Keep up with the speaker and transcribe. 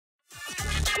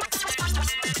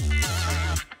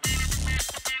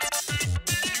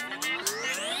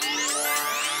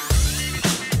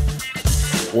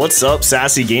What's up,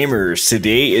 sassy gamers?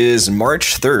 Today is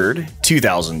March 3rd,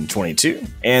 2022,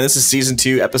 and this is Season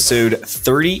 2, Episode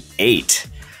 38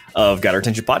 of Got Our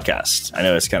Attention Podcast. I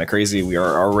know it's kind of crazy. We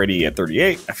are already at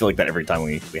 38. I feel like that every time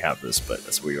we have this, but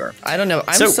that's where we are. I don't know.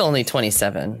 I'm still only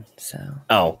 27, so.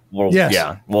 Oh, well, yes.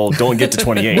 Yeah. Well, don't get to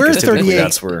 28. We're 38.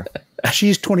 That's where...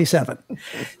 She's 27.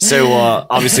 So,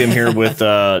 obviously, I'm here with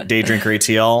Day Drinker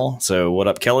ATL. So, what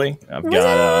up, Kelly? I've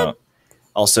got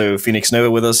also Phoenix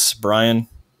Nova with us. Brian.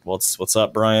 What's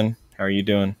up, Brian? How are you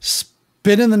doing?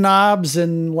 Spinning the knobs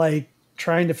and like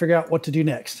trying to figure out what to do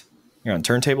next. You're on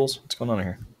turntables? What's going on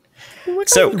here?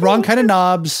 The wrong kind of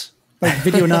knobs, like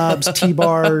video knobs,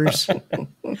 T-bars.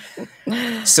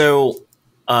 So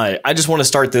I just want to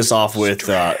start this off with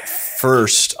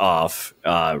first off,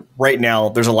 right now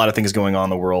there's a lot of things going on in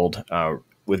the world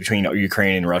between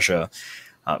Ukraine and Russia,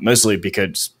 mostly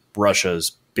because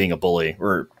Russia's being a bully,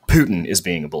 or Putin is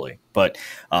being a bully. But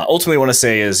ultimately, what I want to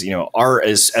say is, you know,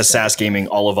 as SAS Gaming,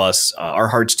 all of us, our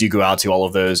hearts do go out to all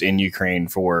of those in Ukraine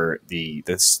for the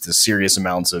serious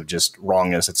amounts of just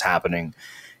wrongness that's happening,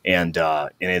 and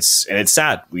it's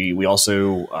sad. We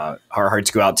also our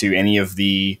hearts go out to any of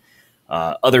the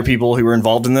other people who are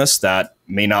involved in this that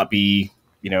may not be,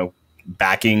 you know,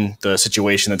 backing the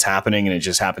situation that's happening, and it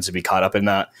just happens to be caught up in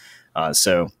that.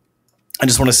 So I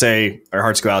just want to say our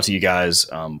hearts go out to you guys.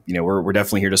 You know, we're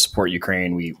definitely here to support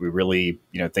Ukraine. We really,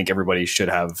 you know, think everybody should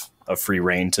have a free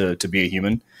reign to be a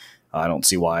human. I don't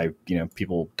see why, you know,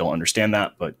 people don't understand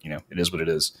that, but, you know, it is what it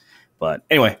is. But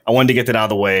anyway, I wanted to get that out of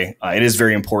the way. It is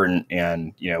very important.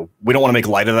 And, you know, we don't want to make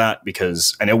light of that,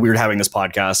 because I know we're having this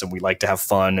podcast and we like to have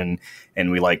fun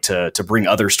and we like to bring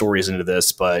other stories into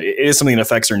this. But it is something that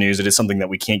affects our news. It is something that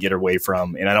we can't get away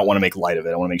from. And I don't want to make light of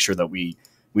it. I want to make sure that we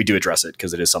do address it,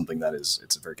 because it is something that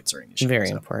it's a very concerning issue. Very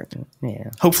important.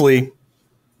 Yeah. Hopefully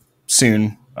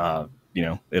soon, you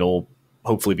know, it'll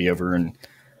hopefully be over and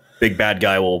big bad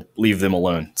guy will leave them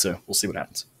alone. So we'll see what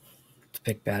happens. The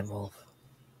big bad wolf.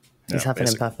 He's huffing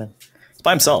and puffing. It's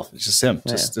by himself. It's just him.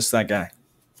 Yeah. Just that guy.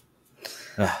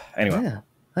 Anyway. Yeah.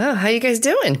 Oh, how you guys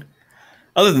doing?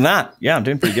 Other than that, yeah, I'm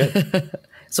doing pretty good.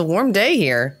 It's a warm day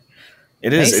here.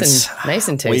 It is. It's nice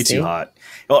and tasty. Way too hot.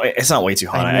 Well, it's not way too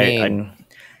hot. I mean,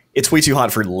 it's way too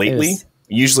hot for lately.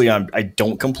 Usually I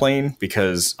don't complain,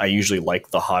 because I usually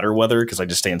like the hotter weather, because I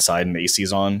just stay inside and the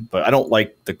AC's on. But I don't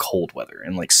like the cold weather,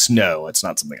 and like snow, it's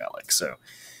not something I like. So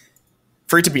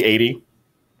for it to be 80,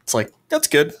 it's like, that's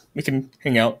good. We can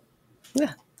hang out.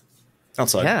 Yeah.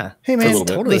 Outside. Yeah. Hey man,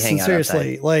 totally listen, hang out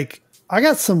seriously, outside. like I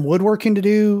got some woodworking to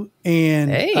do,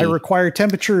 and I require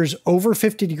temperatures over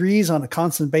 50 degrees on a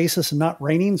constant basis and not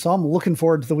raining. So I'm looking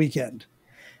forward to the weekend.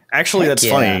 Actually, that's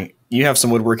funny. You have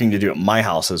some woodworking to do at my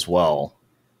house as well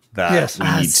that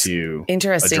we need to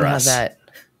interesting address. How that.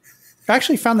 I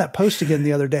actually found that post again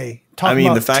the other day. I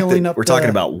mean, the fact that we're talking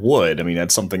about wood, I mean,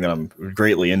 that's something that I'm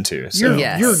greatly into. So.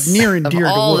 You're near and dear to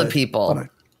all wood. the people.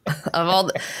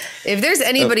 If there's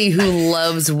anybody who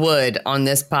loves wood on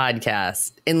this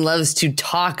podcast and loves to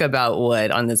talk about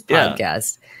wood on this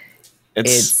podcast,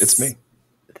 it's me.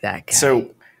 That guy.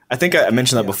 So I think I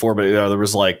mentioned that before, but there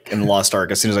was like in Lost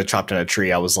Ark, as soon as I chopped down a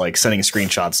tree, I was like sending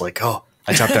screenshots like, oh,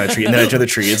 I chopped down a tree, and then I took the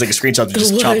tree. It's like a screenshot of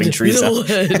just chopping trees out.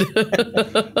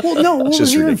 Well, no, what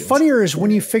was even ridiculous. funnier is when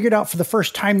you figured out for the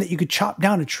first time that you could chop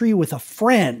down a tree with a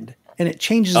friend, and it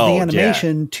changes the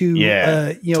animation to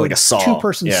you know, like a saw.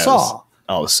 2-person saw.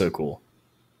 It was so cool.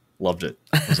 Loved it.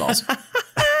 It was awesome.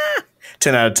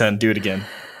 10 out of 10. Do it again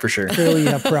for sure. Clearly you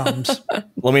have problems.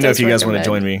 Let me know if you guys want to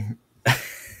join me.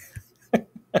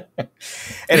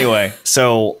 Anyway,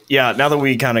 so yeah, now that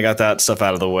we kind of got that stuff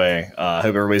out of the way, I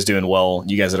hope everybody's doing well.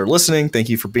 You guys that are listening, thank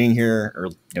you for being here, or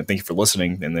thank you for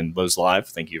listening, and then those live,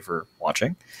 thank you for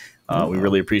watching. We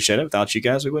really appreciate it. Without you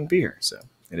guys, we wouldn't be here. So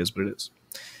it is what it is.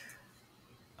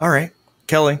 All right,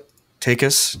 Kelly, take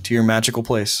us to your magical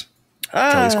place,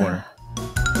 Kelly's Corner.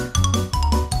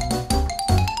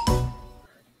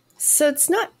 So it's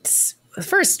not the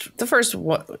first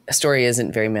story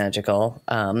isn't very magical.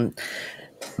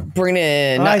 We're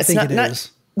gonna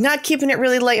not keeping it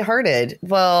really lighthearted.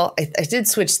 Well, I did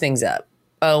switch things up.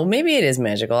 Oh, maybe it is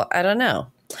magical. I don't know.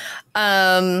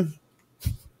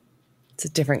 It's a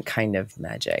different kind of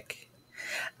magic.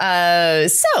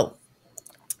 So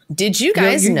did you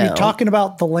guys know? You're talking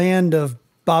about the land of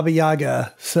Baba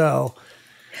Yaga. So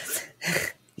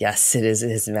yes, it is.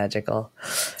 It is magical.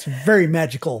 It's very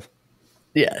magical.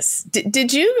 Yes.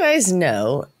 Did you guys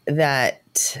know that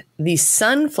the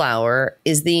sunflower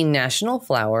is the national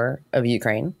flower of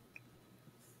Ukraine?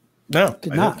 No,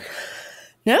 did not.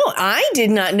 No, I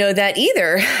did not know that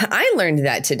either. I learned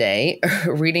that today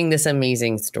reading this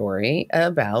amazing story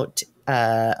about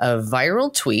a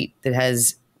viral tweet that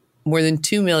has more than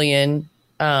 2 million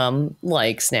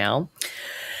likes now.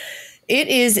 It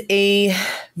is a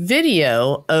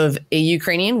video of a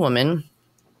Ukrainian woman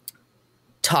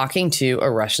talking to a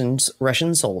Russian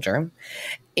soldier,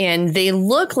 and they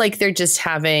look like they're just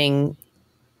having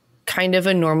kind of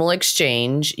a normal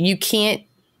exchange. You can't,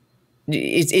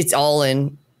 it's all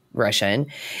in Russian.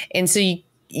 And so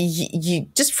you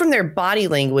just from their body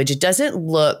language, it doesn't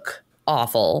look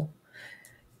awful.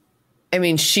 I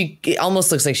mean, it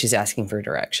almost looks like she's asking for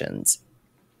directions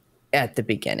at the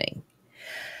beginning.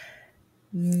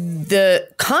 The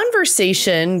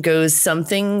conversation goes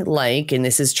something like, and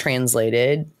this is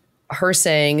translated, her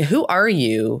saying, "Who are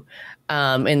you?"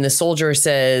 And the soldier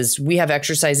says, "We have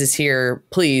exercises here.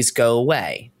 Please go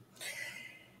away."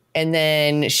 And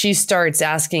then she starts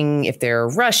asking if they're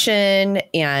Russian.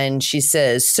 And she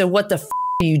says, "So what the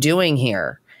are you doing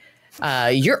here?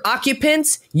 You're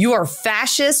occupants. You are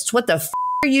fascists. What the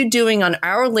are you doing on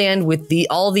our land with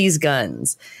all these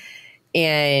guns?"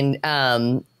 And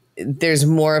there's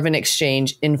more of an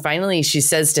exchange. And finally, she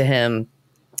says to him,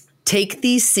 "Take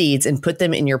these seeds and put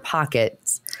them in your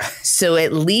pockets. So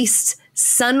at least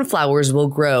sunflowers will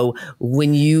grow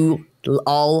when you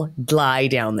all lie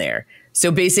down there."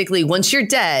 So basically, once you're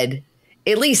dead,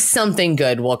 at least something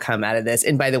good will come out of this.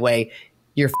 And by the way,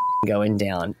 you're going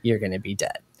down. You're going to be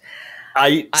dead.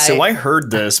 I heard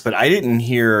this, but I didn't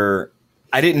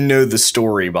know the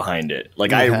story behind it.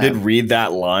 Like, I did read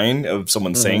that line of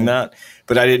someone saying that,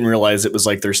 but I didn't realize it was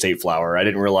like their state flower. I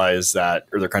didn't realize that,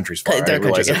 or their country's flower. I didn't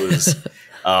realize it was.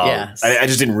 Yes. I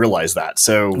just didn't realize that.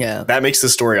 So that makes the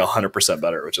story 100%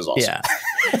 better, which is awesome. Yeah.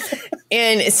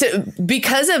 And so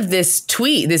because of this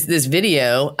tweet, this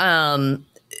video,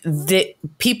 the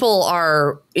people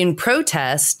are in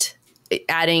protest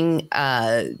adding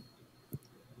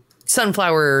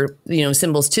sunflower,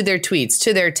 symbols to their tweets,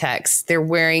 to their texts. They're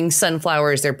wearing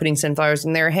sunflowers. They're putting sunflowers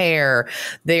in their hair.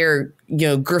 They're,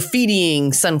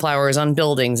 graffitiing sunflowers on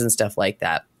buildings and stuff like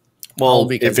that. Well,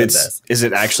 is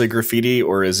it actually graffiti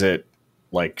or is it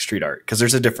like street art? Because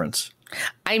there's a difference.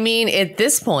 I mean, at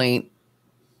this point,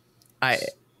 I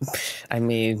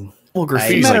mean, well,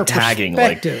 graffiti is like tagging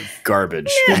like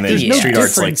garbage, and then street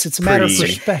art's like it's a matter of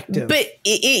perspective. But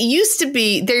it used to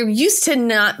be, there used to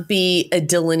not be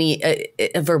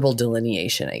a verbal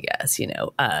delineation, I guess.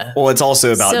 Well, it's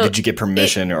also about did you get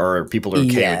permission, or are people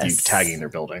okay with you tagging their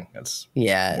building? That's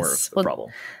more of the problem.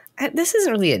 This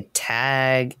isn't really a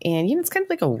tag, and it's kind of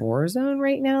like a war zone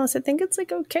right now. So I think it's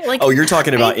like okay. Like, you're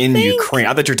talking about in Ukraine.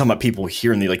 I thought you were talking about people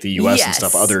here in the U.S. and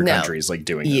stuff, other countries like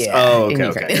doing this. Oh,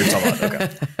 okay. You're talking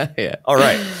about yeah. All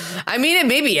right. I mean, it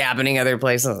may be happening other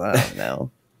places. I don't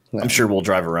know. I'm sure we'll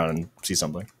drive around and see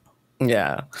something.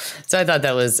 Yeah. So I thought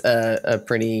that was a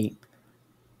pretty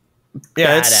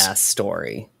badass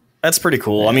story. That's pretty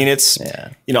cool. I mean, it's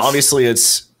obviously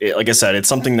it's like I said, it's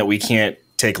something that we can't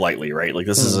take lightly, right? Like,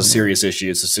 this is a serious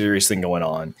issue. It's a serious thing going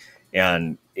on.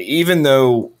 And even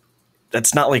though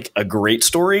that's not like a great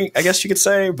story, I guess you could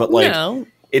say, but like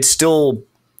it's still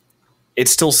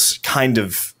kind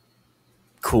of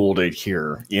cool to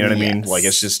hear. You know what I mean? Like,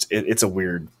 it's just, it's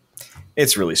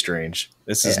it's really strange.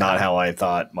 This is not how I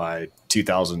thought my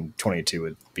 2022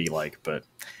 would be like, but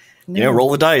roll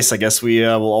the dice. I guess we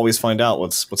will always find out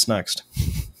what's next.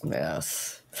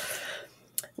 Yes.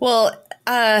 Well,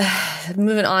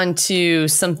 moving on to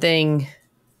something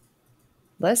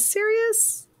less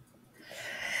serious.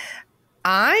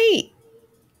 I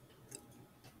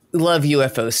love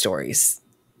UFO stories.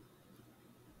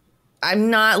 I'm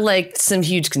not like some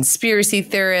huge conspiracy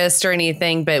theorist or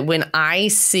anything, but when I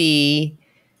see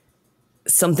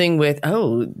something with,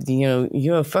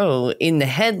 UFO in the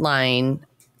headline,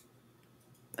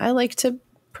 I like to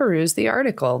peruse the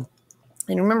article.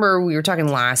 And remember, we were talking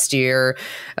last year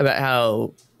about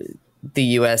how the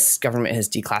U.S. government has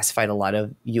declassified a lot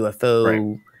of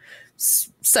UFO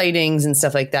sightings and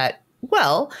stuff like that.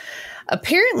 Well,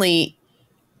 apparently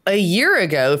a year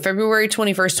ago, February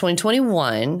 21st,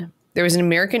 2021, there was an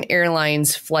American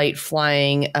Airlines flight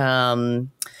flying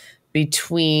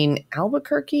between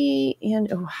Albuquerque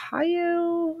and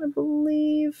Ohio, I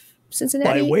believe,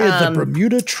 Cincinnati. By way of the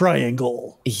Bermuda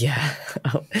Triangle. Yeah.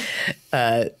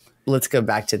 Let's go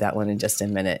back to that one in just a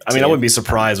minute. I mean, I wouldn't be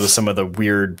surprised with some of the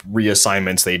weird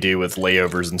reassignments they do with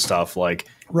layovers and stuff. Like,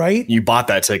 you bought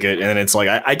that ticket, and then it's like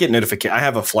I get notification. I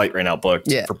have a flight right now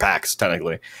booked for PAX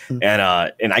technically, and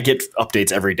I get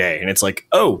updates every day, and it's like,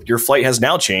 oh, your flight has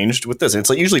now changed with this. And it's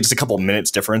like usually just a couple of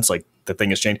minutes difference, like the thing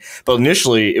has changed. But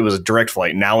initially, it was a direct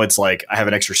flight. Now it's like I have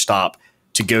an extra stop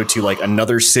to go to like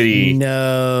another city.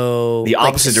 No, the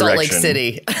opposite Salt direction. Lake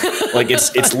City. Like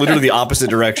it's literally the opposite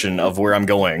direction of where I'm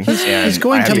going. And he's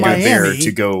going to Miami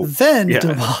to go then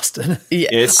to Boston. Yeah,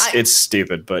 it's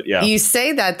stupid, but yeah. You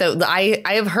say that though. I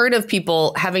have heard of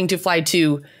people having to fly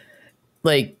to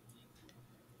like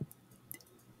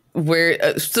where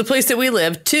the place that we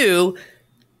live to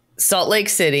Salt Lake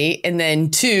City and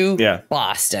then to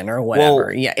Boston or whatever.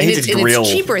 Well, yeah, and it's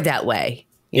cheaper that way.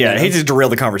 I hate to derail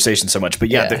the conversation so much, but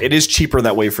it is cheaper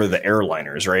that way for the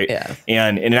airliners, right? Yeah.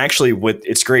 And actually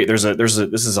it's great. This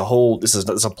is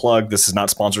a plug. This is not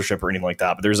sponsorship or anything like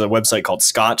that, but there's a website called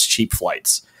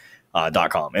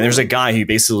ScottCheapFlights.com. And there's a guy who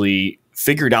basically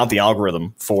figured out the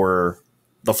algorithm for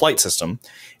the flight system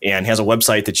and has a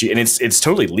website that it's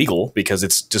totally legal because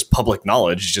it's just public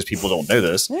knowledge. It's just people don't know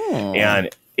this.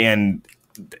 And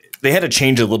they had to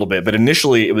change it a little bit, but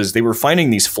initially they were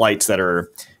finding these flights that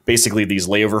are basically these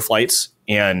layover flights.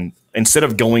 And instead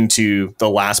of going to the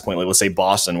last point, like let's say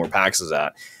Boston where PAX is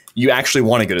at, you actually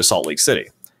want to go to Salt Lake City,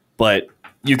 but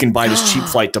you can buy this cheap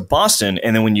flight to Boston.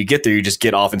 And then when you get there, you just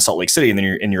get off in Salt Lake City and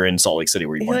then you're in Salt Lake City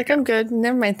where you want to go. I'm good.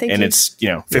 Never mind. Thank you. And it's,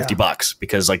 $50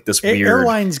 because like this weird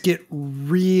airlines get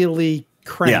really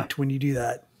cranked when you do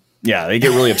that. Yeah, they get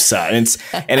really upset. And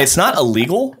it's not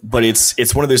illegal, but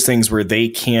it's one of those things where they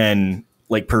can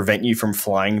like prevent you from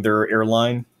flying their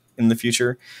airline in the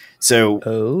future. So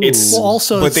it's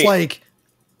like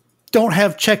don't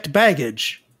have checked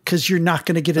baggage because you're not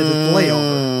going to get it at the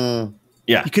layover.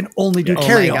 Yeah. You can only do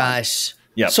carry on. Oh my gosh.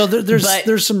 Yeah. So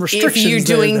there's some restrictions. If you're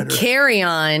doing carry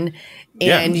on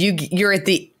and you're at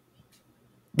the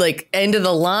like end of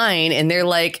the line and they're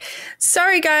like,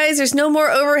 sorry guys, there's no more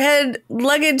overhead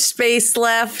luggage space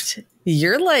left.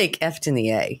 You're like effed in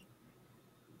the A.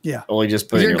 Yeah. Only just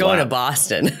put you're going to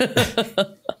Boston.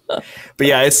 But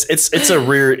yeah, it's a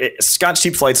weird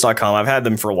ScottCheapFlights.com. I've had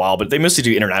them for a while, but they mostly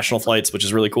do international flights, which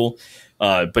is really cool.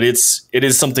 But it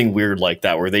is something weird like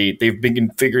that where they've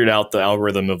figured out the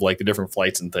algorithm of like the different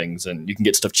flights and things, and you can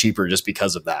get stuff cheaper just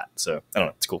because of that. So I don't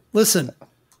know, it's cool. Listen,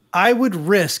 I would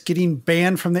risk getting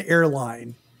banned from the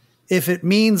airline if it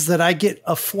means that I get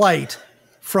a flight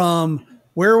from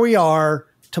where we are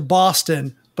to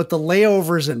Boston, but the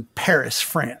layover's in Paris,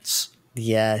 France.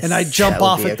 Yes. And I jump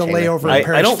off at the layover in Paris,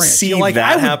 France. I don't see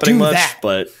that happening much,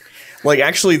 but like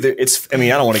actually I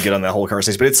don't want to get on that whole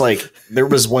conversation, but it's like there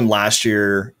was one last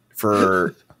year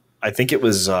for, I think it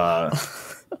was, I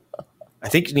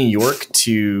think New York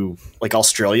to like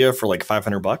Australia for like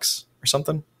 $500 or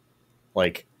something.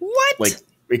 Like what? Like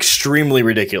extremely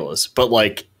ridiculous, but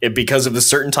like because of the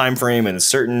certain time frame and a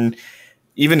certain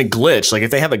even a glitch. Like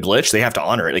if they have a glitch, they have to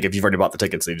honor it. Like if you've already bought the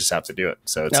tickets, they just have to do it.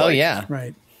 So it's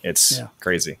right. It's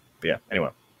crazy. But yeah. Anyway,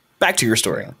 back to your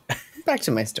story. Back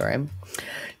to my story.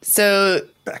 So,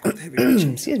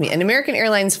 excuse me, an American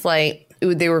Airlines flight.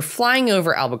 They were flying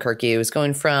over Albuquerque. It was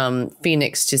going from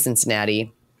Phoenix to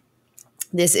Cincinnati.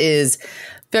 This is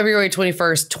February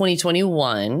 21st,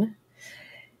 2021.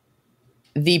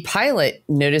 The pilot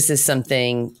notices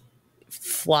something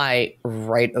fly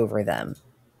right over them.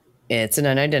 It's an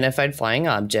unidentified flying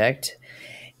object.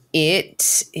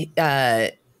 It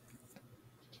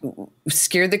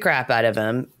scared the crap out of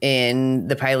him. And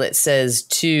the pilot says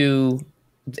to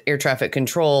air traffic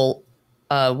control,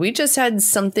 we just had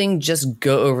something just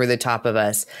go over the top of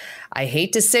us. I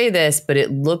hate to say this, but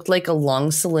it looked like a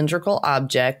long cylindrical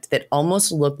object that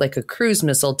almost looked like a cruise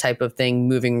missile type of thing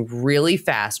moving really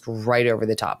fast right over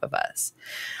the top of us,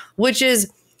 which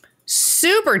is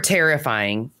super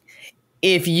terrifying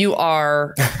if you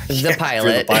are the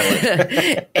pilot,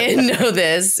 and know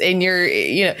this and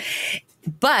you're,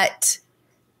 but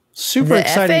super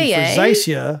exciting for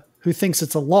Zycia, who thinks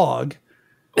it's a log.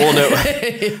 Well, no.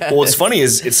 Well, what's funny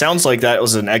is it sounds like that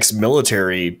was an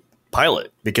ex-military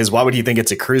pilot, because why would he think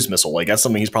it's a cruise missile? Like that's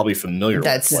something he's probably familiar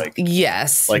with. Like,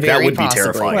 yes, like that would be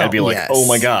terrifying. Well, I'd be like, oh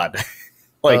my God,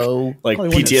 like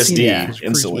PTSD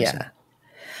instantly. Yeah.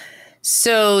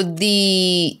 So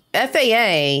the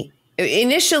FAA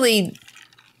initially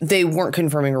they weren't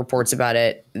confirming reports about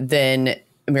it. Then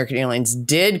American Airlines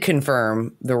did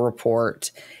confirm the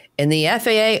report. And the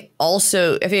FAA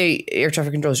air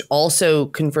traffic controllers also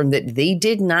confirmed that they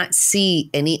did not see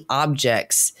any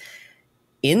objects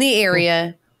in the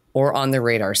area or on the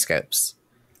radar scopes.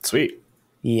 Sweet.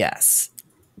 Yes.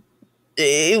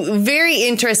 Very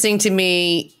interesting to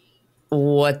me.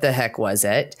 What the heck was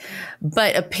it?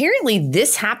 But apparently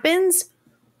this happens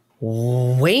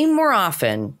way more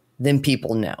often than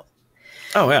people know.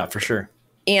 Oh, yeah, for sure.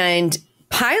 And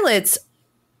pilots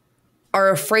are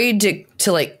afraid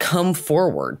to like come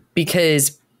forward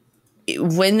because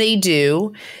when they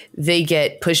do, they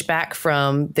get pushback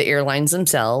from the airlines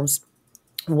themselves.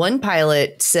 One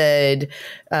pilot said,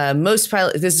 most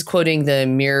pilots, this is quoting the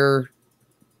mirror.co.uk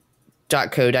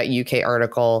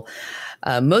article,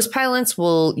 most pilots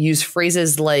will use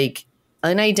phrases like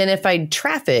unidentified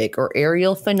traffic or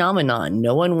aerial phenomenon.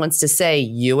 No one wants to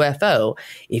say UFO.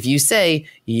 If you say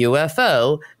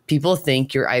UFO, people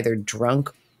think you're either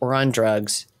drunk or on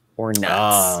drugs or nuts.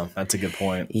 Ah, that's a good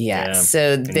point. Yeah.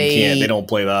 So they don't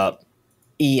play that.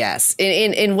 Yes.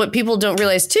 And what people don't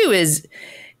realize too is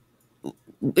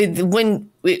another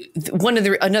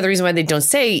reason why they don't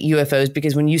say UFOs,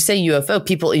 because when you say UFO,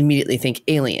 people immediately think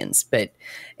aliens, but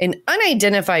an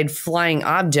unidentified flying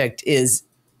object is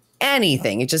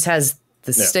anything. It just has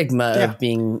the stigma of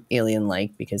being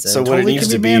alien-like because of what it needs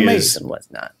to be is and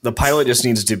whatnot. The pilot just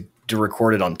needs to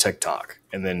record it on TikTok,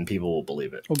 and then people will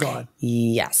believe it. Oh God.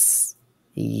 Yes.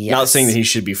 Not saying that he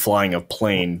should be flying a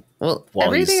plane. Well,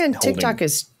 everything on TikTok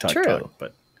is true,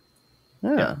 but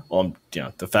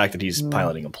the fact that he's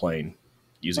piloting a plane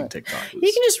using TikTok, he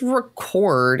can just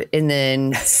record and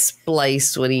then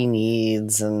splice what he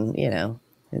needs, and and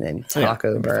then talk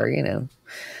over,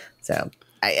 So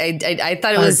I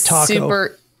thought it was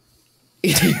super.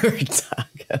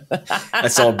 Taco. I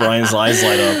saw Brian's eyes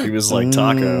light up. He was like,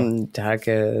 taco.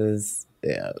 Tacos.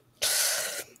 Yeah.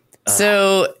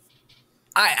 So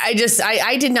I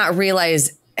did not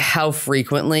realize how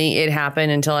frequently it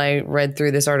happened until I read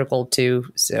through this article too.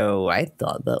 So I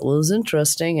thought that was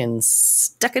interesting and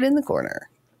stuck it in the corner.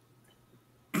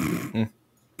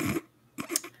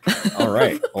 All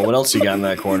right. Well, what else you got in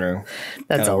that corner?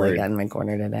 That's all I got in my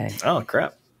corner today. Oh,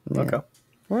 crap. Yeah.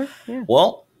 Okay. Yeah.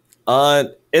 Well,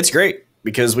 it's great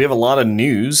because we have a lot of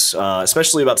news,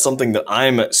 especially about something that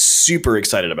I'm super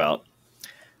excited about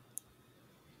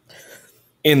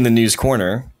in the news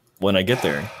corner when I get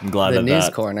there. I'm glad the news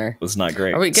that corner was not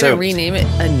great. Are we going to rename it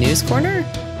a news corner?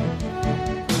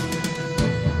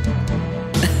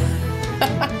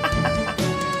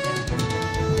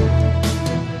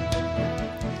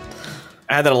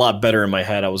 I had that a lot better in my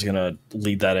head. I was going to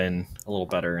lead that in a little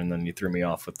better, and then you threw me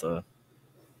off with the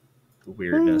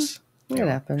weirdness. It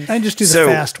happens. I just do the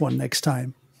fast one next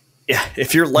time. Yeah,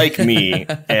 if you're like me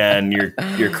and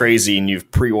you're crazy and you've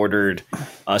pre-ordered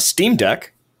a Steam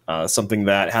Deck, something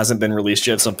that hasn't been released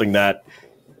yet, something that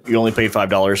you only paid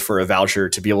 $5 for a voucher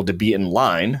to be able to be in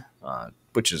line,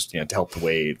 which is to help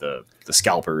away the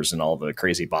scalpers and all the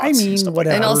crazy bots. I mean, and stuff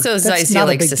whatever. And also, That's Zycia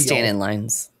likes to stand in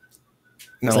lines.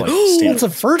 No, it's a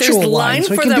virtual line,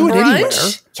 so you can do it anywhere.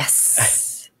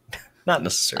 Yes. Not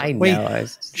necessarily. I know.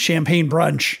 Wait, champagne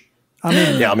brunch.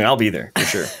 I'll be there for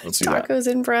sure. Let's do that. Tacos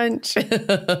and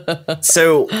brunch.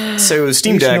 So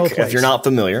Steam Deck, if you're not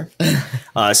familiar,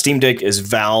 Steam Deck is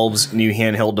Valve's new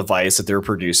handheld device that they're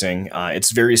producing. It's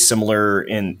very similar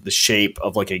in the shape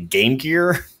of like a Game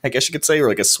Gear, I guess you could say, or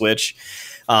like a Switch.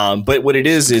 But what it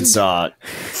is, it's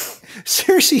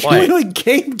seriously, you went like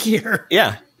Game Gear.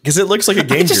 Yeah. Because it looks like a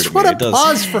Game Gear. I just want to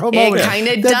pause for a moment. It kind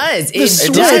of does.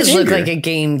 It does look like a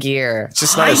Game Gear. It's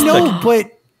just not I know,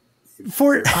 but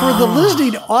for the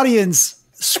listening audience,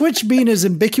 Switch being as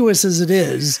ambiguous as it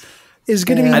is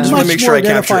going to be much more sure I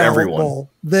capture everyone.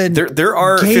 Than there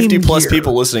are 50 plus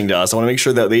people listening to us. I want to make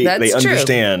sure that they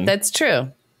understand. That's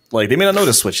true. Like, they may not know what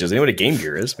a Switch is. They know what a Game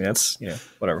Gear is. I mean, that's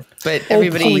whatever. But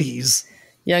everybody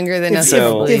younger than us,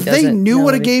 if they knew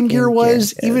what a Game Gear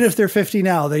was, even if they're 50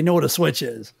 now, they know what a Switch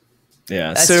is.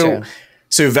 Yeah. That's true.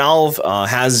 So Valve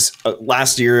has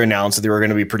last year announced that they were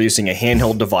going to be producing a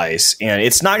handheld device, and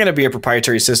it's not going to be a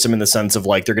proprietary system in the sense of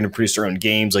like they're going to produce their own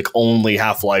games. Like only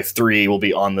Half-Life 3 will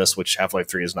be on this, which Half-Life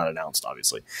 3 is not announced,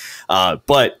 obviously.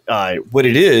 But what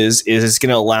it is it's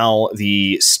going to allow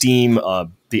the Steam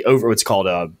what's called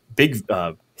a big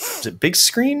is it big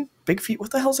screen, big feet.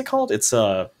 What the hell is it called? It's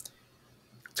God,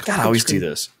 I always do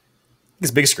this. It's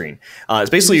big screen. It's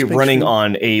basically running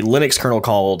on a Linux kernel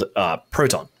called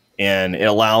Proton. And it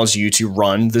allows you to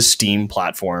run the Steam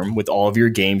platform with all of your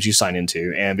games you sign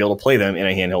into and be able to play them in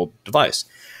a handheld device.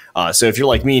 So if you're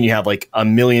like me and you have like a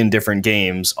million different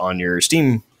games on your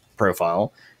Steam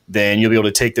profile, then you'll be able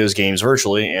to take those games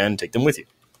virtually and take them with you.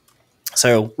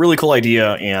 So really cool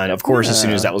idea. And of course, as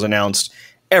soon as that was announced,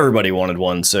 everybody wanted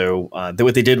one. So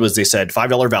what they did was they said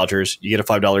 $5 vouchers. You get a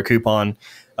 $5 coupon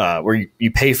where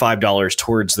you pay $5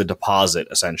 towards the deposit,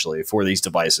 essentially, for these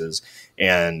devices.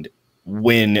 And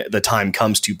when the time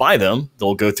comes to buy them,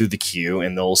 they'll go through the queue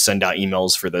and they'll send out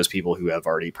emails for those people who have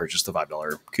already purchased the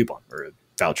 $5 coupon or a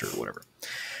voucher or whatever.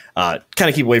 Kind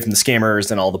of keep away from the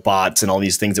scammers and all the bots and all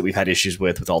these things that we've had issues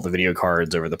with all the video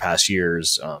cards over the past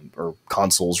years, or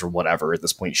consoles or whatever at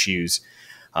this point, shoes.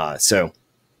 So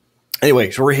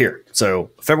Anyway, so we're here. So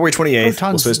February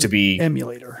 28th was supposed to be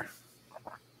emulator.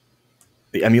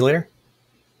 The emulator?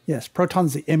 Yes,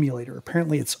 Proton's the emulator.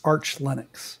 Apparently it's Arch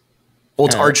Linux. Well,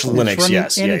 it's Arch Linux, running,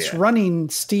 yes. And it's running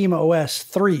Steam OS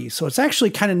 3. So it's actually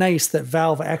kind of nice that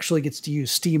Valve actually gets to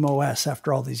use Steam OS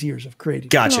after all these years of creating.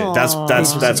 Gotcha. Aww.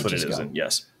 That's what it is.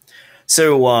 Yes.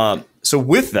 So so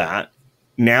with that,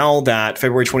 now that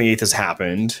February 28th has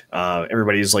happened,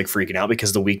 everybody's like freaking out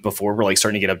because the week before we're like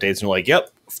starting to get updates and we're like,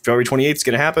 yep, February 28th is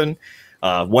going to happen.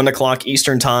 1 o'clock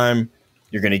Eastern time.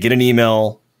 You're going to get an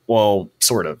email. Well,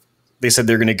 sort of. They said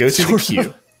they're going to go through the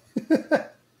queue.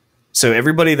 So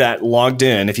everybody that logged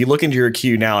in, if you look into your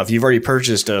queue now, if you've already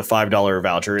purchased a $5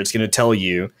 voucher, it's going to tell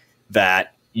you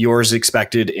that yours is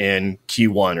expected in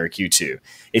Q1 or Q2.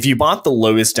 If you bought the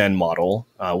lowest end model,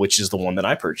 which is the one that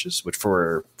I purchased, which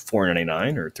for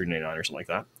 $4.99 or $3.99 or something like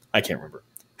that, I can't remember.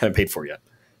 Haven't paid for it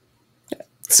yet.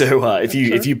 So if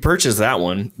you purchase that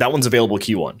one's available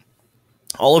Q1.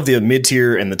 All of the mid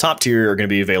tier and the top tier are going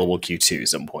to be available Q2 at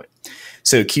some point.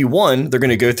 So Q1, they're going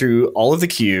to go through all of the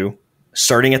queue,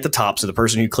 starting at the top. So the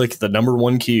person who clicked the number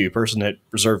one queue, person that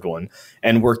reserved one,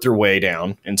 and work their way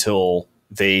down until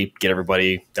they get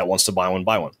everybody that wants to buy one,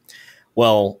 buy one.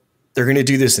 Well, they're going to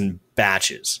do this in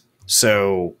batches.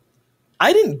 So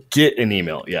I didn't get an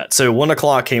email yet. So 1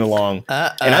 o'clock came along.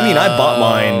 And I mean, I bought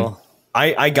mine.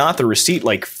 I got the receipt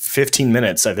like 15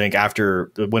 minutes, I think,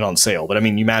 after it went on sale. But I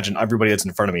mean, you imagine everybody that's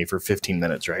in front of me for 15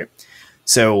 minutes, right?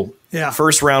 So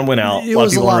first round went out. A lot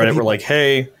of people on Reddit were like,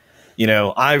 hey, you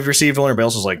know, I've received one. Everybody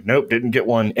else was like, nope, didn't get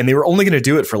one. And they were only going to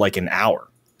do it for like an hour.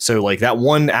 So like that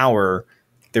 1 hour,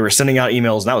 they were sending out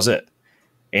emails and that was it.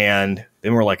 And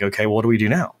then we're like, okay, well, what do we do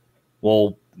now?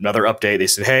 Well, another update. They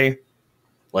said, hey,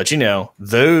 let you know,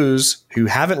 those who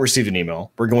haven't received an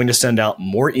email, we're going to send out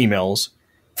more emails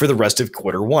for the rest of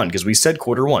Q1, because we said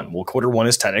Q1. Well, Q1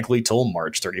 is technically till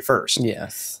March 31st.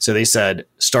 Yes. So they said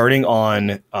starting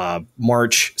on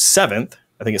March 7th,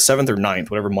 I think it's 7th or 9th,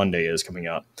 whatever Monday is coming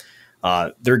up,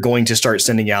 they're going to start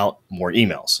sending out more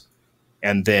emails.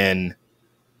 And then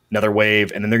another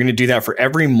wave. And then they're going to do that for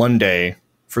every Monday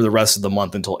for the rest of the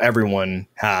month until everyone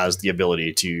has the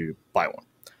ability to buy one.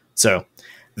 So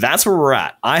that's where we're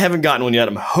at. I haven't gotten one yet.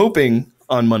 I'm hoping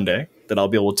on Monday that I'll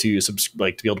be able to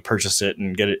be able to purchase it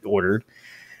and get it ordered.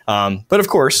 But of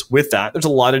course, with that, there's a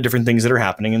lot of different things that are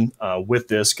happening with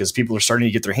this, because people are starting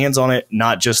to get their hands on it,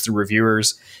 not just the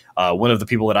reviewers. One of the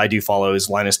people that I do follow is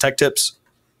Linus Tech Tips.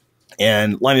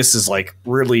 And Linus is like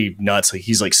really nuts. Like,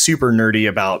 he's like super nerdy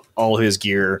about all his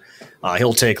gear.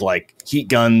 He'll take like heat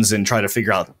guns and try to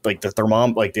figure out like the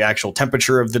like the actual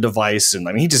temperature of the device. And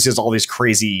I mean, he just does all these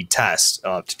crazy tests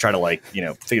to try to like, you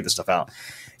know, figure this stuff out.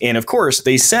 And of course,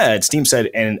 Steam said,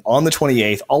 and on the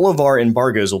 28th, all of our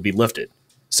embargoes will be lifted.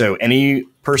 So any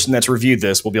person that's reviewed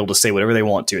this will be able to say whatever they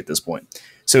want to at this point.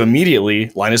 So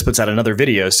immediately, Linus puts out another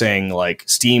video saying like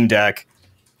Steam Deck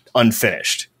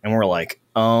unfinished. And we're like,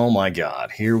 oh my God,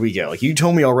 here we go. Like, you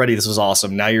told me already this was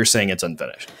awesome. Now you're saying it's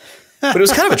unfinished. But it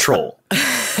was kind of a troll,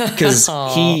 because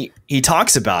he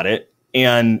talks about it.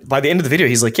 And by the end of the video,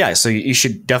 he's like, yeah, so you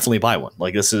should definitely buy one.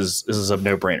 Like, this is a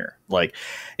no-brainer. Like,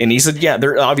 and he said, yeah,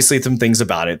 there are obviously some things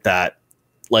about it that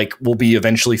like will be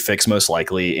eventually fixed most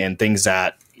likely, and things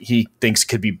that he thinks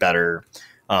could be better.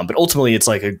 But ultimately, it's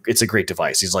like it's a great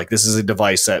device. He's like, this is a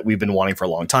device that we've been wanting for a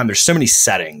long time. There's so many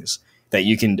settings that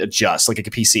you can adjust, like a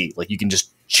PC. Like, you can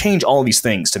just change all of these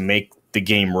things to make the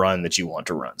game run that you want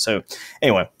to run. So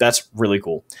anyway, that's really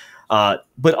cool.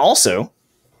 But also,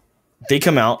 they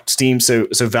come out, Steam, so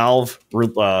Valve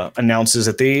announces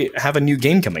that they have a new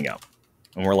game coming out.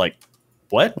 And we're like,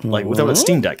 what? Like, without a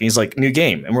Steam Deck. And he's like, new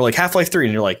game. And we're like, Half-Life 3.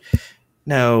 And you're like,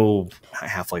 no,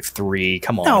 Half-Life 3.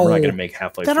 Come on, we're not going to make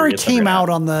Half-Life 3. That already came out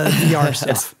on the VR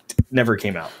stuff. It never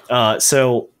came out.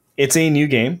 So it's a new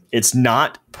game. It's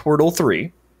not Portal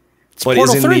 3. It's but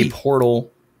Portal is in 3. The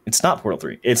Portal. It's not Portal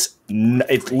 3.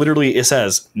 It literally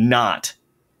says not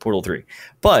Portal 3,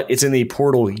 but it's in the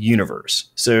Portal universe.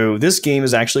 So this game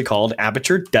is actually called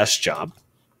Aperture Desk Job,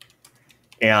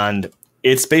 and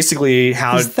it's basically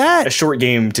a short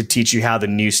game to teach you how the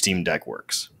new Steam Deck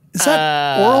works. Is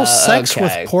that oral sex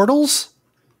with portals?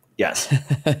 Yes,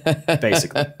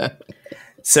 basically.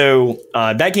 So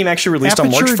that game actually released on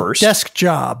March 1st. Desk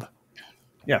Job.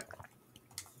 Yeah.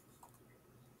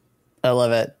 I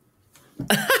love it.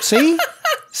 See?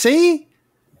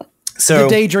 So the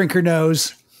day drinker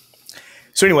knows.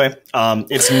 So anyway,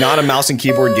 it's not a mouse and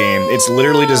keyboard game. It's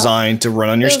literally designed to run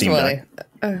on your Steam Deck.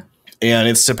 And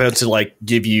it's supposed to like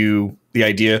give you the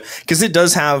idea, because it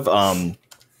does have, I'm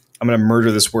going to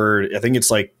murder this word. I think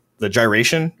it's like the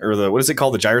gyration, or what is it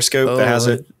called? The gyroscope that has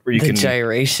it where you can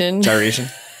gyration.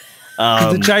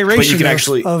 The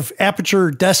gyration of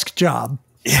aperture desk job.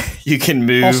 You can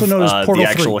move also known as the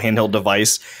actual handheld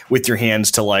device with your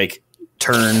hands to like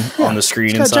turn on the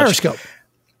screen and such. Gyroscope.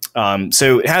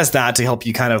 So it has that to help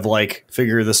you kind of like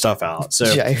figure the stuff out. So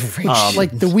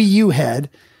like the Wii U had.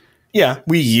 Yeah,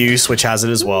 Wii U Switch has it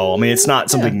as well. I mean, it's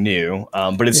not something new,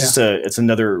 but it's just it's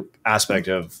another aspect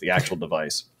of the actual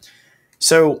device.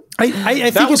 So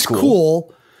I think it's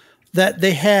cool that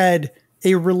they had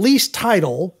a release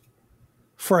title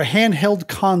for a handheld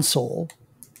console,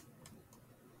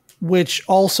 which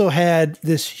also had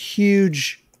this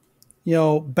huge,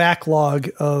 backlog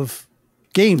of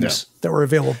games that were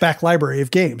available, back library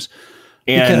of games,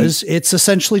 because it's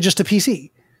essentially just a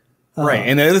PC. Right.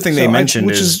 And the other thing they mentioned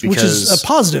which is a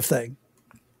positive thing.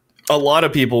 A lot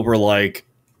of people were like,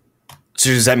 so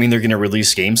does that mean they're going to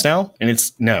release games now?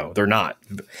 And no, they're not.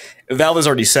 Valve has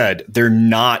already said they're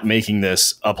not making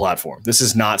this a platform. This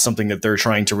is not something that they're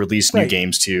trying to release new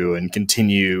games to and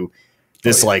continue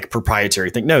this like proprietary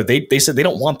thing. No, they said they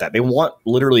don't want that. They want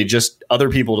literally just other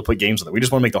people to put games with it. We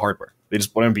just want to make the hardware. They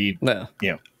just want to be,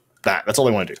 that's all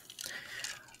they want to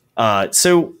do.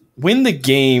 So when the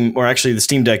game, or actually the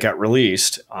Steam Deck got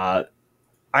released, I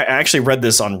actually read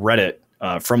this on Reddit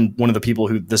from one of the people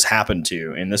who this happened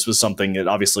to. And this was something that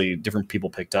obviously different people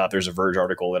picked up. There's a Verge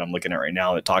article that I'm looking at right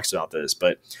now that talks about this.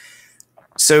 But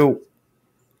so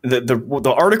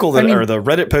the article that, or the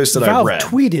Reddit post that Valve I read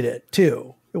tweeted it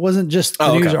too. It wasn't just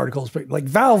the news articles, but like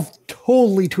Valve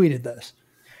totally tweeted this.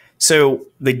 So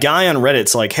the guy on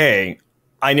Reddit's like, hey,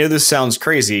 I know this sounds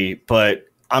crazy, but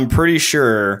I'm pretty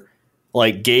sure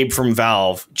like Gabe from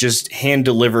Valve just hand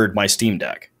delivered my Steam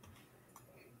Deck.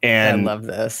 And I love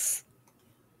this.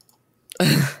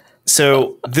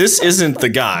 So this isn't the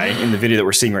guy in the video that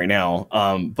we're seeing right now.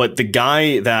 But the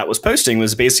guy that was posting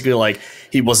was basically like,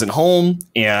 he wasn't home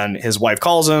and his wife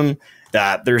calls him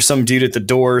that there's some dude at the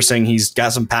door saying he's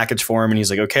got some package for him. And he's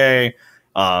like, okay.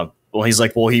 Well, he's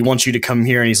like, well, he wants you to come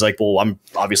here. And he's like, well, I'm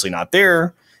obviously not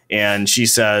there. And she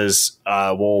says,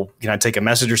 well, can I take a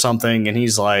message or something? And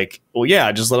he's like, well,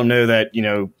 yeah, just let him know that,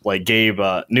 like Gabe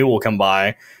Newell will come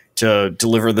by to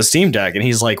deliver the Steam Deck. And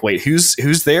he's like, wait, who's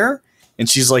there? And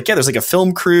she's like, yeah, there's like a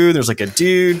film crew. There's like a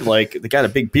dude, like they got a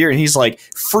big beard. And he's like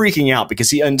freaking out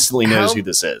because he instantly knows who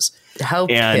this is. How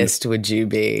pissed would you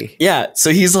be? Yeah.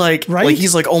 So he's like,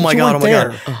 oh my God, oh my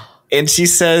God. And she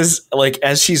says, like,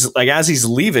 as he's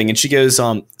leaving, and she goes,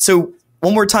 so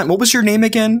one more time, what was your name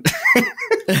again?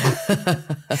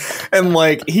 And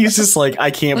like, he's just like,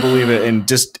 I can't believe it. And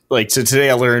just like, so today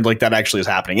I learned like that actually is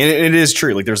happening. And it is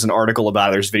true. Like there's an article about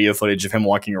it. There's video footage of him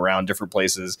walking around different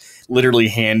places, literally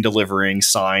hand delivering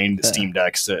signed Steam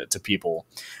Decks to people,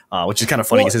 which is kind of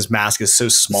funny because his mask is so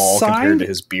small compared to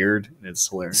his beard. It's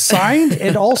hilarious. Signed.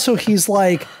 And also he's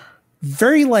like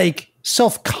very like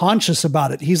self-conscious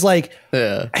about it. He's like,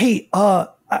 hey,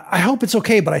 I hope it's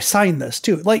okay, but I signed this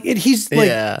too. Like he's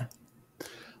like,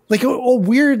 like a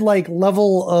weird like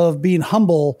level of being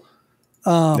humble,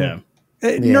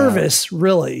 nervous,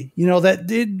 really. That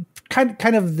it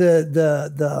kind of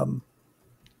the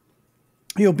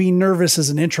being nervous as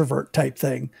an introvert type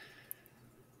thing.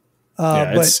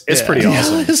 But it's pretty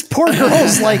awesome. This poor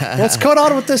girl's like, what's going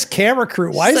on with this camera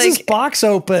crew? Why is this box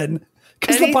open?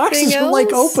 Because the boxes were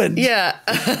like open. Yeah,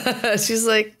 she's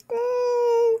like.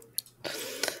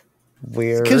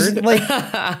 Weird. Because like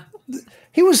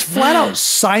he was flat out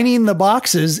signing the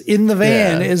boxes in the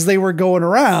van as they were going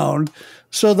around.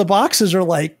 So the boxes are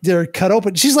like, they're cut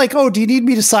open. She's like, oh, do you need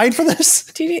me to sign for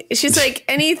this? She's like,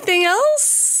 anything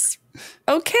else?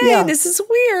 Okay, this is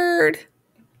weird.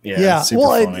 Yeah.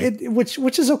 Well,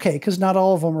 which is okay because not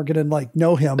all of them are going to like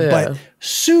know him, but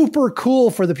super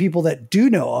cool for the people that do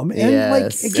know him. And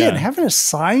like again, having a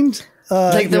signed.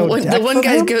 Like the one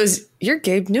guy goes, "You're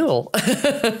Gabe Newell."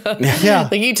 Yeah,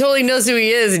 like he totally knows who he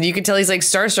is, and you can tell he's like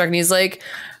starstruck, and he's like,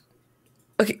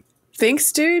 "Okay,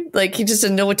 thanks, dude." Like he just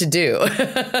doesn't know what to do.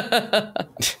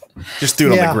 Just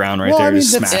threw it on the ground right there,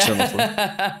 just smash it on the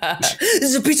floor. This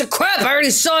is a piece of crap. I already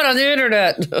saw it on the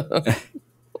internet.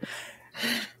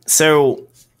 So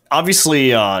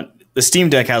obviously, the Steam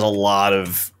Deck has a lot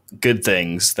of good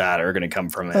things that are going to come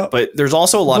from it, but there's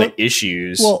also a lot of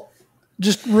issues. Well.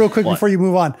 Just real quick before you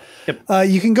move on,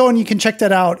 you can go and you can check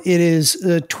that out. It is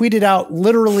tweeted out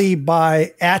literally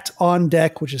by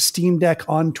 @OnDeck, which is Steam Deck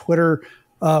on Twitter,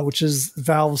 which is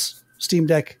Valve's Steam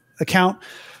Deck account.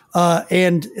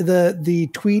 And the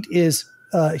tweet is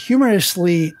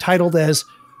humorously titled as,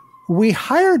 "We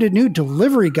hired a new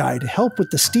delivery guy to help with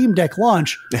the Steam Deck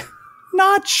launch.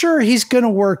 Not sure he's going to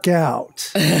work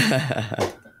out."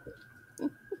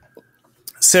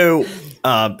 So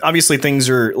obviously things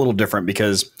are a little different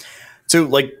because So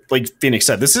like Phoenix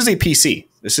said, this is a PC.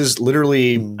 This is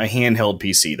literally a handheld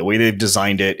PC. The way they've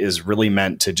designed it is really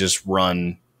meant to just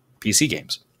run PC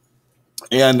games.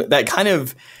 And that kind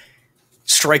of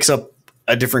strikes up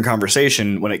a different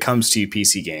conversation when it comes to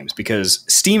PC games, because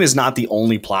Steam is not the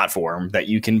only platform that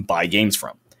you can buy games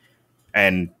from.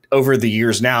 And over the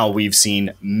years now, we've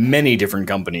seen many different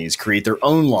companies create their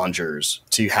own launchers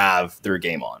to have their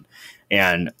game on.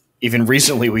 And even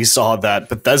recently, we saw that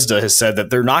Bethesda has said that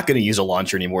they're not going to use a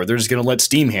launcher anymore. They're just going to let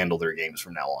Steam handle their games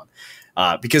from now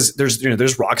on. Because there's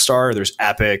Rockstar, there's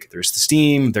Epic, there's the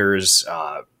Steam, there was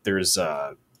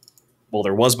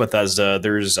Bethesda,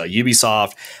 there's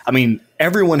Ubisoft. I mean,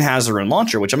 everyone has their own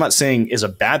launcher, which I'm not saying is a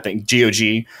bad thing.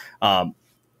 GOG,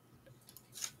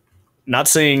 not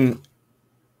saying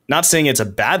it's a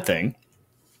bad thing,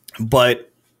 but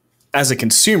as a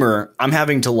consumer, I'm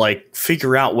having to like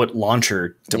figure out what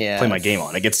launcher to play my game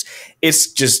on. Like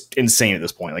it's just insane at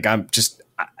this point. Like I'm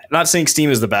not saying Steam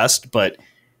is the best, but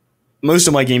most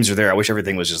of my games are there. I wish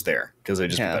everything was just there because they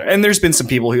just be better. And there's been some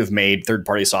people who have made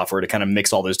third-party software to kind of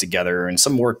mix all those together, and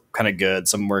some work kind of good,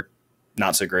 some work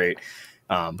not so great.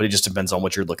 But it just depends on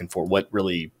what you're looking for, what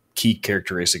really key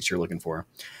characteristics you're looking for.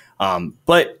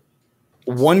 But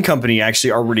one company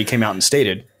actually already came out and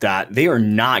stated that they are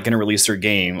not going to release their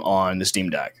game on the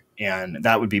Steam Deck, and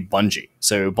that would be Bungie.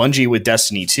 So Bungie with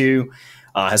Destiny 2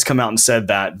 has come out and said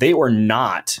that they are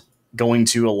not going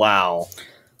to allow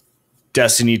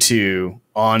Destiny 2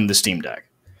 on the Steam Deck.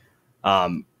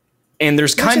 And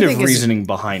there's kind of reasoning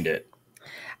behind it.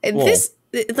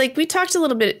 We talked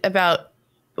about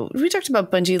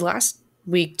Bungie last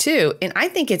week too, and I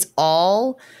think it's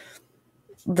all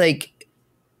like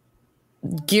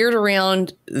geared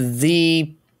around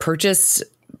the purchase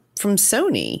from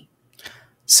Sony.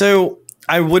 So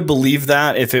I would believe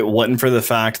that if it wasn't for the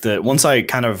fact that once I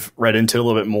kind of read into it a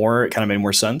little bit more, it kind of made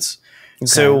more sense. Okay.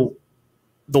 So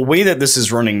the way that this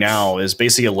is running now is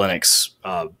basically a Linux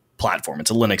platform.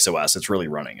 It's a Linux OS. It's really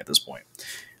running at this point.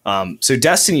 So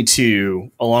Destiny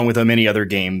 2, along with many other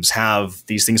games, have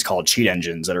these things called cheat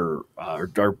engines that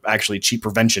are actually cheat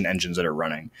prevention engines that are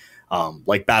running.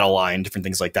 Like Battleline, different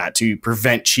things like that, to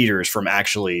prevent cheaters from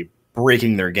actually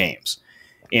breaking their games.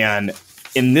 And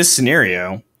in this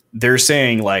scenario, they're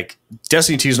saying like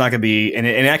Destiny 2 is not going to be, and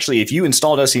actually if you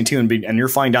install Destiny 2 and you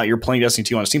find out you're playing Destiny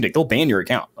 2 on a Steam Deck, they'll ban your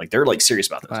account. Like they're like serious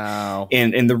about this. Wow.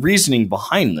 And the reasoning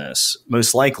behind this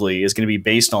most likely is going to be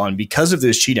based on, because of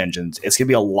those cheat engines, it's going to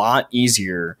be a lot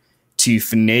easier to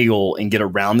finagle and get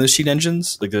around those cheat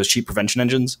engines, like those cheat prevention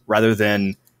engines, rather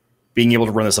than being able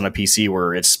to run this on a PC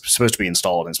where it's supposed to be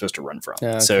installed and supposed to run from.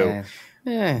 Okay. So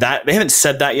that they haven't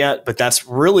said that yet, but that's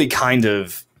really kind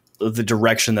of the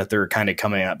direction that they're kind of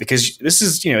coming at, because this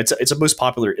is, it's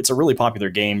a really popular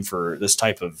game for this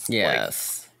type of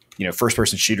first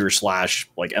person shooter /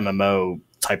 like MMO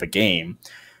type of game.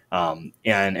 And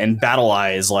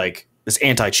BattleEye is like this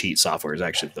anti-cheat software is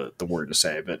actually the word to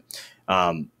say, but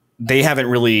they haven't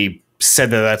really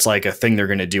said that that's like a thing they're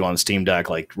going to do on Steam Deck.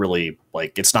 Like really,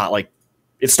 like it's not like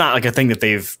a thing that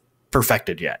they've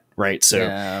perfected yet. Right.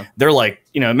 So they're like,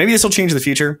 maybe this will change in the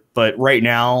future, but right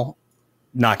now,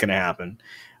 not going to happen.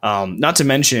 Not to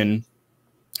mention,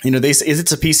 it's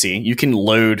a PC. You can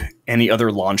load any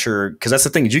other launcher, because that's the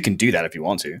thing, is you can do that if you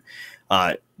want to.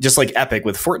 Just like Epic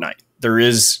with Fortnite, there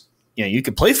is, you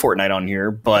could play Fortnite on here,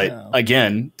 but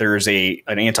again, there's an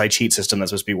anti-cheat system that's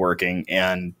supposed to be working,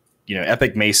 and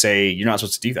Epic may say you're not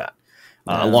supposed to do that.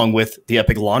 Along with the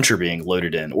Epic launcher being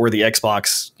loaded in, or the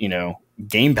Xbox,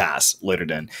 Game Pass loaded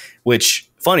in, which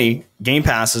funny, Game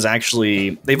Pass is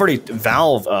actually,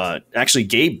 Valve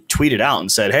Gabe tweeted out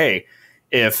and said, hey,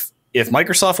 if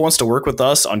Microsoft wants to work with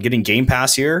us on getting Game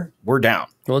Pass here, we're down.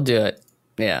 We'll do it.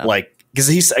 Yeah. Like, because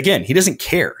he doesn't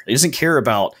care. He doesn't care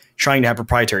about trying to have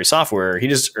proprietary software.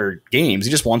 Or games.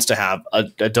 He just wants to have a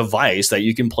device that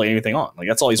you can play anything on. Like,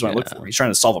 that's all he's trying to look for. He's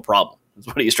trying to solve a problem. That's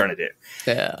what he's trying to do.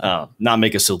 Yeah. Not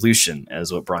make a solution,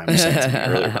 as what Brian was saying to me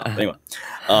earlier.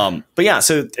 Anyway. But yeah,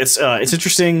 so it's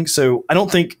interesting. So I don't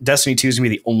think Destiny 2 is going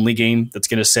to be the only game that's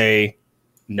going to say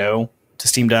no to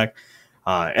Steam Deck.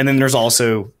 And then there's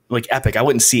also like Epic. I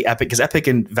wouldn't see Epic, because Epic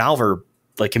and Valve are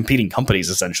like competing companies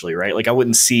essentially, right? Like I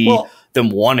wouldn't see them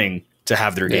wanting to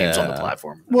have their games on the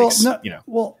platform.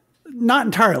 Not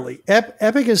entirely.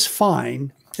 Epic is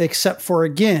fine, except for,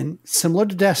 again, similar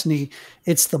to Destiny,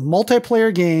 it's the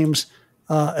multiplayer games,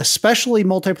 especially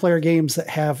multiplayer games that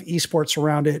have esports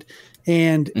around it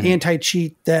and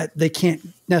anti-cheat that they can't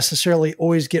necessarily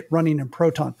always get running in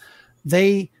Proton.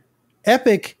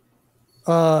 Epic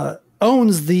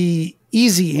owns the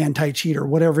easy anti-cheat or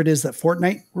whatever it is that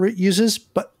Fortnite uses,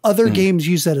 but other games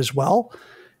use that as well.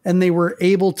 and they were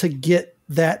able to get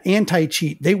that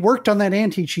anti-cheat. They worked on that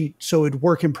anti-cheat so it'd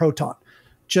work in Proton,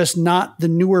 just not the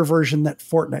newer version that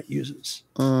Fortnite uses.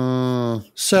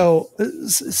 So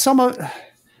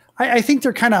I think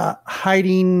they're kind of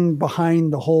hiding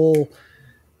behind the whole,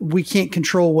 we can't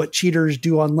control what cheaters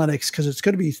do on Linux because it's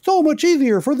going to be so much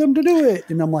easier for them to do it.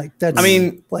 And I'm like, that's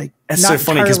like, it's so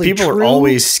funny because people are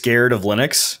always scared of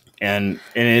Linux, and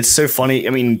it's so funny.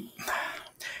 I mean,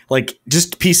 like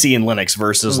just PC and Linux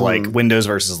versus like Windows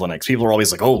versus Linux. People are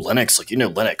always like, oh, Linux, like,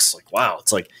 Linux, like, wow.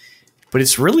 It's like, but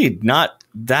it's really not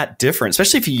that different,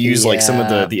 especially if you use like some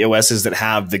of the OSs that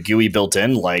have the GUI built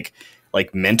in, like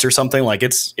Mint or something. Like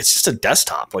it's just a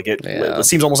desktop. Like it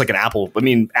seems almost like an Apple. I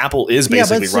mean, Apple is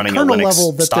basically running a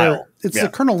Linux style. It's the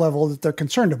kernel level that they're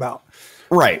concerned about.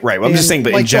 Right. Well, I'm just saying,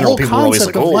 but in general, people are always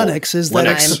like, oh, Linux is that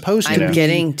it's supposed to be. I'm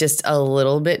getting just a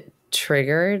little bit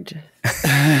triggered.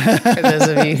 For those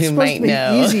of you who might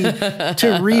know, easy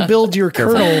to rebuild your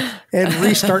kernel and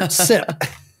restart SIP.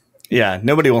 Yeah,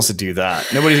 nobody wants to do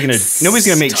that. Nobody's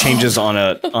gonna make changes on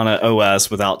a OS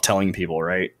without telling people,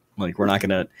 right? Like we're not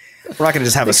gonna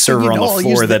just have a server on the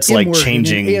floor that's like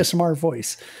changing ASMR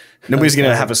voice. Nobody's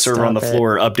gonna have a server on the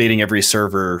floor updating every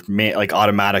server like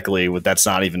automatically that's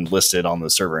not even listed on the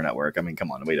server network. I mean,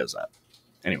 come on, nobody does that.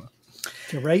 Anyway,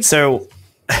 you're right. So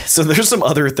there's some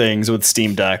other things with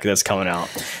Steam Deck that's coming out.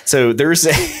 So there's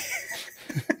an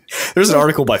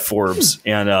article by Forbes,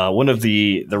 and one of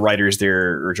the writers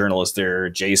there or journalists there,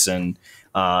 Jason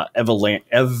Evangelo,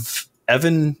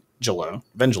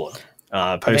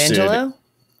 posted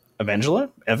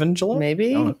Evangelo,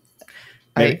 maybe.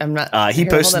 I'm not. He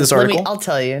posted this article. I'll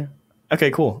tell you. Okay,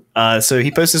 cool. So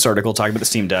he posted this article talking about the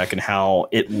Steam Deck and how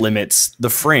it limits the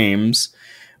frames.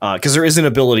 Because there is an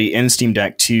ability in Steam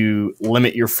Deck to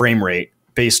limit your frame rate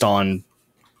based on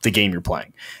the game you're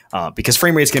playing. Because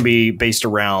frame rate's going to be based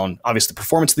around, obviously, the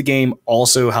performance of the game,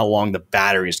 also how long the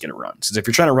battery is going to run. So if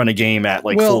you're trying to run a game at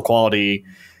full quality,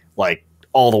 like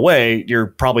all the way, you're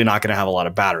probably not going to have a lot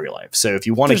of battery life. So if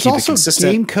you want to keep it consistent. There's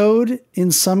also game code in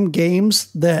some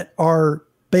games that are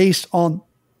based on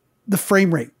the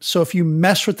frame rate. So if you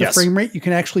mess with the frame rate, you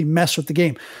can actually mess with the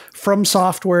game. From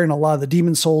Software and a lot of the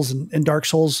Demon Souls and Dark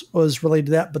Souls was related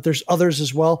to that, but there's others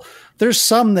as well. There's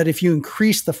some that if you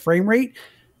increase the frame rate,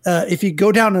 if you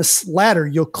go down a ladder,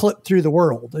 you'll clip through the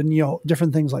world and,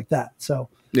 different things like that. So,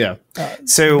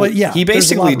 he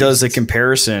basically does a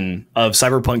comparison of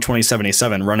Cyberpunk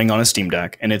 2077 running on a Steam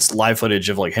Deck, and it's live footage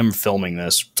of like him filming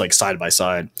this like side by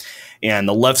side. And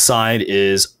the left side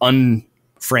is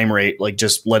frame rate, like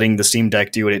just letting the Steam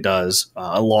Deck do what it does,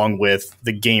 along with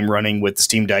the game running with the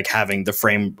Steam Deck having the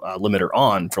frame limiter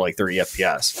on for like 30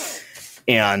 FPS.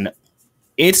 And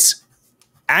it's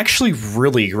actually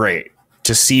really great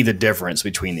to see the difference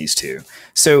between these two.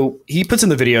 So he puts in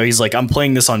the video, he's like, I'm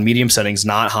playing this on medium settings,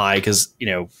 not high, because,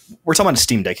 we're talking about a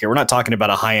Steam Deck here. We're not talking about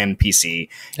a high-end PC.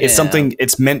 It's something,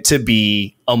 it's meant to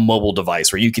be a mobile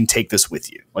device where you can take this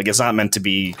with you. Like, it's not meant to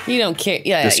be. You don't care.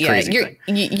 Yeah.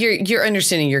 You're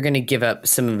understanding you're going to give up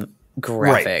some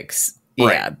graphics.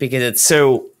 Right. Yeah. Because it's.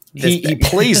 So he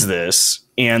plays this,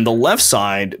 and the left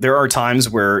side, there are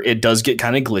times where it does get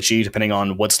kind of glitchy depending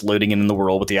on what's loading in the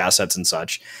world with the assets and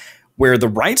such. Where the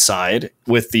right side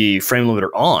with the frame limiter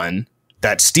on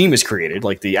that Steam has created,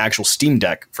 like the actual Steam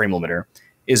Deck frame limiter,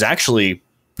 is actually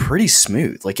pretty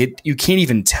smooth. Like you can't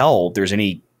even tell there's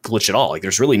any glitch at all. Like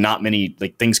there's really not many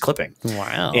like things clipping.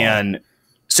 Wow. And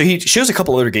so he shows a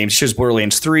couple other games. He shows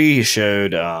Borderlands 3. He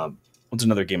showed what's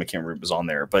another game I can't remember was on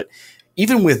there. But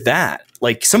even with that,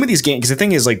 like some of these games, because the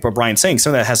thing is, like what Brian's saying,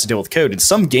 some of that has to deal with code, and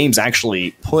some games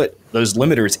actually put those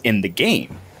limiters in the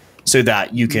game, so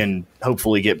that you can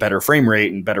hopefully get better frame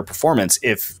rate and better performance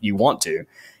if you want to.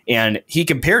 And he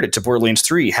compared it to Borderlands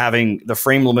 3 having the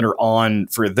frame limiter on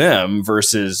for them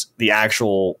versus the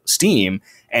actual Steam,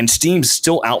 and Steam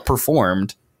still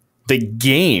outperformed the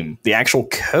game, the actual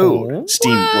code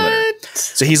Steam limiter.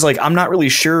 So he's like, I'm not really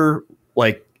sure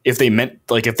like if they meant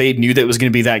like if they knew that it was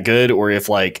going to be that good, or if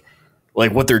like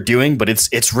what they're doing, but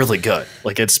it's really good.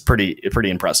 Like it's pretty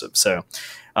impressive. So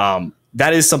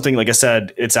that is something, like I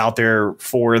said, it's out there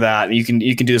for that. You can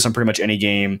do this on pretty much any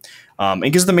game. And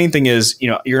because the main thing is,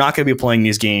 you're not going to be playing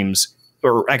these games,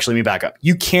 or actually, let me back up.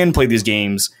 You can play these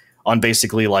games on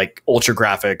basically like ultra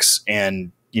graphics,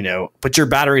 and but your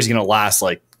battery is going to last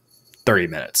like 30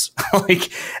 minutes.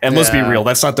 And let's be real,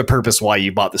 that's not the purpose why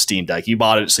you bought the Steam Deck. You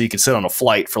bought it so you can sit on a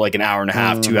flight for like an hour and a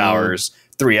half, 2 hours,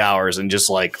 3 hours and just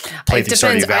like play through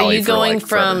Stardew Valley. Are you going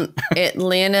from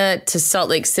Atlanta to Salt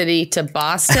Lake City to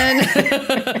Boston?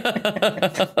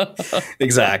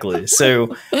 Exactly.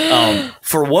 So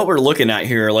for what we're looking at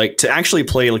here, like to actually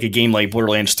play like a game like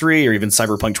Borderlands 3 or even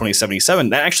Cyberpunk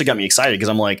 2077, that actually got me excited because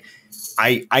I'm like,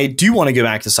 I do want to go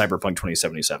back to Cyberpunk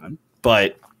 2077,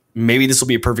 but maybe this will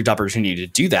be a perfect opportunity to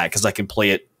do that because I can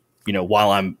play it, you know, while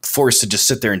I'm forced to just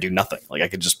sit there and do nothing. Like I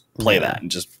could just play that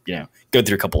and just, you know, go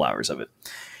through a couple hours of it.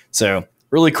 So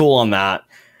really cool on that.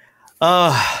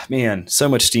 Man, so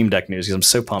much Steam Deck news because I'm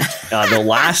so pumped. The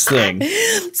last thing.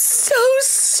 So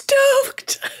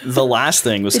stoked. The last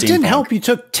thing was Steam. It didn't help you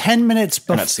took 10 minutes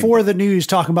before the news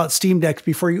talking about Steam Decks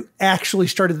before you actually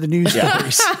started the news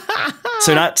stories.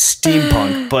 So not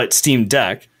Steampunk, but Steam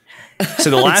Deck.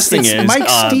 So the last thing is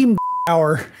Mike's Steam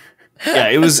hour. Yeah,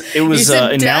 it was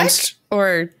announced.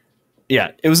 Or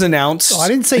yeah, it was announced. Oh, I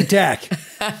didn't say deck.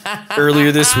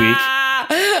 Earlier this week.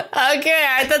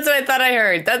 Okay, that's what I thought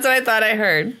I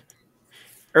heard.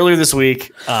 Earlier this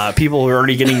week, people were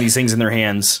already getting these things in their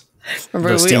hands.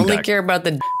 Remember, we only care about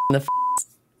the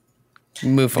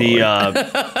move forward.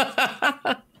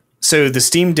 So the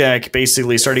Steam Deck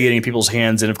basically started getting in people's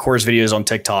hands, and of course, videos on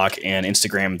TikTok and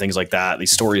Instagram and things like that.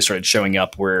 These stories started showing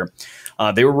up where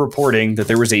they were reporting that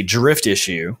there was a drift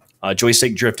issue, a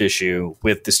joystick drift issue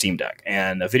with the Steam Deck.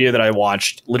 And a video that I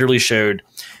watched literally showed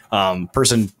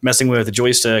person messing with the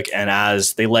joystick, and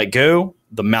as they let go,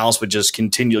 the mouse would just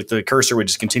continue, like the cursor would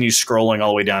just continue scrolling all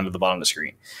the way down to the bottom of the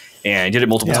screen. And he did it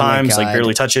multiple times, like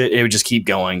barely touch it. It would just keep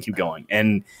going.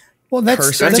 And well,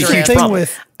 that's a huge thing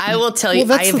with. I will tell you,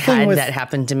 I've had that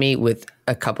happen to me with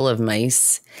a couple of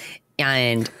mice,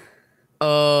 and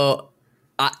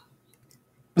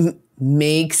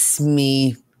makes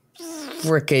me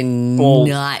freaking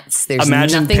nuts. There's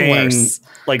imagine nothing paying worse.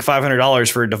 Like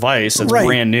 $500 for a device that's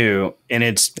brand new, and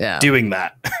it's doing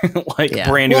that,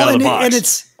 brand new out of the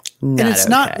box. And it's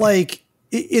not like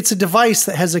it's a device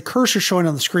that has a cursor showing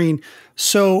on the screen.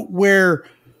 So where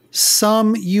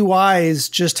some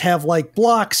UIs just have like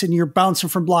blocks and you're bouncing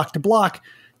from block to block,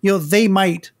 you know, they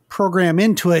might program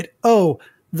into it. Oh,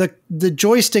 the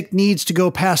joystick needs to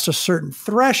go past a certain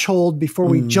threshold before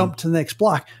we jump to the next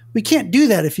block. We can't do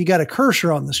that if you got a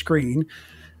cursor on the screen.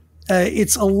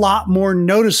 It's a lot more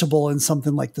noticeable in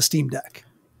something like the Steam Deck.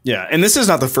 Yeah, and this is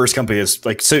not the first company that's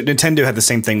like, so Nintendo had the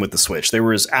same thing with the Switch. There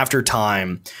was after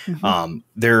time,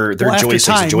 their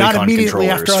joysticks and Joy-Con not immediately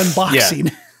controllers. After unboxing.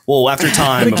 Yeah. Well, after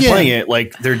time of playing it,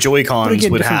 like their Joy-Cons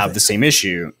would have the same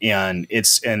issue, and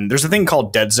there's a thing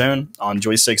called dead zone on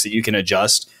joysticks that you can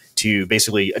adjust to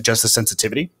basically adjust the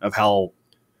sensitivity of how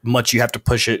much you have to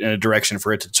push it in a direction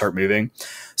for it to start moving.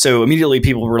 So immediately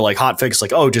people were like hot fix,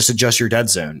 like, oh, just adjust your dead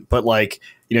zone. But like,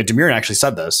 you know, Demir actually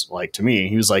said this, like to me,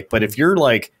 he was like, but if you're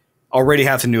like already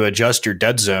having to adjust your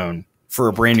dead zone for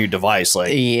a brand new device,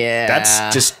 like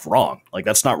that's just wrong. Like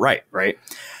that's not right. Right.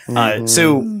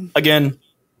 So again,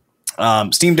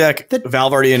 Steam Deck,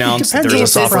 Valve already announced that there's a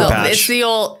software patch. It's the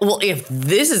old, well, if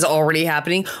this is already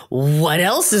happening, what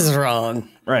else is wrong?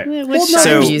 Right.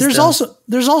 There's also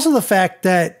the fact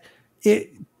that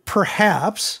it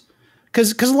perhaps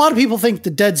because a lot of people think the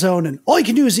dead zone and all you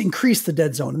can do is increase the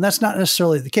dead zone, and that's not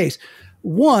necessarily the case.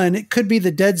 One, it could be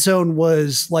the dead zone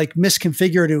was like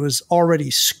misconfigured; it was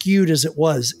already skewed as it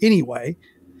was anyway,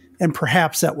 and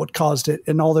perhaps that what caused it.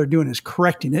 And all they're doing is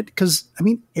correcting it because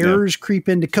errors creep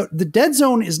into code. The dead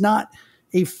zone is not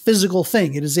a physical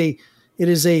thing; it is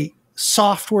a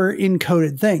software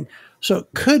encoded thing. So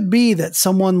it could be that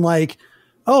someone like,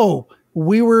 oh,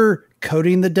 we were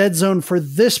coding the dead zone for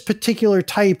this particular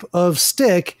type of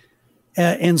stick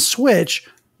and Switch,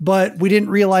 but we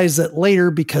didn't realize that later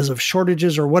because of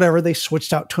shortages or whatever, they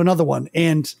switched out to another one.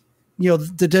 And, you know,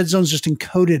 the dead zone's just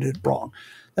encoded it wrong.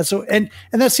 That's so, and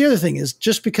that's the other thing is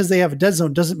just because they have a dead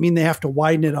zone doesn't mean they have to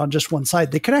widen it on just one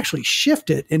side. They could actually shift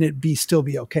it and it still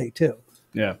be okay too.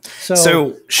 Yeah.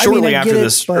 So shortly after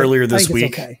this, earlier this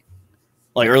week,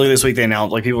 like earlier this week, they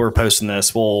announced, like people were posting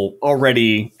this. Well,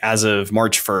 already as of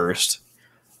March 1st,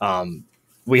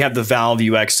 we have the Valve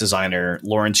UX designer,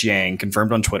 Lawrence Yang,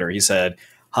 confirmed on Twitter. He said,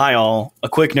 "Hi all, a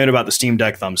quick note about the Steam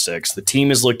Deck thumbsticks. The team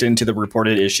has looked into the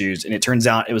reported issues and it turns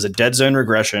out it was a dead zone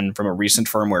regression from a recent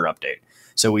firmware update.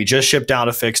 So we just shipped out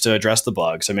a fix to address the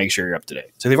bug. So make sure you're up to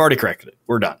date." So they've already corrected it.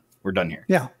 We're done. We're done here.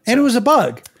 Yeah. And it was a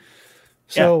bug.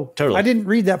 So yeah, totally. I didn't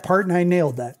read that part and I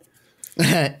nailed that.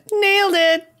 Nailed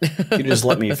it. You just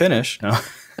let me finish. No.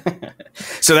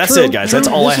 So that's it, guys. That's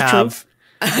all I have.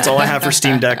 That's all I have for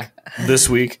Steam Deck this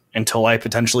week until I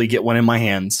potentially get one in my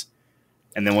hands.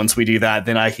 And then once we do that,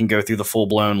 then I can go through the full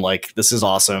blown, like, this is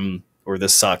awesome or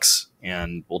this sucks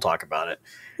and we'll talk about it.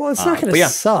 Well, it's not going to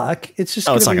suck. It's just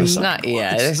it's not going to suck. Not,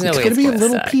 yeah, there's no it's way going to be a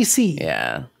little suck. PC.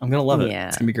 Yeah. I'm going to love it. Yeah.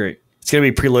 It's going to be great. It's going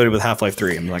to be preloaded with Half-Life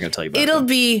 3. I'm not going to tell you about it. It'll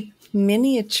be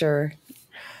miniature.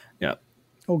 Yeah.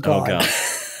 Oh, God.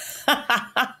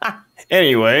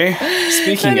 Anyway,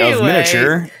 speaking of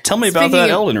miniature, tell me about that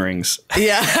Elden Rings.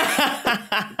 Yeah.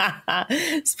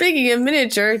 Speaking of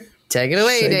miniature, take it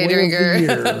away, Day Drinker.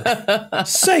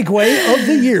 Segue of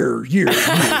the year.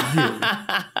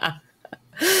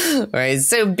 All right.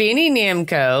 So Bandi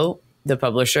Namco, the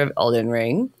publisher of Elden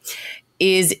Ring,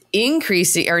 is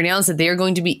increasing or announced that they are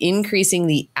going to be increasing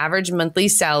the average monthly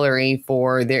salary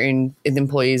for their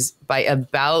employees by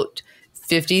about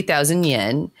 50,000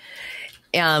 yen.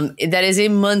 That is a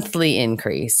monthly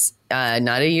increase,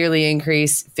 not a yearly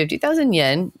increase. 50,000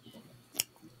 yen.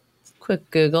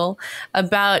 Quick Google,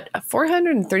 about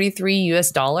 $433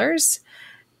 US.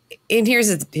 And here's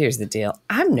the deal.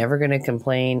 I'm never going to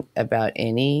complain about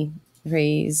any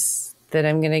raise that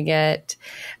I'm going to get,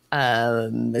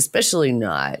 especially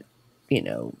not,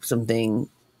 something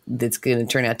that's going to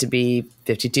turn out to be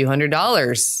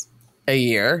 $5,200 a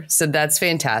year. So that's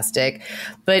fantastic.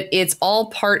 But it's all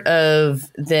part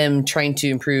of them trying to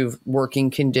improve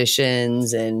working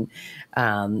conditions and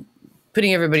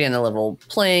putting everybody on a level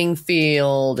playing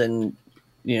field and,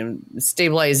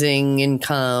 stabilizing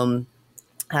income.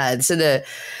 So the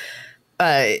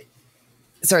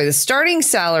starting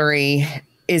salary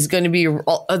is going to be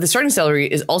the starting salary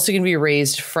is also going to be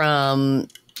raised from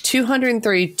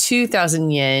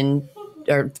 232,000 yen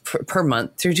per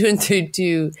month through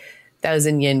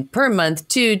 232,000 yen per month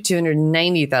to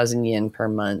 290,000 yen per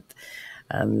month.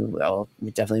 Well,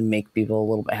 definitely make people a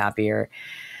little bit happier.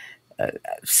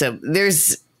 So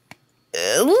there's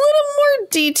a little more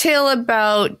detail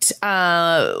about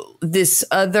this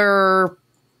other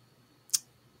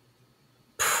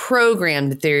program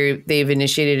that they've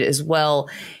initiated as well,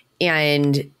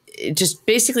 and just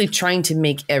basically trying to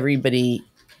make everybody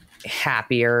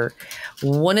happier.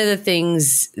 One of the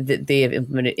things that they have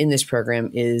implemented in this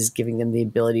program is giving them the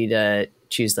ability to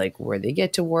choose like where they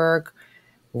get to work,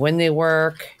 when they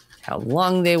work, how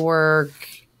long they work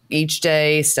each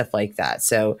day, stuff like that.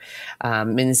 So,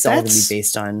 and it's all going to be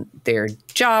based on their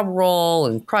job role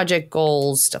and project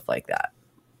goals, stuff like that.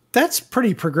 That's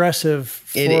pretty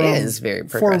progressive. It is very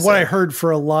progressive. For what I heard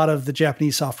for a lot of the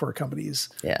Japanese software companies.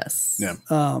 Yes. Yeah.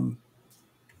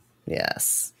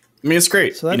 Yes. I mean, it's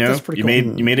great. So that's pretty cool.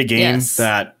 You made a game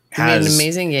that has an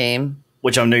amazing game,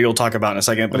 which I know you'll talk about in a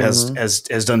second, but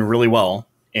has done really well.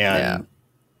 And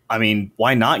I mean,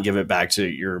 why not give it back to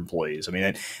your employees? I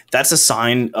mean, that's a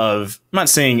sign of, I'm not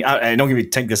saying, I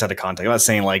don't take this out of context. I'm not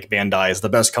saying like Bandai is the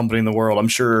best company in the world. I'm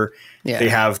sure they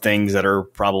have things that are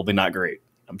probably not great.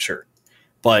 I'm sure.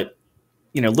 But,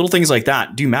 little things like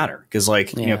that do matter because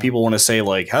people want to say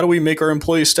like, how do we make our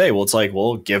employees stay? Well, it's like,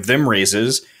 well, give them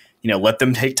raises, let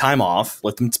them take time off,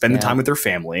 let them spend the time with their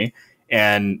family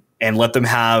and let them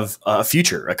have a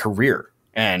future, a career.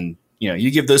 And,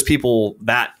 you give those people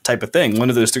that type of thing, one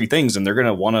of those three things, and they're going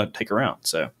to want to take around.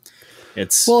 So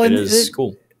it is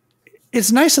cool.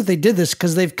 It's nice that they did this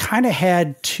because they've kind of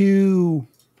had two,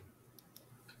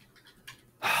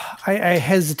 I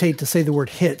hesitate to say the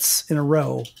word hits in a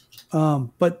row.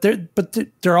 But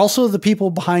they're also the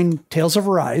people behind Tales of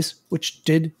Arise, which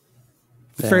did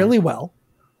fairly well.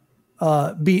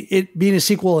 Being a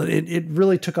sequel, it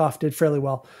really took off, did fairly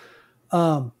well.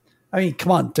 I mean,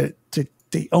 come on,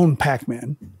 they own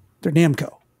Pac-Man. They're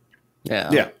Namco.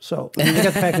 Yeah. So they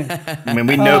got the Pac-Man. I mean,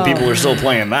 we know people are still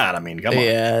playing that. I mean, come on.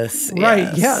 Yes.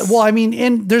 Right. Yeah. Well, I mean,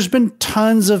 and there's been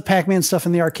tons of Pac-Man stuff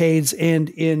in the arcades and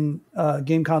in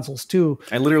game consoles too.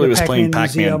 I literally was playing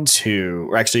Pac-Man 2,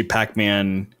 or actually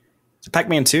Pac-Man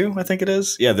 2, I think it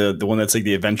is. Yeah, the one that's like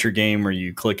the adventure game where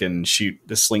you click and shoot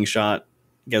the slingshot.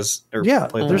 There's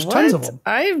tons of them.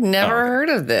 I've never heard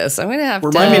of this. I'm going to have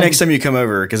Remind me next time you come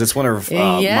over because it's one of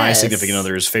my significant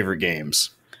other's favorite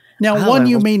games. Now, one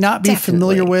you may not be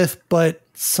familiar with, but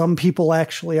some people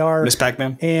actually are. Miss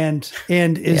Pac-Man? And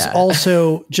is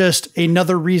also just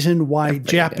another reason why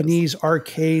Japanese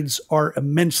arcades are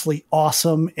immensely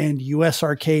awesome and U.S.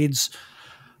 arcades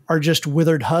are just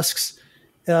withered husks.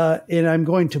 And I'm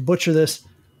going to butcher this,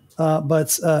 but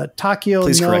it's Takio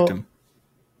Please correct him.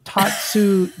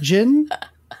 Tatsujin,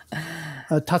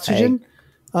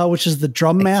 which is the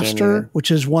Drum Master, which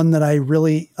is one that I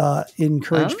really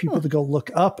encourage people to go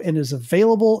look up and is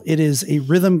available. It is a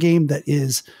rhythm game that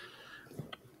is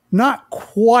not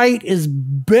quite as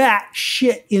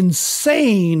batshit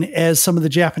insane as some of the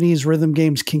Japanese rhythm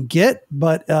games can get,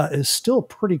 but is still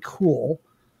pretty cool.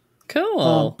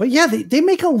 Cool. But yeah, they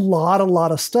make a lot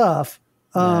of stuff.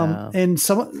 And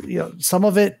some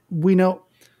of it we know.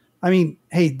 I mean,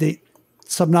 hey,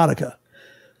 Subnautica.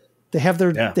 They have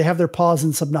their paws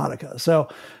in Subnautica. So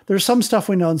there's some stuff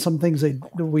we know and some things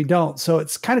we don't. So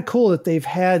it's kind of cool that they've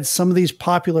had some of these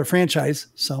popular franchise,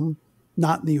 some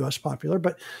not in the US popular,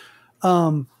 but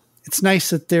it's nice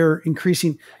that they're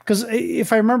increasing. Because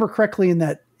if I remember correctly, in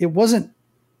that it wasn't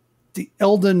the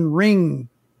Elden Ring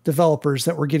developers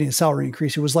that were getting a salary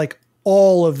increase. It was like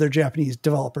all of their Japanese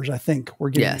developers, I think, were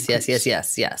getting yes.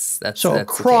 That's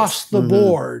across the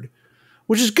board.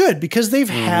 Which is good because they've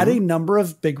had a number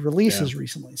of big releases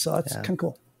recently. So that's kind of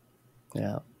cool.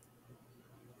 Yeah.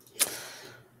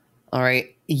 All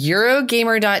right.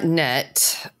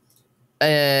 Eurogamer.net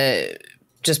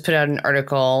just put out an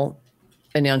article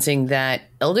announcing that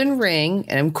Elden Ring,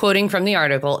 and I'm quoting from the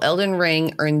article, Elden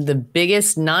Ring earned the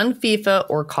biggest non-FIFA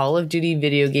or Call of Duty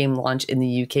video game launch in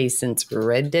the UK since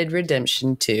Red Dead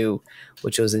Redemption 2,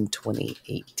 which was in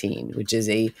 2018, which is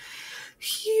a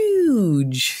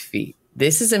huge feat.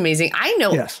 This is amazing. I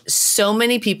know so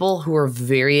many people who are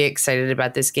very excited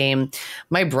about this game.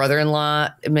 My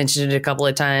brother-in-law mentioned it a couple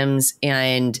of times,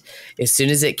 and as soon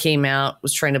as it came out,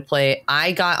 was trying to play it.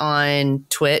 I got on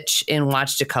Twitch and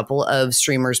watched a couple of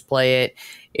streamers play it.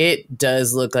 It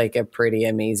does look like a pretty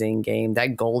amazing game.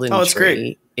 That golden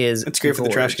tree is it's great for the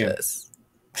trash can.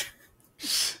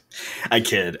 I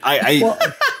kid.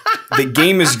 The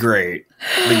game is great.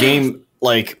 The game,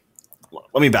 like,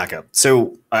 let me back up.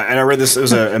 So, and I read this, it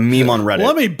was a meme on Reddit.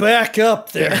 Let me back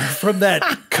up there from that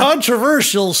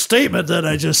controversial statement that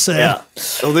I just said. Yeah.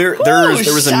 So there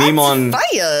was a meme on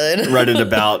Reddit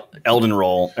about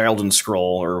Elden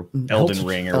Scroll or Elden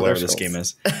Ring or whatever this game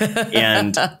is.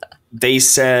 And they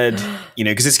said,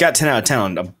 because it's got 10 out of 10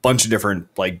 on a bunch of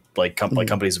different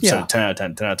companies have said 10 out of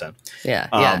 10, 10 out of 10.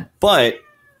 Yeah. But,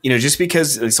 just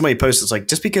because somebody posts, it's like,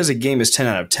 just because a game is 10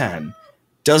 out of 10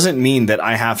 doesn't mean that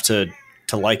I have to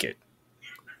like it.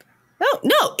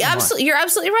 No, absolutely. You're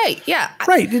absolutely right. Yeah.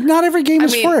 Right. Not every game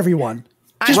is for everyone.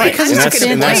 Just because that's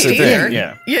the thing.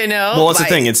 Yeah. Well, that's the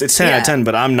thing. It's 10 out of 10,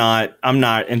 but I'm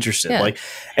not interested. Yeah.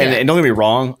 And don't get me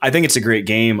wrong. I think it's a great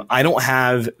game. I don't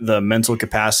have the mental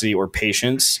capacity or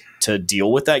patience to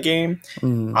deal with that game.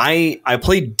 I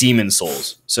played Demon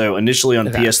Souls. So initially on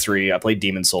PS3, I played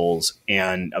Demon Souls,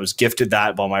 and I was gifted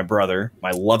that by my brother,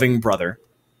 my loving brother,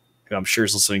 who I'm sure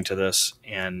is listening to this,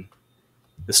 and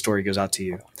this story goes out to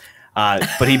you.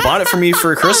 But he bought it for me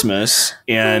for Christmas,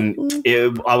 and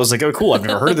I was like, oh, cool. I've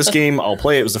never heard of this game. I'll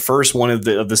play it. It was the first one of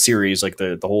the series, like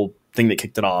the whole thing that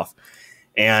kicked it off.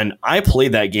 And I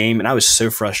played that game, and I was so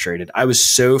frustrated.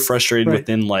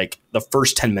 Within like the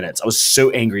first 10 minutes. I was so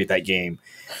angry at that game.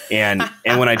 And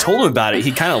when I told him about it,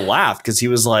 he kind of laughed because he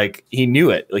was like, he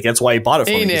knew it. Like, that's why he bought it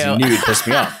for me, because he knew it pissed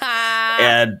me off.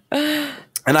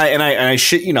 And I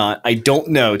shit you not, I don't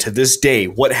know to this day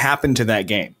what happened to that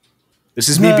game. This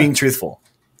is me being truthful.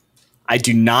 I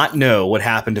do not know what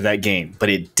happened to that game, but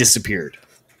it disappeared.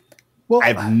 Well,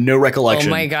 I have no recollection.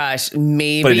 Oh my gosh.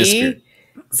 Maybe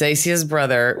Zacia's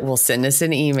brother will send us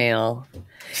an email.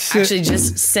 Actually,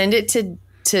 just send it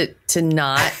to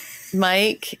not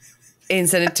Mike and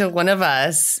send it to one of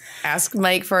us. Ask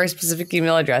Mike for our specific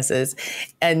email addresses.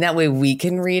 And that way we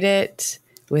can read it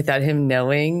without him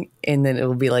knowing, and then it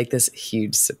will be like this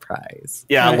huge surprise.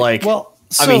 Yeah, right.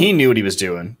 I mean, he knew what he was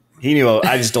doing. He knew.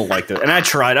 I just don't like that. And I've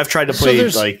tried to play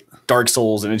like Dark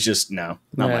Souls, and it's just not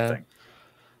my thing.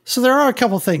 So there are a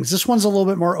couple things. This one's a little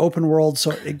bit more open world,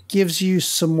 so it gives you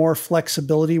some more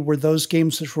flexibility where those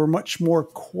games which were much more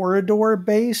corridor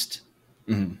based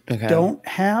don't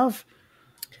have,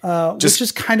 which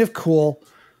is kind of cool.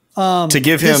 To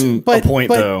give him a point,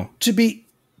 though, to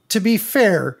be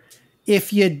fair,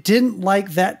 if you didn't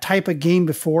like that type of game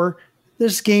before,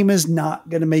 this game is not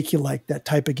going to make you like that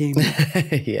type of game.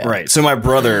 Right. So my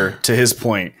brother, to his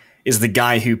point, is the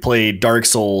guy who played Dark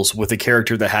Souls with a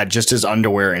character that had just his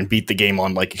underwear and beat the game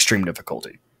on like extreme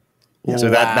difficulty. So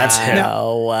that's him.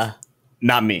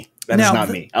 Not me. That is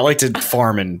not me. I like to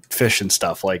farm and fish and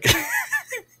stuff like.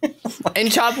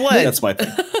 And chop wood. That's my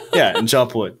thing. Yeah, and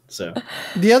chop wood. So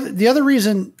the other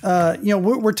reason,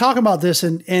 we're talking about this,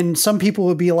 and some people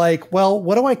would be like, well,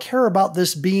 what do I care about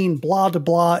this being blah to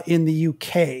blah in the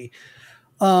UK?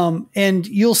 And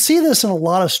you'll see this in a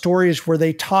lot of stories where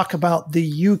they talk about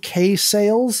the UK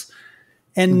sales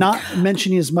and not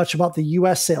mentioning as much about the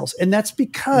US sales. And that's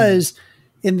because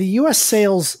in the US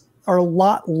sales are a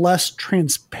lot less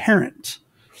transparent.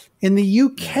 In the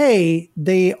UK,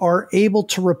 they are able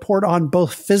to report on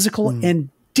both physical and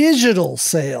digital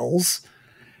sales,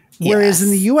 whereas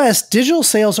in the US, digital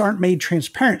sales aren't made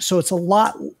transparent. So it's a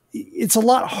lot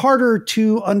harder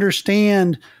to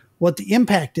understand what the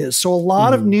impact is. So a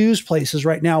lot of news places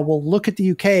right now will look at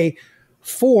the UK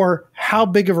for how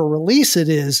big of a release it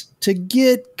is to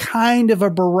get kind of a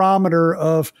barometer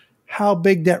of how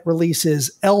big that release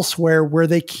is elsewhere where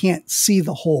they can't see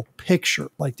the whole picture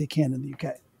like they can in the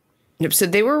UK. Yep. So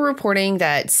they were reporting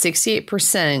that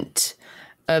 68%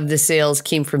 of the sales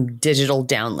came from digital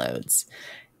downloads.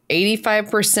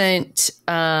 85%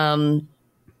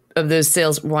 of those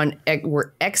sales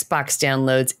were Xbox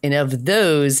downloads. And of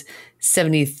those,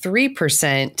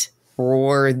 73%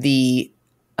 were the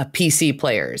PC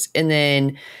players. And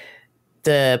then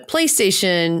the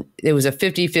PlayStation, it was a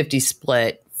 50-50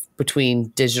 split between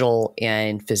digital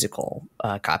and physical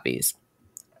copies.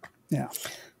 Yeah.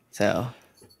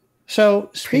 So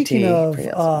speaking of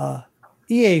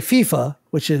EA FIFA,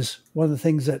 which is one of the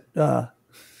things that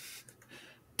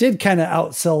did kind of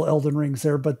outsell Elden Rings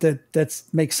there, but that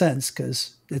makes sense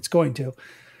because it's going to.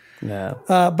 No.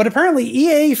 But apparently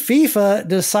EA FIFA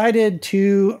decided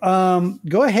to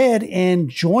go ahead and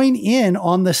join in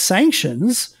on the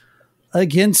sanctions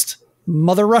against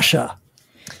Mother Russia.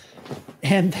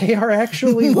 And they are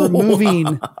actually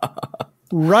removing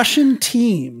Russian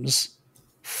teams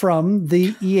from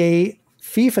the EA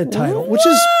FIFA title,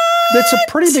 that's a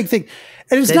pretty big thing.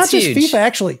 And it's not just FIFA,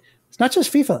 actually. It's not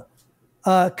just FIFA.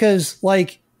 Because,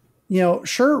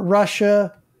 sure,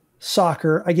 Russia,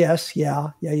 soccer, I guess.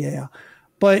 Yeah.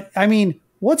 But, I mean,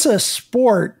 what's a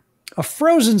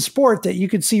frozen sport that you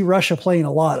could see Russia playing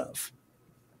a lot of?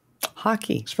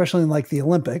 Hockey. Especially in, the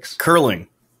Olympics. Curling.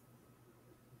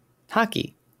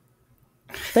 Hockey.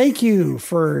 Thank you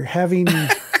for having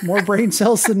more brain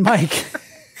cells than Mike.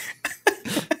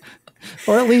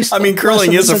 Or at least,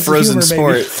 curling is a frozen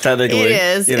sport, technically. It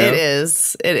is. It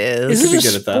is. Is it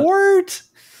a sport?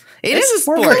 It is a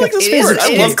sport. It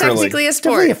is technically a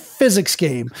sport. It's a physics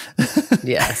game.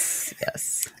 Yes.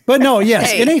 But no,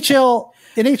 yes. Hey.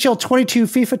 NHL 22,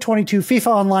 FIFA 22, FIFA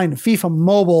Online, and FIFA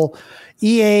Mobile.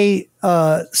 EA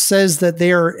says that they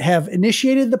have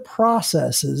initiated the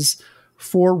processes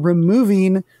for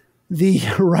removing the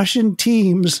Russian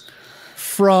teams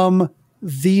from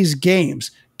these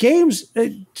games.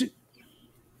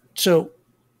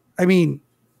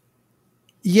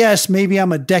 Yes, maybe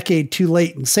I'm a decade too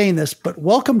late in saying this, but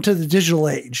welcome to the digital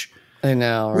age. I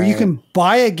know, right? Where you can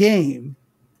buy a game,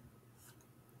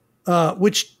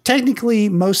 which technically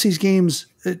most of these games,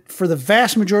 for the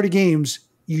vast majority of games,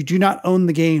 you do not own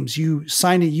the games. You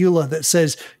sign a EULA that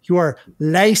says you are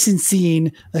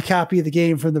licensing a copy of the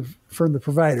game from the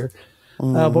provider.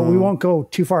 But we won't go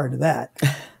too far into that.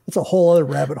 That's a whole other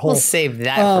rabbit hole. We'll save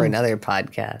that for another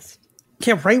podcast.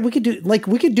 Yeah, right. We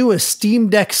could do a Steam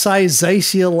Deck size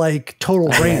Zycia total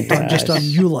rant on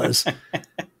EULAs.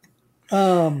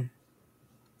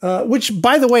 Which,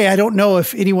 by the way, I don't know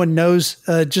if anyone knows.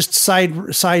 Just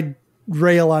side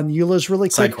rail on EULAs really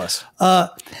quick. Side quest.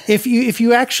 If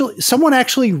you actually, someone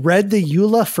actually read the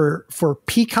EULA for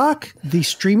Peacock, the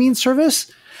streaming service,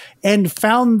 and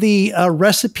found the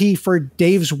recipe for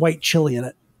Dave's white chili in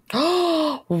it.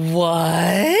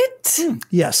 What?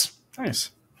 Yes. Nice.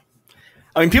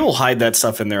 People hide that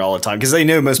stuff in there all the time because they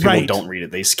know most people don't read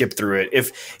it. They skip through it.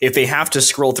 If they have to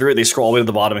scroll through it, they scroll all the way to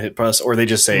the bottom and hit press, or they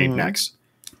just say next.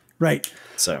 Right.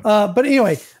 So, but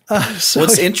anyway,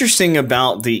 what's interesting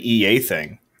about the EA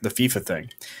thing, the FIFA thing?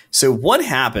 So what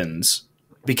happens?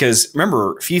 Because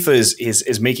remember, FIFA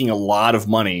is making a lot of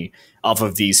money off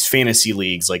of these fantasy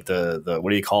leagues, like the what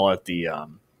do you call it? The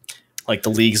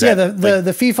leagues. Yeah,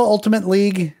 the FIFA Ultimate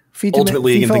League, Ultimate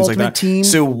League, and things like that. Team,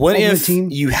 so what if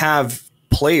you have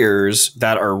players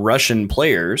that are Russian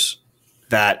players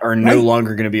that are no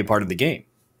longer going to be a part of the game,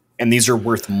 and these are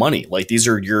worth money? These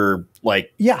are your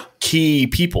key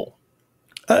people.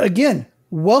 Again,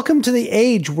 welcome to the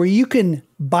age where you can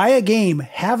buy a game,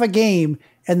 have a game,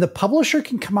 and the publisher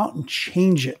can come out and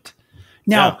change it.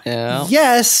 Now,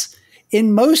 yes,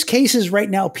 in most cases right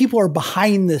now, people are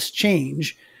behind this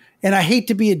change. And I hate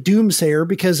to be a doomsayer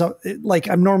because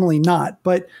I'm normally not,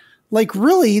 but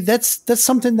really that's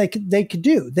something they could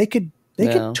do. They could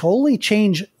totally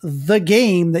change the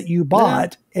game that you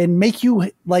bought and make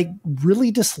you really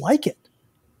dislike it.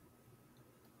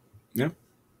 Yeah.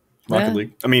 Rocket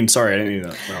League. Sorry, I didn't mean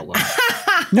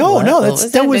that. No,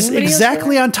 that was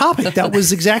exactly on topic. That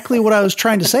was exactly what I was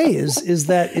trying to say is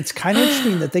that it's kind of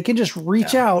interesting that they can just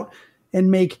reach out and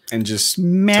make just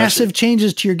massive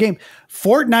changes to your game.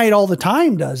 Fortnite all the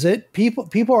time does it.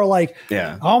 People are like,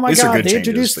 oh my God, they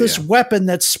introduced this weapon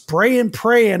that's spray and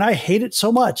pray and I hate it so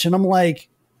much. And I'm like,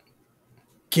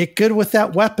 get good with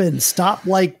that weapon. Stop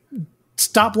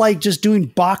just doing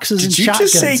boxes and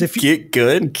shotguns. Did you just say get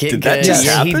good? Did that just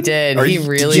happen? He did. He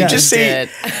really just did.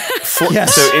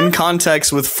 Yes. So in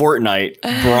context with Fortnite,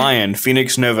 Brian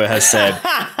Phoenix Nova has said,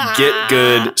 "Get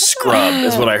good scrub"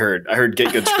 is what I heard. I heard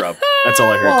 "get good scrub." That's all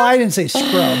I heard. Well, I didn't say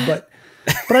scrub, but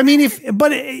I mean,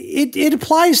 it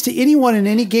applies to anyone in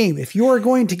any game. If you are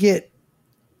going to get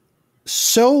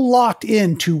so locked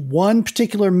into one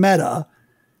particular meta,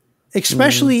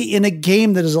 especially in a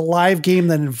game that is a live game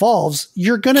that involves,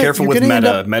 you're gonna careful you're with gonna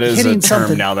meta. Meta is a term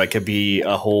something. now that could be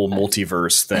a whole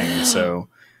multiverse thing. So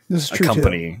This is true a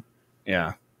company, too.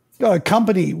 yeah, A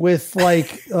company with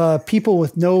like people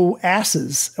with no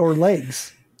asses or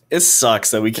legs. it sucks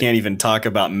that we can't even talk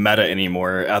about meta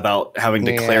anymore about having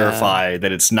to clarify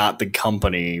that it's not the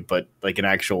company, but like an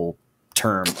actual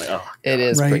term. It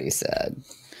is Right. pretty sad.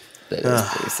 It is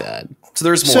pretty sad. So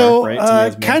there's more, So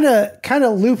right? kind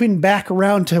of looping back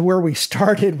around to where we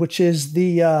started, which is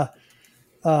the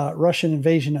Russian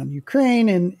invasion on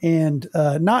Ukraine, and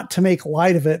not to make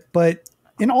light of it, but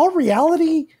in all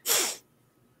reality,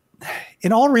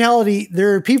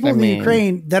 there are people in the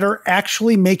Ukraine that are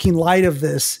actually making light of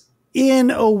this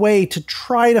in a way to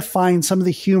try to find some of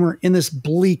the humor in this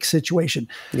bleak situation.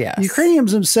 Yes. The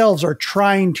Ukrainians themselves are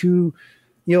trying to,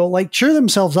 like cheer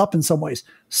themselves up in some ways.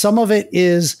 Some of it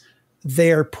is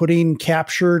they're putting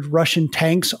captured Russian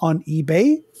tanks on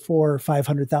eBay for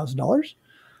 $500,000.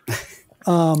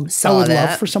 I would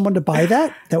love for someone to buy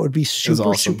that. That would be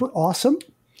super awesome.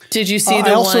 Did you see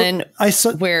the one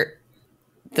where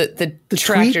the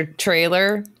tractor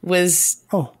trailer was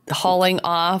hauling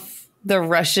off the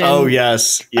Russian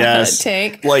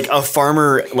tank? Like a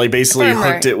farmer basically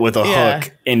hooked it with a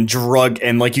hook and drug,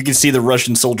 and like you can see the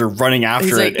Russian soldier running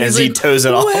after it as he tows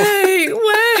it off. Wait.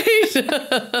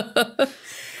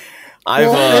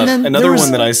 Another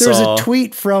one that I saw. There's a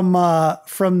tweet from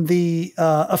the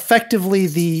effectively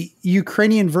the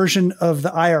Ukrainian version of the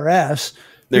IRS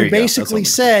who basically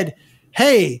said,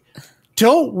 "Hey,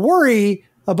 don't worry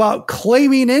about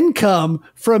claiming income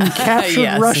from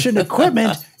captured Russian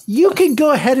equipment. You can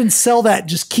go ahead and sell that.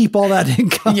 Just keep all that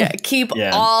income. Yeah, keep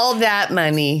all that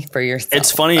money for yourself."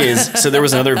 It's funny so there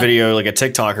was another video, like a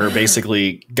TikToker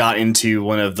basically got into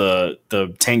one of the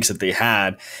tanks that they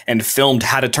had and filmed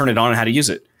how to turn it on and how to use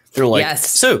it. They're like,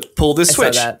 so pull this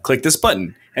switch, click this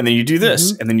button, and then you do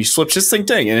this, and then you switch this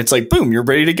thing, and it's like, boom, you're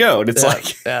ready to go. And it's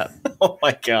oh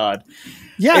my God.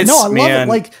 Yeah, I love it.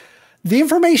 Like, the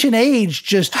information age,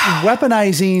 just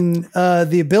weaponizing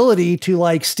the ability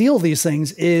to steal these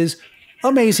things is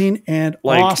amazing and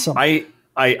awesome. I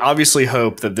obviously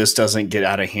hope that this doesn't get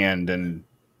out of hand and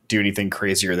do anything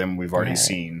crazier than we've already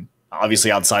seen.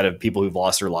 Obviously, outside of people who've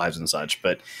lost their lives and such.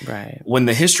 But when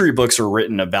the history books are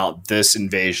written about this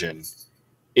invasion,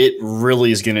 it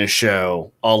really is going to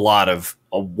show a lot of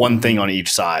one thing on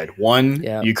each side. One,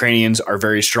 Ukrainians are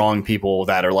very strong people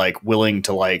that are willing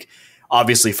to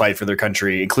obviously fight for their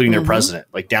country, including their president,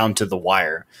 down to the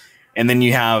wire. And then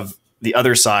you have the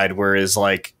other side, whereas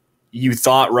you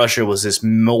thought Russia was this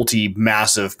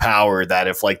massive power that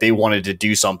if they wanted to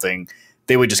do something,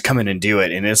 they would just come in and do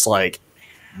it. And it's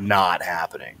not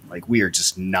happening. We are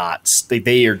just not,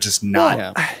 they are just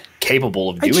not capable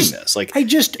of doing this.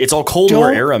 It's all Cold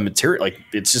War era material.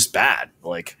 It's just bad.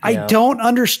 I don't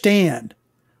understand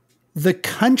the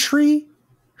country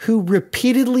who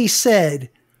repeatedly said,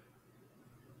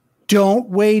 don't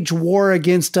wage war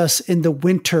against us in the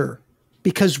winter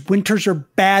because winters are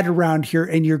bad around here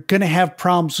and you're going to have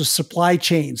problems with supply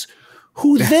chains.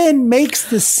 Who then makes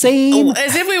the same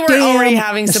as if we weren't already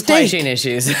having supply chain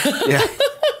issues.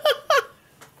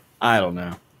 I don't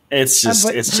know. It's just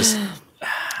it's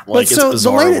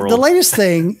bizarre. The latest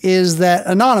thing is that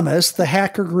Anonymous, the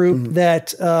hacker group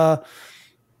that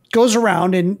goes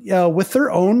around and with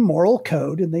their own moral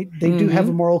code, and they do have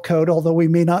a moral code, although we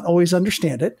may not always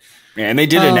understand it. Yeah, and they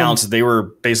did announce that they were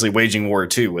basably waging war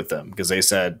too with them because they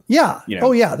said,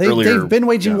 they've been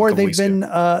waging war. They've been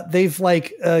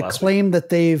claimed that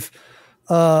they've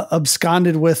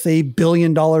absconded with $1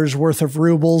 billion worth of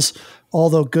rubles.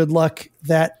 Although good luck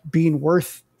that being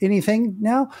worth anything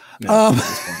now.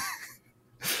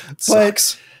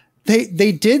 But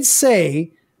they did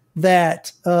say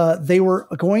that they were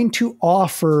going to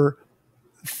offer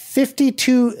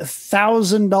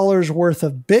 $52,000 worth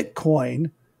of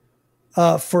Bitcoin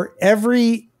for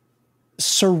every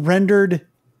surrendered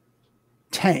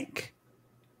tank.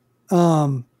 They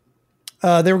were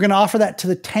going to offer that to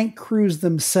the tank crews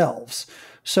themselves.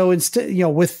 So instead,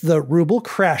 with the ruble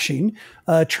crashing,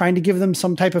 trying to give them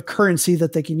some type of currency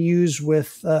that they can use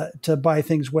with to buy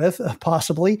things with,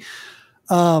 possibly,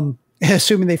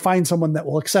 assuming they find someone that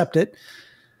will accept it.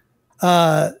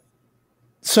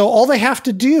 So all they have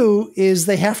to do is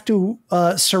they have to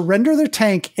surrender their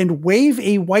tank and wave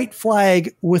a white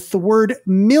flag with the word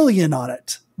million on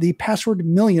it, the password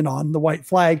million on the white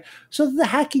flag, so that the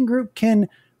hacking group can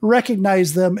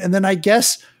recognize them. And then I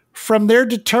guess from there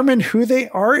determine who they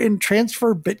are and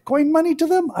transfer Bitcoin money to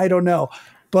them. I don't know.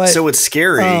 But so what's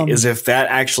scary is if that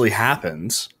actually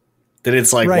happens, then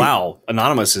it's like, wow,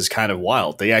 Anonymous is kind of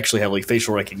wild. They actually have like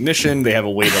facial recognition. They have a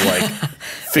way to like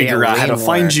figure out how to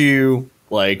find you.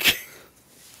 Like,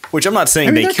 which I'm not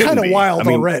saying they couldn't be. They're kind of wild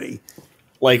already.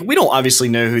 Like, we don't obviously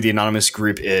know who the anonymous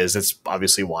group is. That's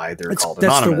obviously why they're called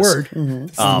anonymous. That's the word.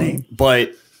 It's the name.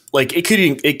 But like, it could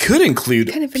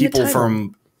include kind of people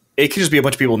from. It could just be a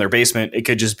bunch of people in their basement. It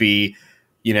could just be,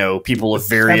 you know, people of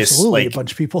various a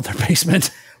bunch of people in their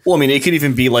basement. Well, I mean, it could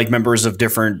even be like members of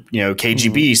different, you know,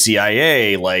 KGB,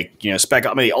 CIA, like, you know, spec.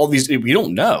 I mean, all these we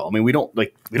don't know. I mean, we don't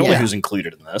know who's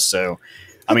included in this. So.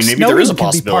 I mean, maybe Snowden there is a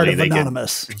possibility they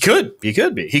anonymous. He could be.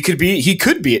 He could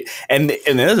be. And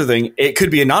the other thing, it could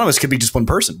be anonymous. Could be just one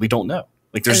person. We don't know.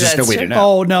 Like, there's just no way to know.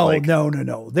 Oh no,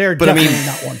 no. They're definitely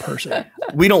not one person.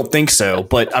 We don't think so.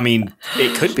 But I mean,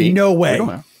 it could be. No way. We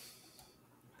don't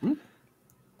know.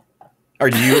 Are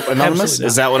you anonymous?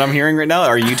 Is that what I'm hearing right now?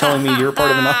 Are you telling me you're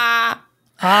part of anonymous?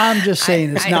 I'm just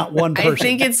saying it's not one person. I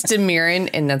think it's Demirin,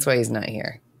 and that's why he's not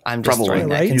here. I'm just probably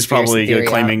right. He's probably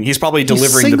claiming he's probably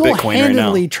delivering the Bitcoin right now.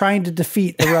 Single-handedly trying to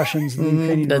defeat the Russians in the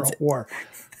Ukrainian war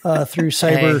through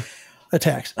cyber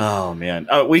attacks. Oh man,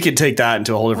 we could take that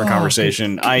into a whole different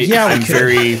conversation. I'm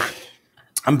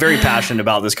very passionate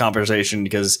about this conversation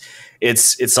because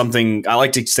it's something I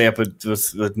like to stay up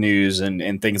with news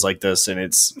and things like this. And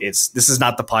this is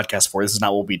not the podcast for. This is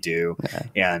not what we do. Okay.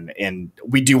 And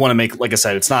we do want to make, like I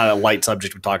said, it's not a light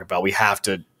subject we talk about. We have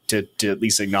to at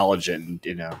least acknowledge it and,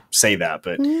 you know, say that,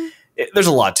 but there's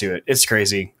a lot to it. It's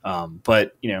crazy.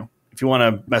 But you know, if you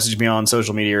want to message me on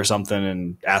social media or something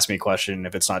and ask me a question,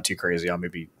 if it's not too crazy, I'll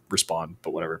maybe respond,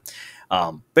 but whatever.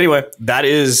 But anyway, that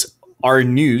is our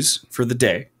news for the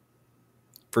day,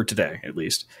 for today, at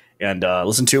least. And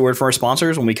listen to a word from our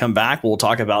sponsors. When we come back, we'll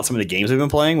talk about some of the games we've been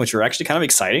playing, which are actually kind of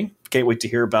exciting. Can't wait to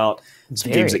hear about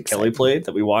some games that Kelly played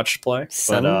that we watched play.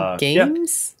 Some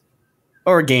games? Yeah.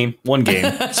 Or one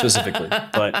game specifically.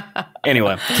 But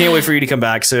anyway, can't wait for you to come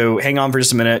back. So hang on for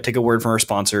just a minute, take a word from our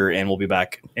sponsor, and we'll be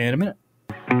back in a minute.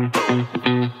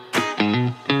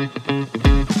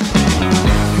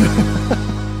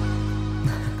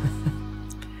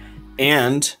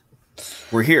 And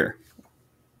we're here.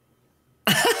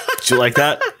 Did you like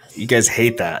that? You guys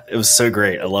hate that. It was so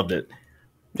great. I loved it.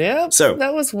 Yeah. So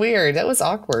that was weird. That was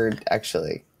awkward,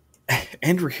 actually.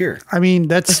 And we're here. I mean,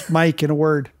 that's Mike in a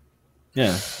word.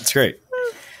 Yeah, it's great.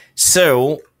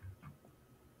 So,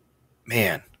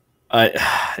 man,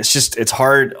 it's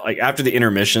hard. Like, after the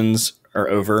intermissions are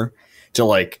over to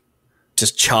like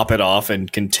just chop it off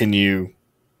and continue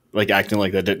like acting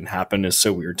like that didn't happen is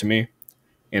so weird to me.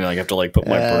 You know, like I have to like put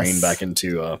my brain back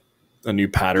into a new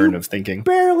pattern of thinking.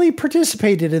 Barely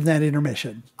participated in that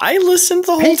intermission. I listened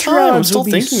the whole time. I'm still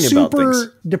thinking about things.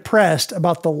 Super depressed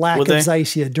about the lack of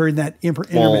Zycia during that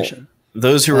intermission.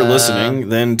 Those who are listening,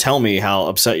 then tell me how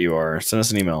upset you are. Send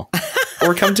us an email.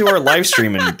 Or come to our live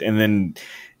stream and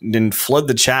then flood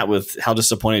the chat with how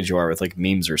disappointed you are with like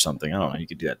memes or something. I don't know. You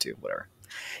could do that too. Whatever.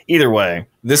 Either way,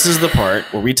 this is the part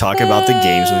where we talk about the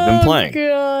games we've been playing.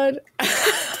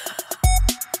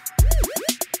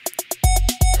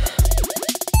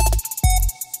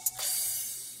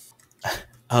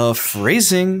 God.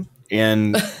 Phrasing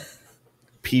and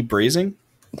braising.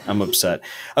 I'm upset.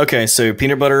 Okay, so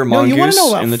Peanut Butter Mongoose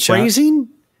in the chat. Phrasing? You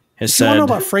want to know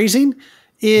about phrasing?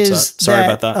 Sorry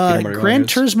about that. Gran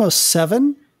Turismo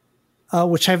 7,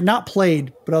 which I've not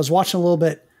played, but I was watching a little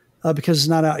bit because it's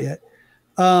not out yet.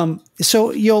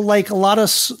 So you'll like a lot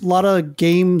of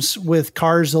games with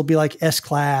cars. They'll be like S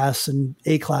class and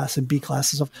A class and B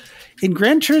class and stuff. In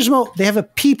Gran Turismo, they have a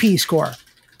PP score,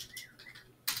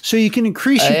 so you can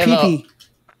increase your PP.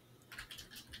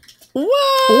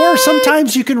 What? Or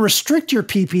sometimes you can restrict your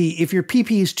PP if your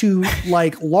PP is too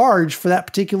like large for that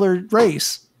particular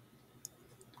race.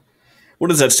 What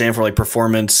does that stand for? Like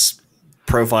performance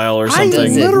profile or something? I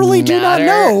literally do not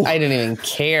know. I don't even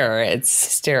care. It's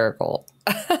hysterical.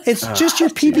 It's just your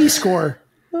PP score.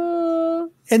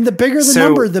 And the bigger the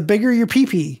number, the bigger your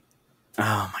PP.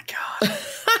 Oh my God.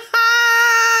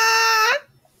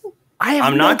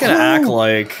 I'm not going to act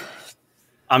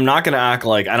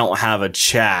like I don't have a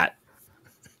chat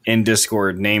in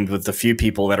Discord named with the few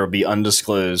people that will be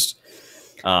undisclosed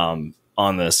on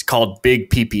this called Big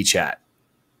PP Chat.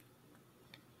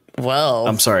 Well,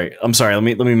 I'm sorry. Let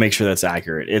me make sure that's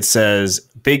accurate. It says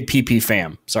Big PP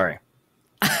Fam. Sorry.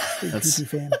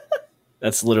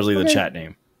 That's literally the chat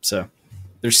name. So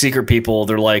they're secret people.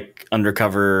 They're like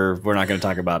undercover. We're not going to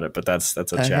talk about it, but that's a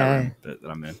chat room that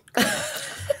I'm in.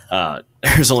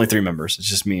 There's only 3 members. It's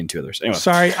just me and 2 others. Anyway,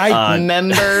 sorry, I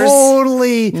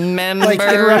totally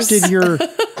interrupted your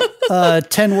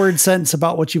 10-word sentence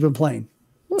about what you've been playing.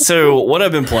 So what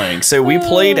I've been playing. So we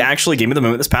played actually Game of the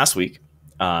Moment this past week,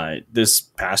 this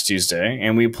past Tuesday,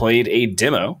 and we played a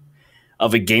demo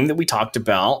of a game that we talked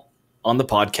about on the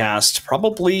podcast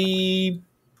probably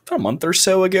a month or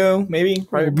so ago, maybe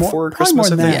right before Christmas.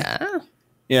 More than that.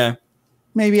 Yeah.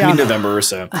 Maybe November or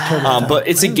so. But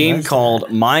it's a game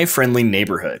called My Friendly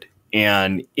Neighborhood.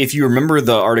 And if you remember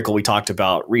the article we talked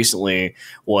about recently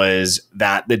was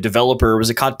that the developer was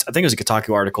I think it was a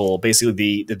Kotaku article.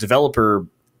 Basically, the developer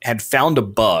had found a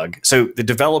bug. So the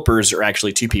developers are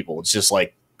actually 2 people. It's just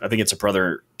like, I think it's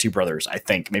 2 brothers. I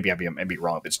think maybe I'd be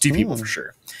wrong, but it's 2 people for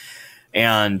sure.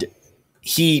 And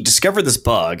he discovered this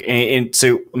bug. And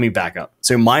so let me back up.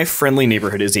 So My Friendly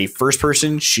Neighborhood is a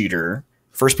first-person shooter,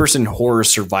 first-person horror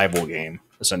survival game,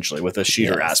 essentially, with a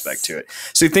shooter aspect to it.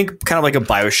 So you think kind of like a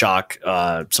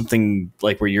BioShock, something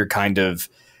like where you're kind of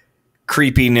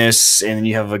creepiness and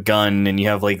you have a gun and you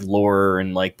have like lore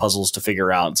and like puzzles to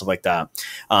figure out and stuff like that.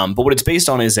 But what it's based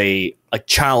on is a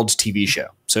child's TV show.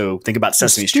 So think about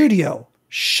Sesame Street.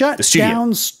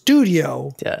 Down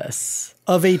studio. Yes.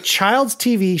 Of a child's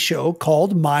TV show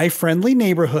called My Friendly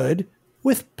Neighborhood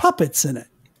with puppets in it.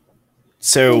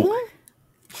 So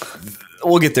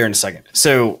we'll get there in a second.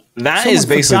 So that is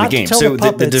basically the game. So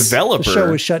the developer, the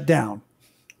show was shut down.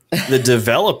 The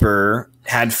developer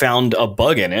had found a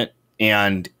bug in it,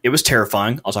 and it was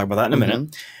terrifying. I'll talk about that in a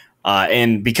minute.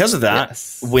 And because of that,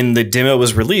 when the demo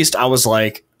was released, I was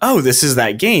like, "Oh, this is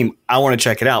that game. I want to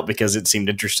check it out because it seemed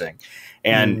interesting."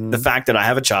 And the fact that I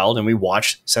have a child and we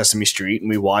watch Sesame Street and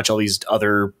we watch all these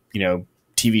other,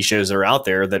 TV shows that are out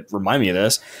there that remind me of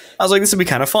this, I was like, this would be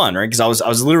kind of fun, right? Because I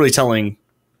was literally telling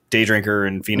Daydrinker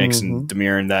and Phoenix and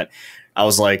Demir and that I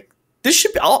was like, this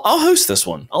should be, I'll host this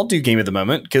one. I'll do Game of the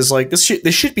Moment because like this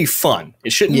should be fun.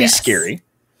 It shouldn't be scary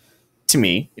to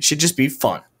me. It should just be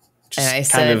fun. Just and I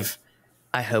said,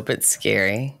 I hope it's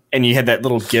scary. And you had that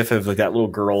little gif of like that little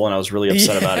girl, and I was really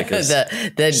upset about it because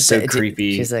it's so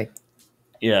creepy. She's like,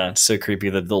 yeah, it's so creepy,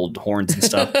 the little horns and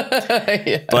stuff.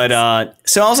 But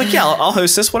so I was like, yeah, I'll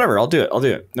host this, whatever. I'll do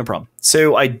it. No problem.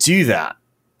 So I do that.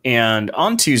 And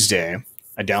on Tuesday,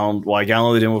 I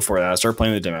downloaded the demo before that. I started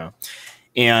playing the demo.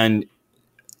 And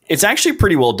it's actually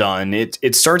pretty well done.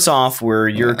 It starts off where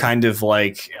you're kind of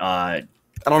like, I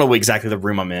don't know exactly the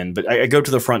room I'm in, but I go to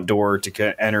the front door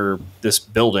to enter this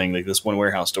building, like this one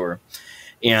warehouse door.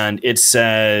 And it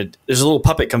said, there's a little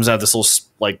puppet comes out of this little,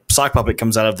 like, sock puppet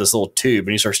comes out of this little tube,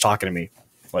 and he starts talking to me.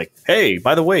 Like, hey,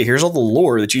 by the way, here's all the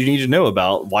lore that you need to know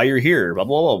about why you're here, blah,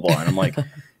 blah, blah, blah. And I'm like,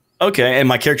 okay. And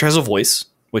my character has a voice,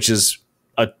 which is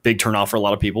a big turnoff for a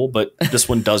lot of people, but this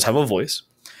one does have a voice.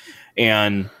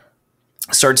 And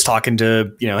starts talking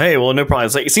to, hey, well, no problem.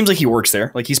 It's like, it seems like he works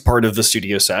there. Like, he's part of the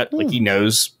studio set. Like, he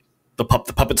knows the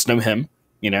puppets know him,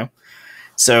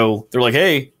 So they're like,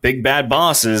 hey, big bad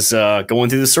boss is going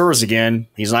through the stores again.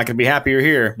 He's not going to be happy you're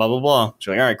here, blah, blah, blah. She's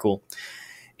like, all right, cool.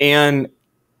 And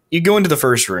you go into the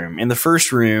first room, and the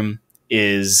first room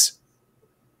is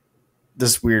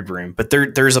this weird room, but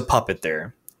there's a puppet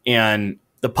there. And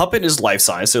the puppet is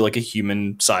life-size, so like a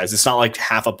human size. It's not like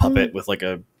half a puppet with like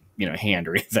a hand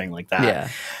or anything like that. Yeah.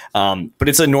 But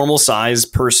it's a normal size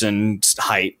person's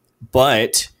height,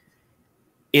 but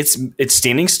it's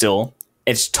standing still.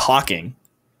 It's talking.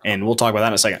 And we'll talk about that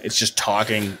in a second. It's just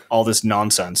talking all this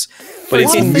nonsense, but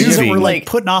it's moving. We're like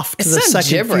putting off to the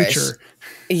second feature.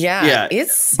 Yeah,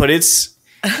 it's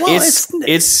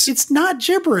not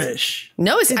gibberish.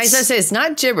 No, as I said, it's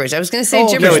not gibberish. I was going to say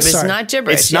gibberish, but it's not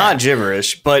gibberish. It's not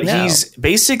gibberish, but he's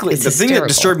basically the thing that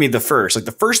disturbed me the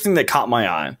first thing that caught my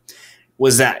eye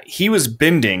was that he was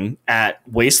bending at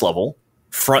waist level,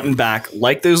 front and back,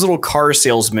 like those little car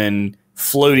salesman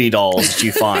floaty dolls that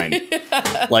you find,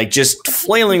 like just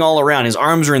flailing all around. His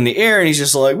arms are in the air, and he's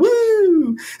just like,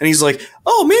 woo! And he's like,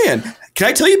 oh man, can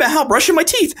I tell you about how brushing my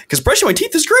teeth? Because brushing my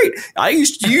teeth is great. I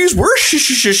used to use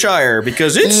Worcestershire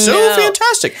because it's so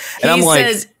fantastic. And I'm like,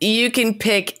 says you can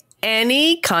pick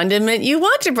any condiment you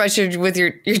want to brush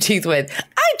your teeth with.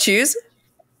 I choose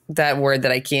that word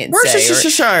that I can't say.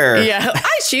 Worcestershire. Yeah,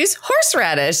 I choose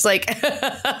horseradish. Like,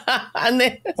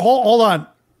 hold on.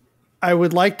 I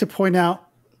would like to point out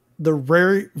the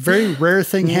very rare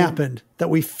thing happened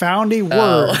that we found a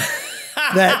word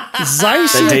that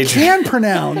Zycia can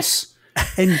pronounce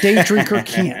and Daydrinker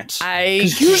can't.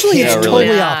 Usually it's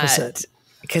totally opposite.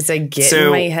 Because I get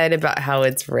in my head about how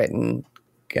it's written.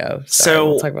 go.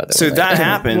 We'll talk about that. So that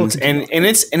happens, and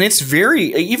it's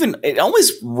very even. It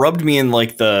always rubbed me in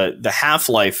like the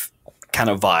Half-Life kind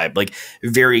of vibe, like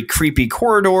very creepy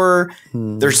corridor.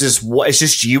 There's this. It's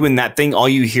just you and that thing. All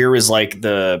you hear is like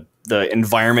the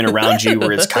environment around you,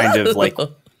 where it's kind of like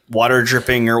water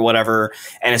dripping or whatever,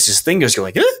 and it's this thing just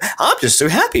going like, I'm just so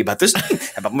happy about this thing,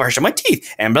 about brushing my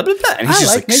teeth, and blah blah blah, and he's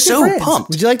just like so friends. Pumped.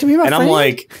 Would you like to be my friend? And I'm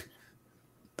like,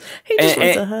 he just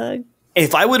wants a hug.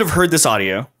 If I would have heard this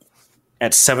audio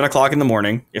at 7 o'clock in the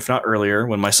morning, if not earlier,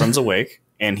 when my son's awake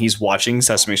and he's watching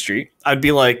Sesame Street, I'd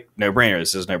be like, no brainer,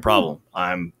 this is no problem.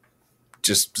 I'm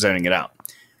just zoning it out.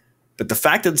 But the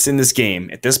fact that it's in this game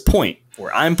at this point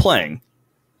where I'm playing,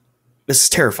 this is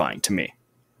terrifying to me.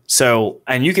 So,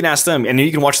 and you can ask them, and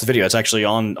you can watch the video. It's actually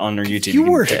on their YouTube. You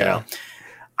can check it out.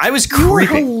 I was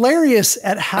creeping. You were hilarious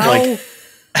at how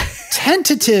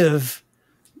tentative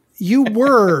you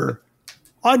were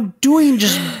on doing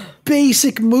just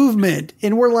basic movement.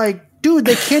 And we're like, dude,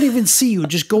 they can't even see you.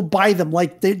 Just go by them.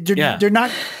 Like they're not,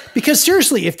 because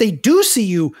seriously, if they do see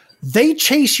you, they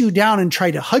chase you down and try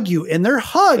to hug you. And their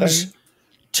hugs,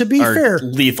 to be fair,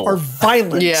 lethal. Are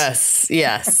violent. Yes.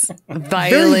 Violent.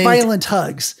 Very violent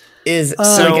hugs. Is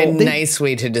like a nice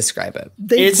way to describe it.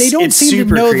 They don't seem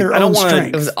to know their own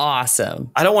strength. It was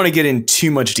awesome. I don't want to get in too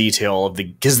much detail of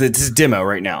because this is a demo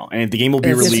right now, and the game will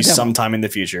be released sometime in the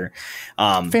future.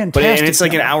 Fantastic. But it's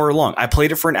like an hour long. I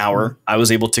played it for an hour. I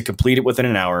was able to complete it within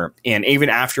an hour, and even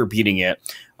after beating it,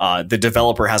 the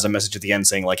developer has a message at the end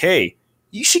saying like, "Hey,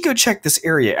 you should go check this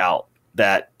area out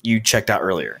that you checked out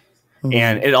earlier."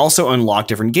 And it also unlocked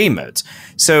different game modes.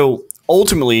 So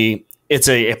ultimately, it's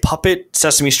a puppet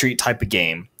Sesame Street type of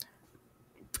game,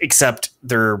 except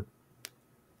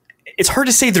it's hard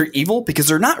to say they're evil because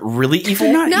they're not really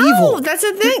evil. They're not evil. That's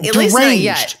the thing. At least not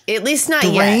yet. At least not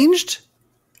yet. Deranged?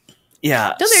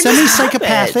 Yeah. No,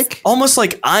 semi-psychopathic. Almost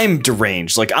like I'm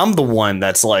deranged. Like I'm the one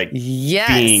that's like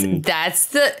being, that's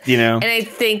the, and I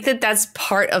think that's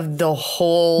part of the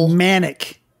whole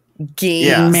manic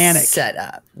game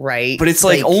setup, right? But it's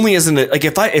like only as like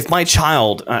if my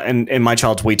child and my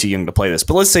child's way too young to play this,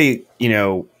 but let's say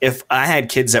if I had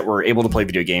kids that were able to play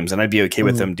video games and I'd be okay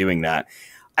with them doing that,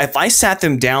 if I sat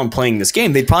them down playing this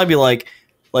game, they'd probably be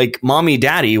like mommy,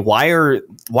 daddy, why are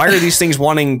these things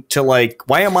wanting to why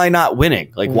am I not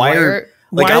winning? Like why I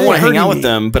want to hang out with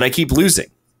them, but I keep losing.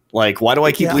 Like why do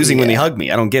I keep losing when they hug me?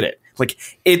 I don't get it. Like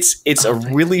it's a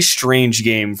really strange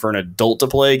game for an adult to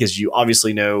play because you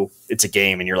obviously know it's a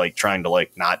game and you're like trying to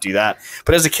like not do that.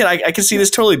 But as a kid, I can see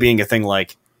this totally being a thing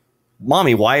like,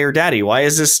 mommy, why or daddy? Why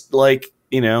is this like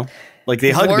they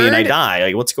hug me and I die?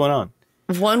 Like what's going on?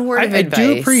 One word of advice.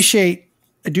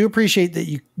 I do appreciate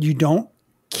that you don't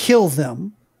kill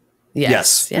them.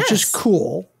 Yes. Which is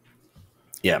cool.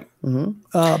 Yeah.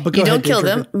 But you don't kill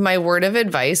them. My word of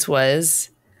advice was,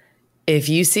 if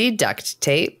you see duct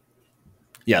tape,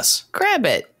 yes, grab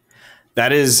it.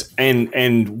 That is,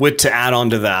 and what to add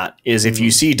on to that is if you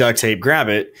see duct tape, grab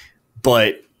it,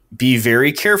 but be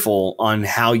very careful on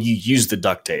how you use the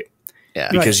duct tape. Yeah,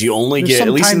 because you only get,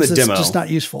 at least in the demo, it's just not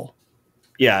useful.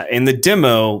 Yeah, in the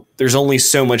demo, there's only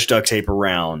so much duct tape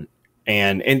around,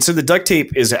 and so the duct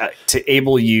tape is to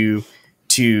enable you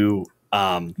to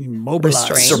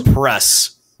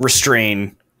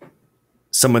restrain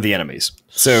some of the enemies.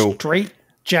 So straight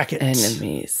jackets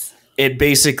enemies. It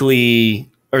basically,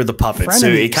 or the puppets. So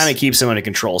it kind of keeps them under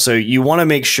control. So you want to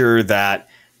make sure that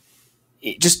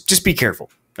just be careful.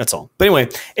 That's all. But anyway,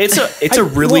 it's a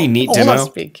really neat demo.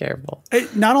 Just be careful.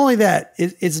 Not only that,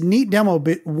 it's a neat demo,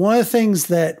 but one of the things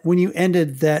that when you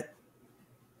ended that,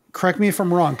 correct me if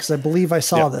I'm wrong, because I believe I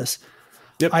saw this.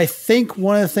 Yep. I think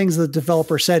one of the things the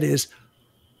developer said is,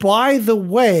 by the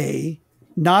way,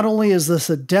 not only is this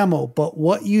a demo, but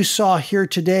what you saw here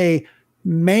today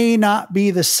may not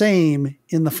be the same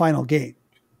in the final game.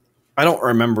 I don't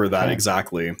remember that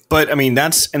exactly, but I mean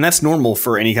that's normal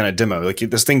for any kind of demo. Like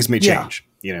those things may change,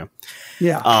 Yeah.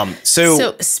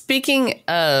 So speaking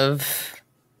of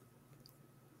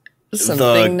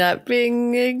something not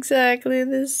being exactly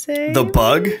the same, the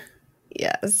bug.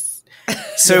 Yes.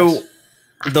 So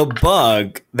the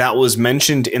bug that was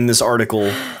mentioned in this article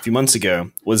a few months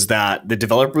ago was that the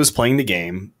developer was playing the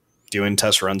game, doing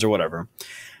test runs or whatever.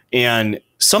 And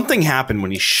something happened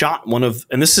when he shot one of,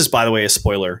 and this is, by the way, a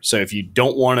spoiler. So if you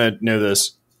don't want to know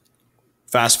this,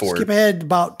 fast forward. Skip ahead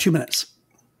about 2 minutes.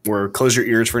 Or close your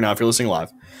ears for now if you're listening live.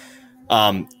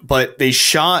 But they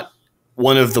shot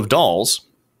one of the dolls,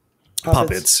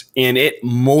 puppets, and it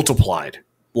multiplied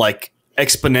like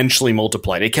exponentially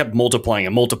multiplied. It kept multiplying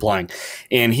and multiplying.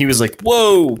 And he was like,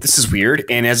 whoa, this is weird.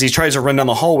 And as he tries to run down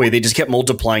the hallway, they just kept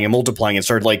multiplying and multiplying and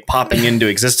started like popping into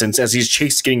existence as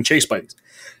he's getting chased by these.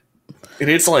 And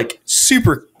it's like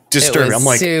super disturbing. I'm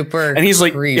like, super and he's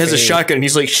like, creepy. he has a shotgun and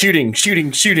he's like shooting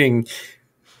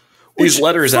these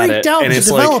letters at it. And it's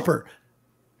developer. like,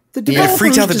 the developer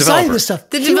freaked out the developer. This stuff.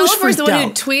 The developer's the one who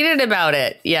tweeted about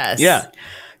it. Yes. Yeah.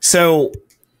 So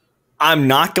I'm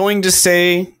not going to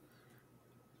say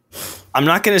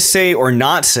or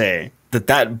not say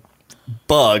that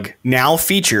bug now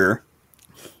feature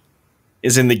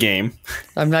is in the game.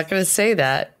 I'm not going to say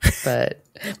that, but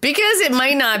because it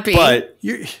might not be. But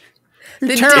you're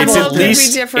the terrible. It's at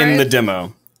least different. in the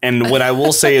demo. And what I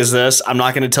will say is this: I'm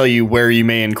not going to tell you where you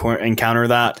may encounter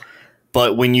that,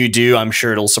 but when you do, I'm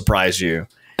sure it'll surprise you.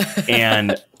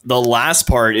 And the last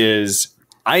part is,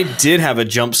 I did have a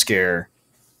jump scare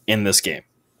in this game.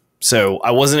 So I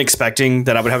wasn't expecting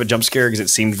that I would have a jump scare because it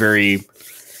seemed very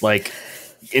like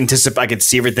I could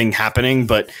see everything happening,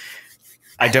 but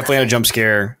I definitely had a jump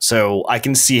scare. So I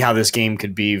can see how this game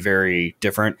could be very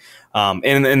different.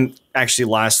 And actually,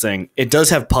 last thing, it does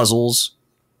have puzzles,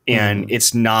 and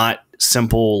it's not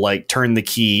simple like turn the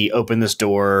key, open this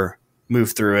door,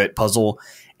 move through it puzzle.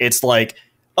 It's like,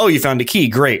 oh, you found a key,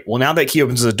 great. Well, now that key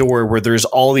opens the door where there's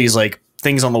all these like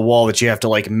things on the wall that you have to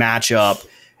like match up.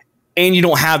 And you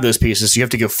don't have those pieces, so you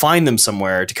have to go find them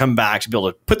somewhere to come back to be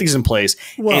able to put these in place.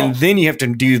 Well, and then you have to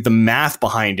do the math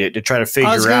behind it to try to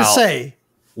figure out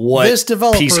what this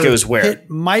developer piece goes where. Hit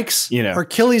Mike's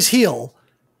Achilles heel,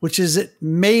 which is it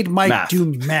made Mike do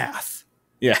math.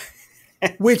 Yeah.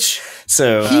 Which he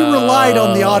relied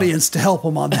on the audience to help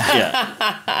him on that.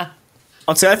 Yeah.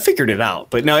 I'll say I figured it out,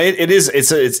 but no,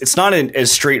 it's not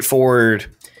as straightforward.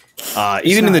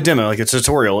 Even in the demo, like a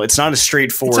tutorial, it's not a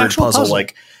straightforward puzzle.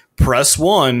 Like press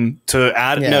 1 to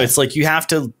add. Yeah. No, it's like you have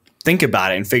to think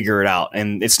about it and figure it out,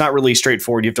 and it's not really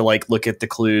straightforward. You have to like look at the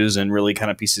clues and really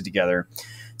kind of piece it together.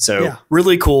 So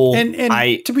really cool. And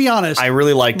to be honest, I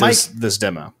really like this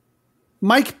demo.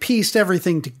 Mike pieced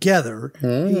everything together.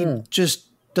 He just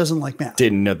doesn't like math.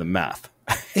 Didn't know the math.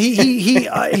 He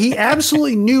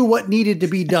absolutely knew what needed to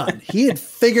be done. He had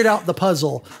figured out the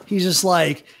puzzle. He's just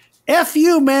like, F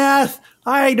you, math.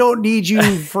 I don't need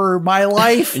you for my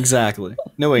life. Exactly.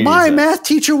 No way. My math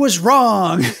teacher was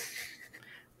wrong.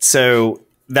 So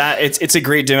it's a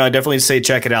great demo. I definitely say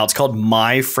check it out. It's called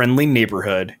My Friendly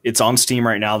Neighborhood. It's on Steam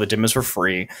right now. The demo's for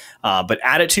free. But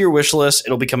add it to your wish list.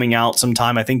 It'll be coming out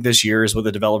sometime. I think this year is what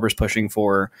the developer's pushing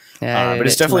for. But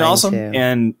it's definitely awesome,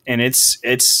 and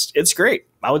it's great.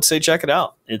 I would say check it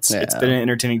out. It's been an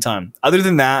entertaining time. Other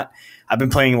than that, I've been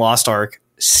playing Lost Ark.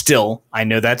 Still, I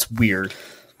know that's weird.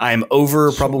 I am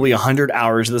over probably 100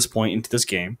 hours at this point into this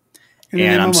game,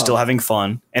 and I'm still having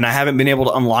fun. And I haven't been able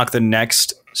to unlock the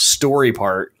next story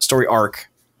arc,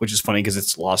 which is funny because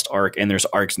it's Lost Ark and there's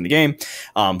arcs in the game.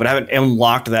 But I haven't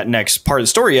unlocked that next part of the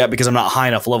story yet because I'm not high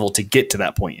enough level to get to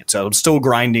that point yet. So I'm still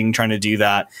grinding, trying to do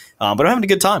that. But I'm having a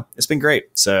good time. It's been great.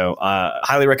 So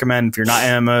highly recommend if you're not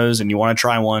MMOs and you want to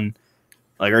try one.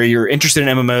 Like, or you're interested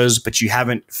in MMOs, but you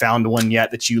haven't found one yet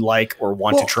that you like or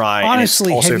want to try.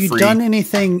 Honestly, and it's also have you done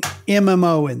anything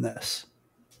MMO in this?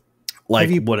 Like,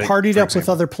 have you partied up with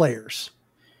other players?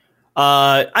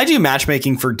 I do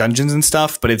matchmaking for dungeons and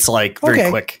stuff, but it's like very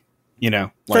quick.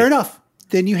 Fair enough.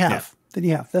 Then you have. Yeah. Then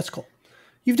you have. That's cool.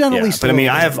 You've done at least. But I mean,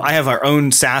 I have our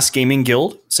own SaaS gaming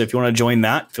guild. So if you want to join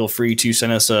that, feel free to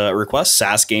send us a request.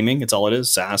 SaaS gaming. It's all it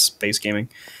is. SaaS based gaming.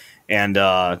 And,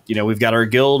 we've got our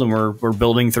guild and we're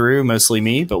building through, mostly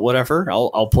me, but whatever.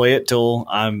 I'll play it till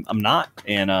I'm not.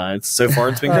 And so far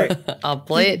it's been great. I'll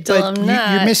play it till I'm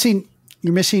not.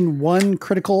 You're missing one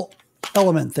critical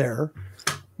element there.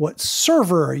 What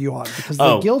server are you on? Because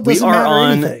the guild doesn't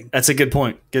matter anything. That's a good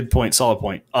point. Good point. Solid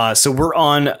point. So we're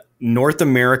on North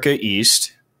America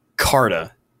East,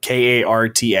 Carta,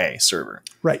 Karta server.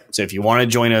 Right. So if you want to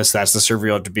join us, that's the server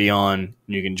you'll have to be on.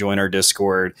 You can join our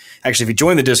Discord. Actually, if you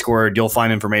join the Discord, you'll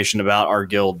find information about our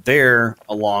guild there,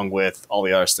 along with all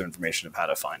the other information of how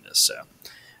to find us. So,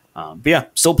 but yeah,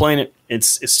 still playing it.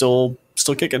 It's still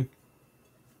kicking.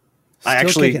 I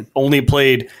actually only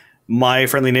played My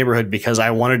Friendly Neighborhood because I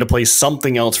wanted to play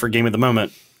something else for Game of the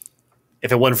Moment.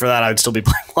 If it wasn't for that, I'd still be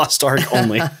playing Lost Ark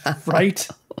only. Right.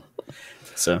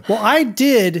 So, well, I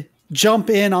did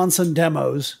jump in on some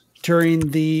demos during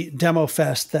the demo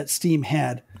fest that Steam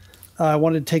had. I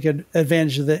wanted to take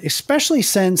advantage of that, especially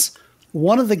since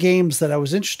one of the games that I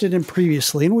was interested in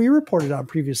previously, and we reported on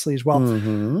previously as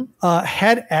well,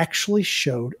 had actually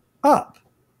showed up.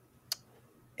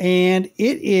 And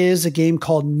it is a game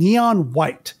called Neon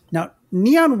White. Now,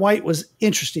 Neon White was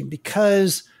interesting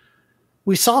because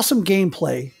we saw some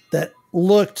gameplay that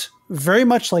looked very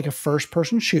much like a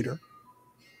first-person shooter.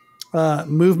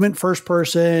 Movement,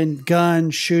 first-person,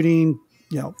 gun, shooting,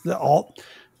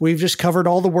 we've just covered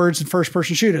all the words in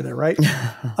first-person shooter there, right?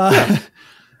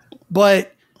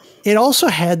 But it also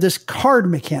had this card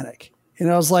mechanic.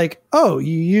 And I was like, oh,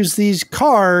 you use these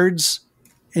cards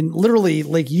and literally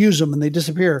like use them and they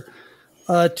disappear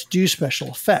to do special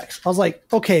effects. I was like,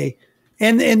 okay.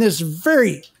 And this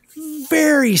very,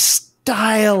 very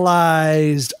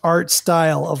stylized art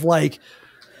style of like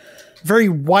very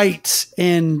white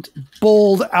and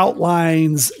bold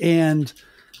outlines and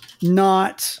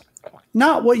not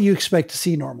what you expect to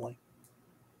see normally.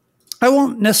 I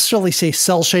won't necessarily say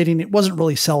cell shading. It wasn't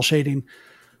really cell shading,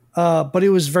 but it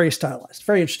was very stylized,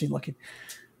 very interesting looking.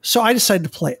 So I decided to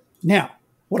play it. Now,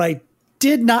 what I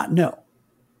did not know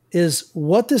is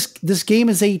what this game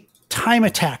is a time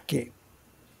attack game.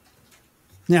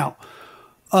 Now,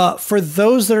 for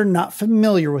those that are not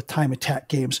familiar with time attack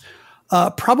games,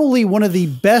 probably one of the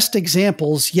best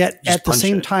examples, yet at the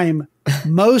same time,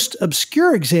 most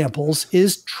obscure examples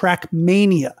is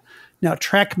Trackmania. Now,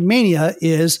 Trackmania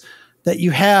is that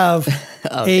you have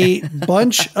a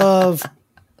bunch of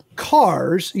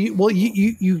cars.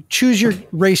 You choose your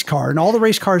race car, and all the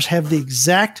race cars have the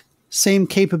exact same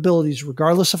capabilities,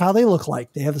 regardless of how they look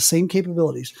like. They have the same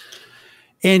capabilities.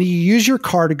 And you use your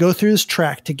car to go through this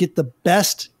track to get the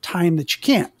best time that you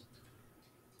can.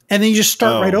 And then you just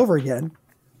start right over again.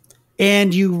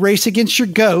 And you race against your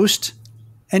ghost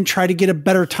and try to get a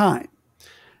better time.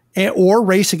 Or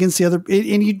race against the other.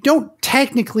 And you don't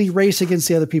technically race against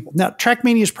the other people. Now,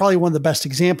 Trackmania is probably one of the best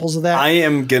examples of that. I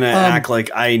am going to act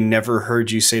like I never heard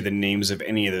you say the names of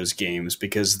any of those games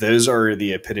because those are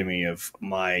the epitome of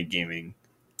my gaming.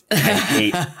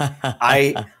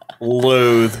 I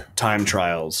loathe time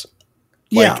trials.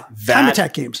 Time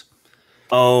attack games.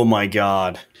 Oh my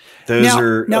God. Those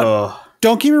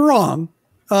don't get me wrong.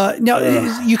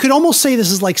 You could almost say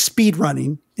this is like speed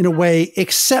running in a way,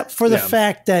 except for the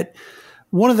fact that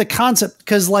one of the concepts,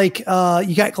 because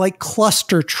you got like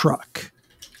cluster truck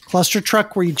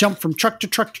where you jump from truck to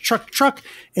truck to truck to truck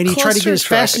and you try to get as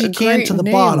fast as you can to the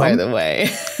bottom. By the way,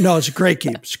 no, it's a great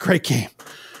game. It's a great game.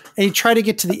 And you try to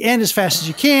get to the end as fast as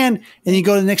you can, and you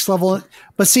go to the next level.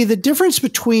 But see, the difference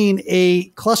between a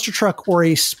cluster truck or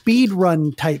a speed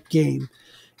run type game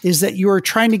is that you are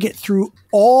trying to get through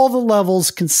all the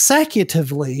levels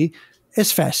consecutively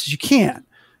as fast as you can.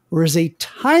 Whereas a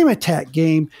time attack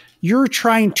game, you're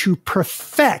trying to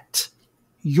perfect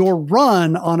your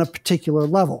run on a particular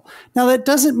level. Now, that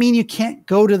doesn't mean you can't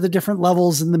go to the different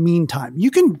levels in the meantime.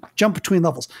 You can jump between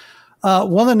levels.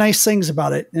 One of the nice things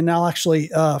about it, and I'll actually,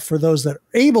 for those that are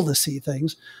able to see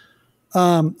things,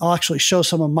 I'll actually show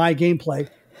some of my gameplay.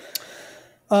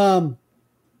 One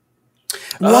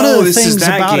of the things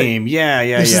about game.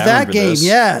 This is that game.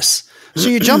 Yes. So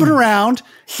you're jumping around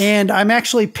and I'm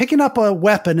actually picking up a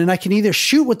weapon and I can either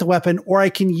shoot with the weapon or I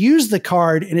can use the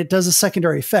card and it does a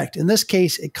secondary effect. In this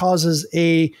case, it causes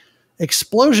a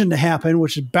explosion to happen,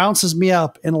 which bounces me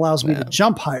up and allows me to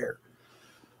jump higher.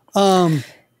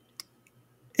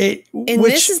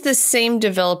 This is the same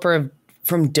developer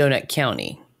from Donut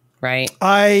County, right?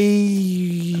 I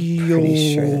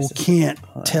can't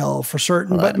tell for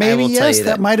certain, but maybe yes,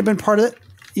 that might have been part of it.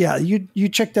 Yeah, you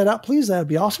check that out, please. That would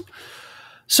be awesome.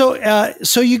 So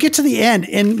you get to the end,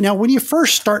 and now when you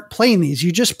first start playing these,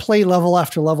 you just play level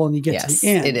after level, and you get to the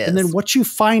end. It is. And then what you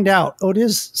find out, it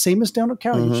is same as Donut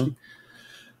County. Mm-hmm.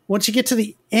 Once you get to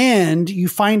the end, you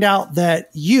find out that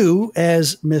you,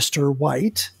 as Mr.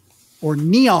 White or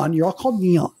Neon, you're all called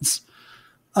Neons.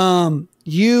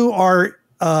 You are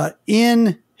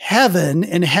in heaven,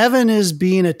 and heaven is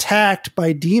being attacked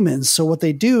by demons. So what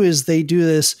they do is they do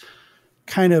this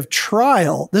kind of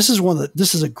trial. This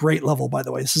is a great level, by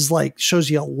the way. This is shows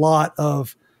you a lot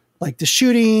of the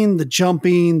shooting, the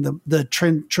jumping, the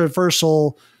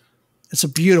traversal. It's a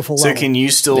beautiful level. So can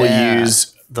you still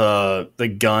use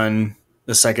the gun,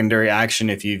 the secondary action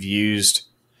if you've used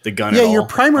the gun at all? Your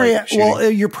primary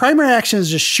your primary action is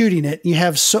just shooting it. You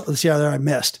have I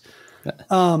missed.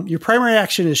 Your primary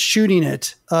action is shooting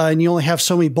it, and you only have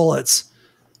so many bullets.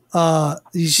 Right,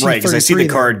 because I see the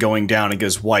card going down. It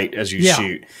goes white as you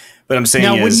shoot. But I'm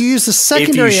saying when you use the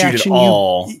secondary action,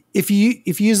 if you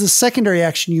use the secondary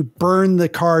action, you burn the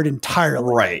card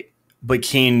entirely. Right. But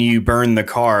can you burn the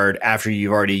card after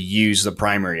you've already used the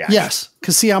primary action? Yes.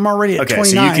 Because see, I'm already at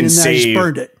 29 and I just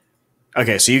burned it.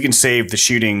 Okay, so you can save the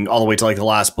shooting all the way to the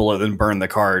last bullet, then burn the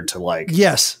card to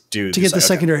to get the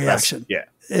secondary action. Yeah.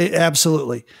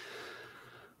 Absolutely.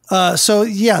 So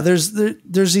yeah, there's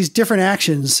these different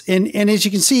actions, and as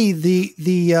you can see,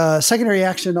 the secondary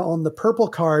action on the purple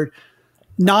card,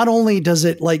 not only does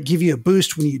it like give you a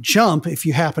boost when you jump if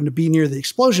you happen to be near the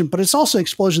explosion, but it's also an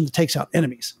explosion that takes out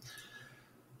enemies.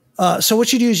 So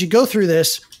what you do is you go through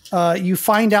this, you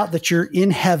find out that you're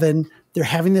in heaven. They're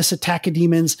having this attack of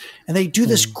demons, and they do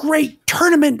this great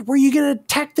tournament where you get to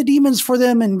attack the demons for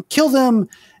them and kill them,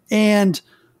 and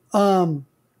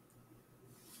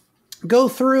go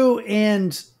through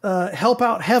and help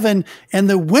out heaven. And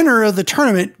the winner of the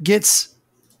tournament gets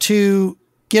to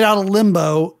get out of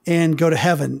limbo and go to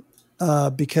heaven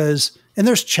because, and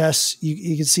there's chests.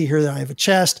 You can see here that I have a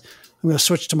chest. I'm going to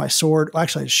switch to my sword. Well,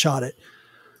 actually, I just shot it.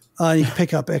 You can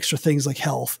pick up extra things like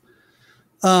health.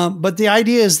 But the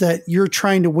idea is that you're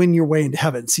trying to win your way into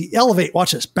heaven. See, elevate,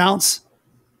 watch this, bounce,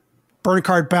 burn a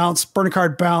card, bounce, burn a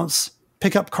card, bounce,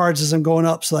 pick up cards as I'm going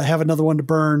up so I have another one to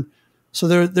burn.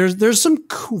 So there's some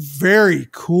very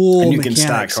cool and you can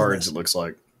stack cards, it looks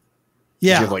like.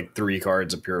 Yeah. You have like 3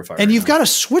 cards of purifier. And you've got to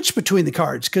switch between the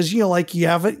cards because, you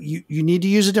have it. You need to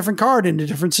use a different card in a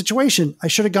different situation. I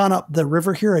should have gone up the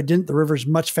river here. I didn't. The river is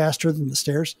much faster than the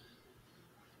stairs.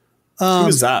 Who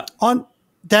is that? So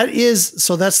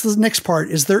that's the next part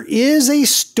is there is a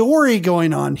story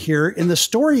going on here. And the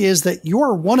story is that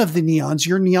you're one of the neons,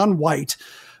 you're neon white,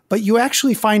 but you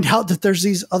actually find out that there's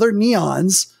these other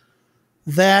neons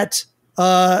that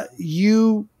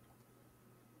you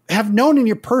have known in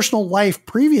your personal life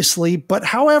previously, but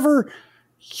however,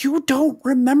 you don't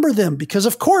remember them because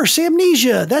of course,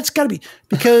 amnesia, that's gotta be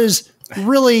because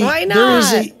really why not?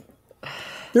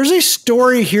 There's a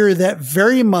story here that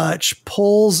very much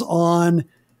pulls on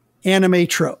anime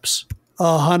tropes,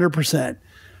 100%.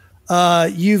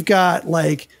 You've got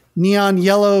like neon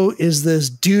yellow is this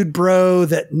dude bro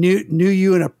that knew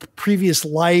you in a previous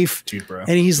life. Dude bro.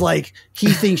 And he's like, he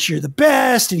thinks you're the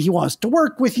best and he wants to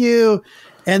work with you.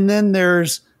 And then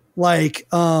there's like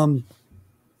neon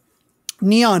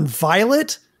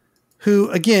violet, who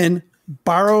again,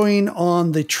 borrowing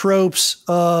on the tropes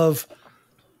of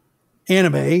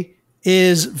anime,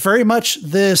 is very much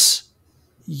this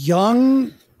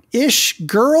young-ish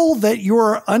girl that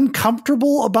you're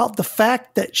uncomfortable about the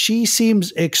fact that she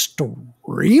seems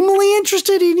extremely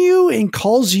interested in you and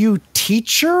calls you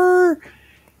teacher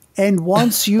and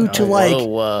wants you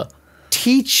to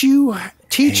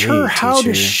teach her how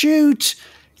to shoot.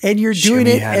 And you're doing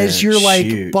it as you're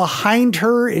like behind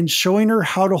her and showing her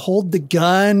how to hold the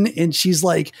gun. And she's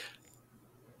like,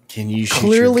 can you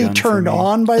clearly turned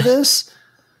on by this?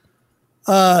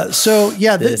 So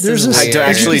yeah, there's this. I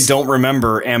actually don't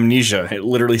remember amnesia. It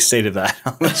literally stated that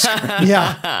on the screen.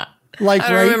 Yeah, like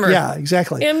right. Remember. Yeah,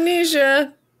 exactly.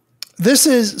 Amnesia. This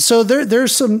is so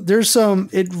there's some.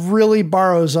 It really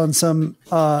borrows on some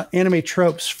anime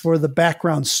tropes for the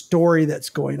background story that's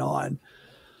going on.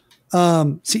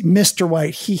 See, Mr.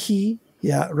 White, hee.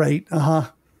 Yeah, right.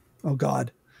 Oh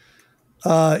God.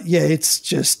 Yeah, it's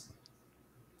just.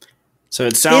 So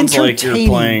it sounds like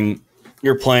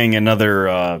you're playing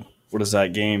another what is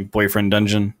that game? Boyfriend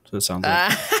Dungeon. So it sounds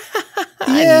like.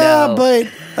 Yeah, but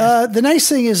the nice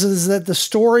thing is that the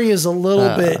story is a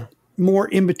little bit more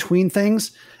in between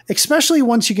things, especially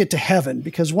once you get to heaven.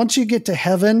 Because once you get to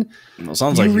heaven, it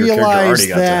sounds like you realize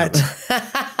that.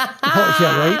 Oh,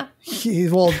 yeah, right.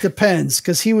 Well, it depends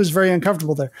because he was very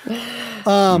uncomfortable there.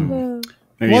 One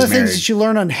of the things that you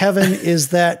learn on heaven is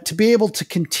that to be able to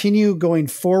continue going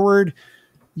forward,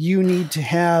 you need to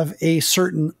have a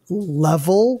certain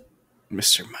level,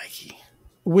 Mr. Mikey,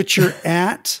 which you're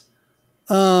at.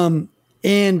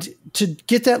 And to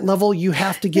get that level, you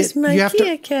have to get. Is Mikey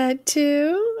a cat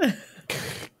too?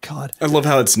 God, I love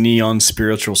how it's neon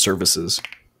spiritual services.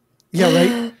 Yeah,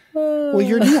 right. Well,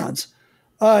 you're neons.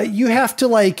 You have to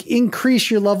like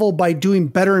increase your level by doing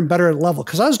better and better at level.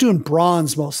 Cause I was doing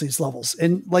bronze most of these levels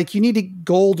and like you need to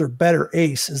gold or better.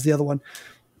 Ace is the other one,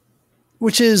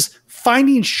 which is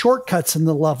finding shortcuts in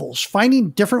the levels, finding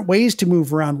different ways to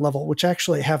move around level, which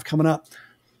actually I have coming up.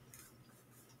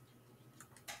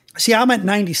 See, I'm at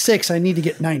 96. I need to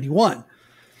get 91.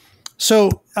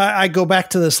 So I go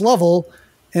back to this level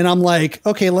and I'm like,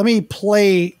 okay, let me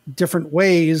play different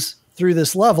ways through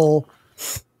this level.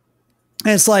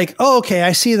 And it's like, oh, okay,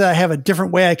 I see that I have a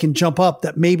different way I can jump up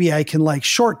that maybe I can like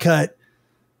shortcut.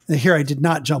 And here I did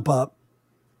not jump up.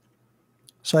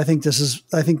 So I think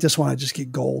this one I just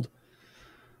get gold.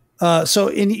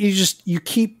 You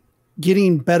keep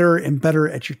getting better and better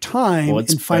at your time. Well,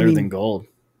 what's better than gold?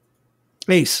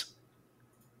 Ace.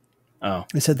 Oh,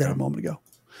 I said that a moment ago.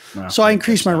 No, so I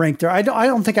increased my rank there. I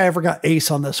don't think I ever got ace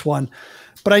on this one,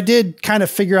 but I did kind of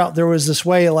figure out there was this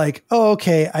way like, oh,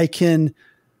 okay, I can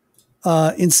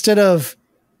instead of,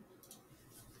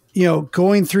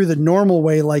 going through the normal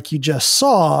way like you just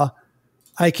saw,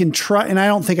 I can try, and I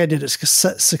don't think I did it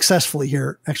successfully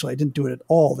here. Actually, I didn't do it at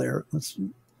all there. Let's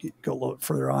go a little bit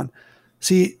further on.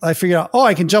 See, I figured out,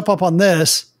 I can jump up on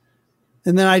this.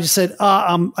 And then I just said,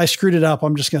 I screwed it up.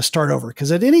 I'm just going to start over.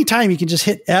 Because at any time, you can just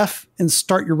hit F and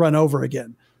start your run over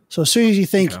again. So as soon as you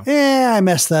think, I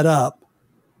messed that up.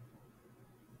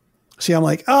 See, I'm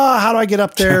like, how do I get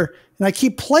up there? And I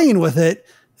keep playing with it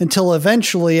until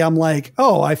eventually I'm like,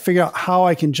 I figure out how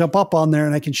I can jump up on there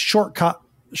and I can shortcut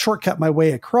my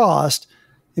way across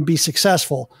and be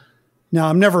successful. Now,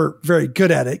 I'm never very good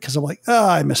at it because I'm like,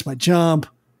 I missed my jump.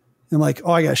 And I'm like,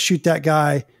 I got to shoot that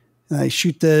guy. And I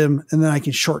shoot them, and then I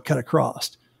can shortcut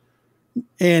across.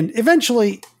 And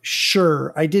eventually,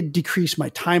 sure, I did decrease my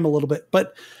time a little bit.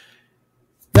 But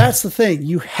that's the thing.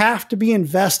 You have to be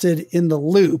invested in the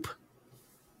loop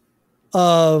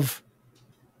of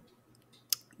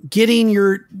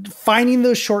finding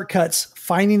those shortcuts,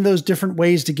 finding those different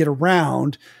ways to get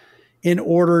around in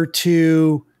order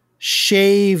to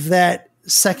shave that 1.5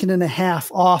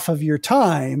 seconds off of your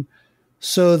time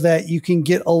so that you can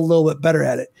get a little bit better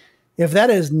at it. If that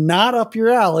is not up your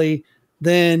alley,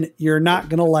 then you're not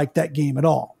going to like that game at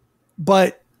all.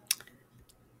 But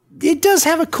it does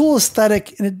have a cool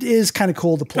aesthetic, and it is kind of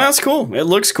cool to play. That's cool. It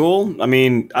looks cool. I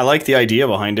mean, I like the idea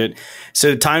behind it.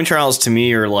 So time trials to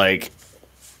me are like,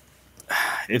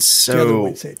 it's so... The other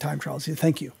way to say it, time trials. Yeah,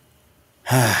 thank you.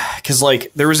 Because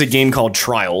like there was a game called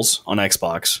Trials on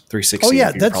Xbox 360. Oh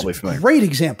yeah, that's probably familiar. Great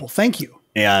example. Thank you.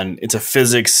 And it's a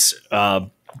physics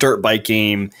dirt bike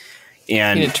game.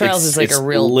 And Trials is like a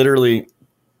real literally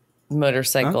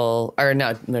motorcycle or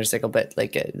not motorcycle, but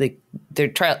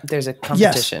there's a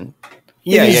competition.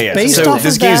 Yes. So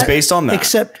this game is based on that,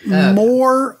 except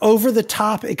more over the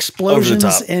top explosions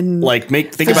and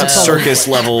think about circus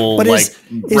level, but like is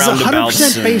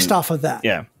 100% based off of that.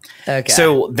 Yeah. Okay.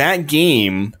 So that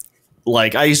game,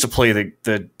 like I used to play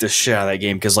the shit out of that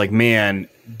game because I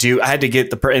had to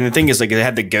get and the thing is like it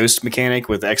had the ghost mechanic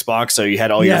with Xbox, so you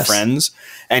had all your friends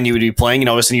and you would be playing and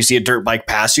all of a sudden you see a dirt bike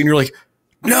pass you and you're like,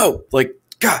 no, like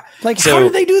God, how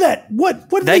did they do that? What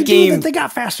did they do that they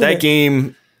got faster? That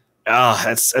game,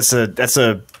 that's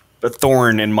a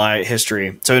thorn in my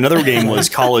history. So another game was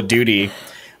Call of Duty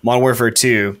Modern Warfare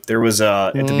 2. There was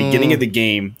at the beginning of the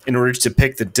game, in order to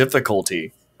pick the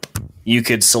difficulty, you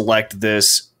could select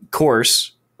this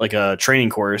course, like a training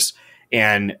course,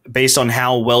 and based on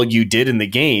how well you did in the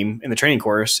game, in the training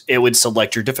course, it would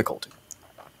select your difficulty.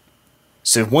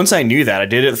 So once I knew that, I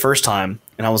did it the first time,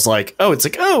 and I was like, I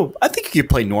think you could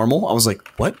play normal. I was like,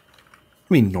 what?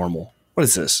 I mean normal. What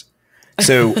is this?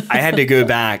 So I had to go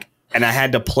back, and I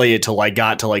had to play it till I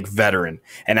got to like veteran.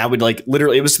 And I would like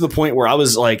literally, it was to the point where I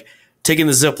was like taking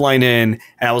the zip line in,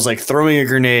 and I was like throwing a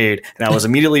grenade, and I was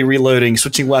immediately reloading,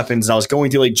 switching weapons, and I was going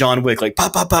through like John Wick, like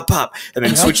pop, pop, pop, pop, and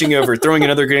then switching over, throwing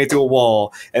another grenade through a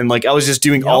wall, and like I was just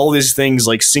doing all these things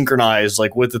like synchronized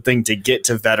like with the thing to get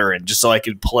to veteran, just so I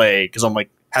could play, because I'm like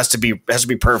has to be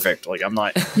perfect. Like I'm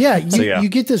not. Yeah, you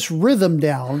get this rhythm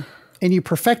down, and you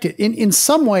perfect it in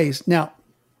some ways. Now,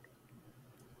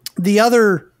 the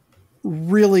other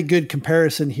really good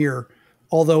comparison here,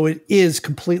 although it is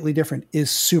completely different, is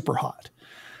Superhot.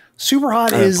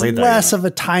 Superhot is less of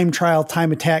a time trial,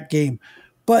 time attack game,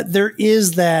 but there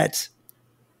is that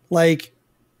like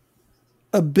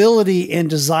ability and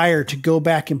desire to go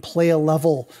back and play a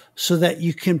level so that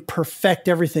you can perfect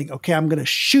everything. Okay, I'm going to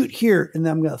shoot here, and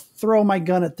then I'm going to throw my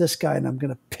gun at this guy, and I'm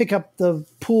going to pick up the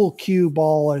pool cue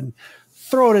ball and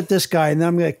throw it at this guy, and then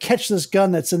I'm going to catch this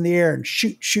gun that's in the air and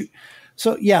shoot.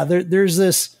 So yeah, there's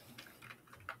this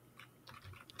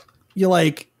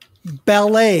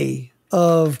ballet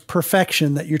of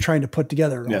perfection that you're trying to put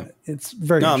together. On it. It's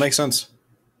very it makes sense.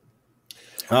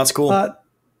 That's cool.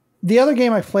 The other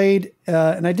game I played,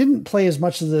 and I didn't play as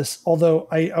much of this, although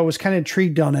I was kind of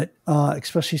intrigued on it,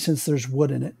 especially since there's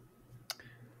wood in it,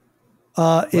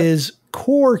 is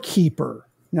Core Keeper.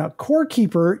 Now, Core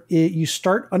Keeper, you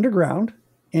start underground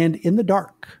and in the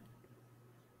dark.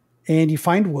 And you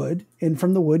find wood, and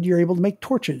from the wood, you're able to make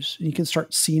torches. And you can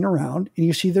start seeing around, and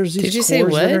you see there's these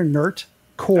cores that are inert.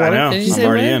 Core. I know. I'm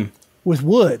already in. With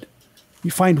wood.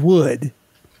 You find wood.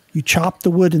 You chop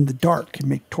the wood in the dark and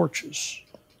make torches.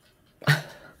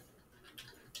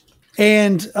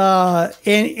 And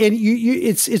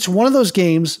it's one of those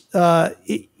games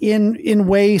in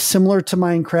way similar to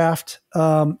Minecraft.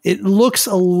 It looks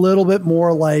a little bit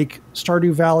more like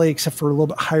Stardew Valley, except for a little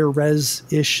bit higher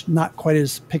res-ish, not quite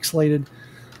as pixelated.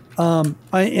 And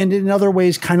in other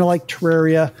ways, kind of like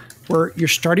Terraria, where you're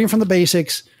starting from the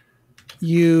basics.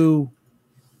 You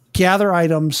gather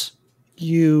items,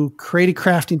 you create a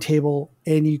crafting table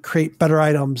and you create better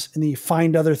items, and then you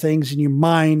find other things and you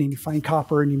mine and you find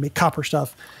copper and you make copper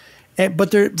stuff.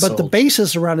 But the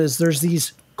basis around it is there's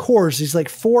these cores, these like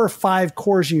 4 or 5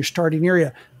 cores in your starting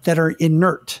area that are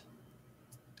inert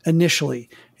initially,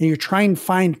 and you're trying to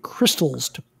find crystals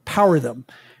to power them.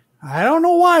 I don't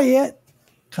know why yet,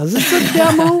 because it's a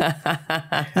demo, and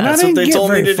that's I didn't what they get told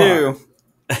very me to far. do.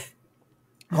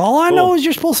 All I know is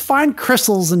you're supposed to find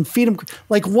crystals and feed them.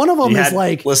 Like one of them is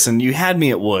like, listen, you had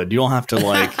me at wood. You don't have to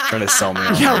like try to sell me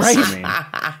on yeah, this. right. I mean,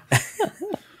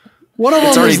 one of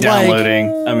it's them already is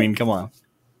downloading. like, I mean, come on.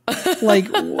 like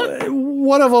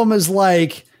one of them is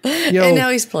like, you know, and now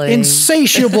he's playing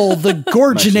Insatiable the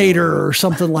Gorginator or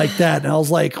something like that. And I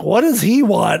was like, what does he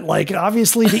want? Like,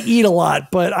 obviously to eat a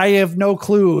lot, but I have no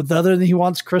clue other than he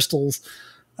wants crystals.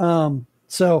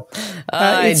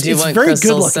 I do want very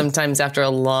crystals sometimes after a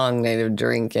long night of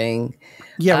drinking.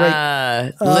 Yeah,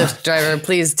 right. Lyft driver,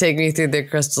 please take me through the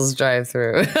crystals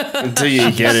drive-through. Until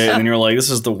you get it, and you're like,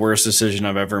 "This is the worst decision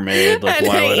I've ever made." Like, and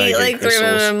why would I eat get like 3 of them?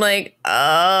 crystals? I'm like,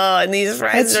 oh, and these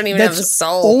fries don't even have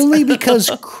salt. Only because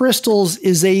crystals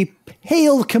is a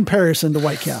pale comparison to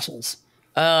White Castles.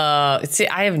 See,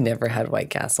 I have never had White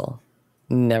Castle.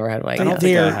 Never had White Castle.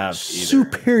 They I are have either.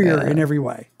 superior in every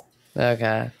way.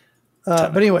 Okay.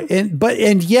 But anyway,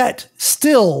 and yet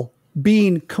still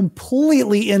being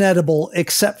completely inedible,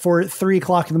 except for 3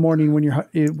 o'clock in the morning when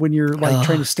you're like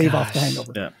trying to stave off the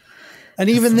hangover. Yeah. And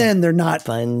even then, they're not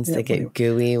Buns that get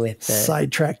gooey with the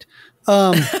sidetracked.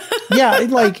 Yeah,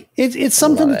 like it's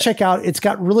something to check out. It's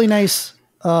got really nice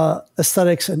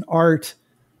aesthetics and art.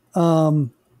 I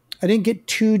didn't get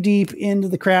too deep into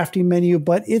the crafting menu,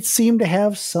 but it seemed to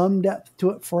have some depth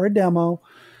to it for a demo.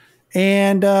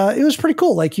 And it was pretty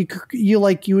cool. Like you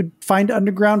would find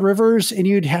underground rivers, and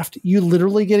you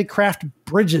literally get to craft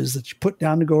bridges that you put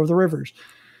down to go over the rivers.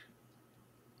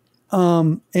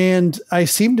 And I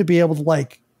seemed to be able to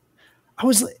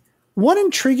one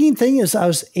intriguing thing is I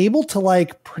was able to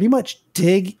like pretty much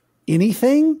dig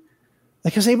anything.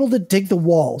 Like I was able to dig the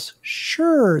walls.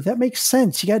 Sure, that makes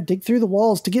sense. You got to dig through the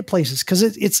walls to get places because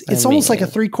it's almost like a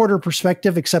 3/4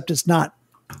 perspective, except it's not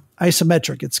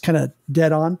isometric. It's kind of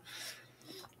dead on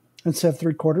instead of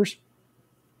 3/4.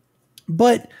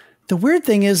 But the weird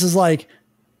thing is like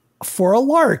for a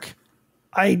lark,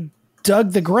 I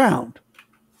dug the ground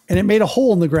and it made a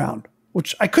hole in the ground,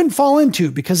 which I couldn't fall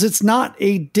into because it's not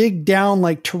a dig down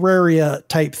like Terraria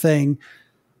type thing.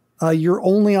 You're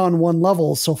only on one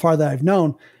level so far that I've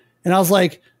known. And I was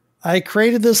like, I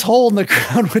created this hole in the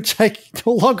ground, which I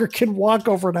no longer can walk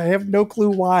over, and I have no clue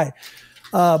why.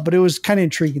 But it was kind of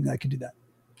intriguing that I could do that.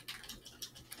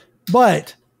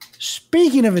 But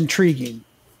speaking of intriguing,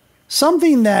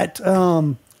 something that,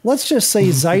 let's just say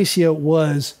Zycia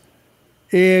was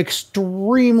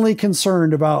extremely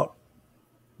concerned about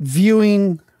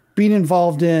viewing, being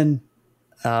involved in,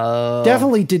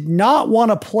 definitely did not want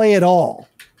to play at all.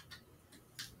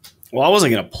 Well, I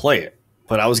wasn't going to play it,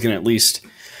 but I was going to at least,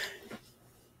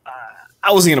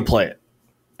 I wasn't going to play it.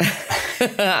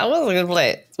 I wasn't going to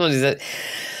play it. That's what he said.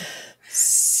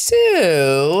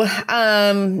 So,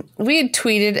 we had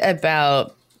tweeted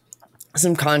about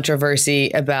some controversy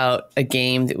about a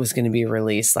game that was going to be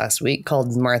released last week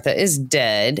called Martha is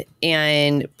Dead.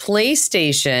 And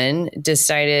PlayStation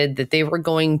decided that they were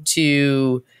going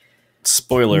to...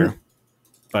 Spoiler,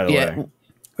 by the way.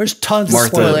 There's tons of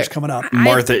spoilers coming up.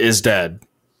 Martha is dead.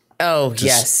 Oh,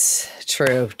 yes.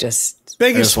 True.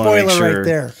 Biggest spoiler right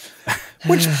there.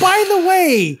 Which, by the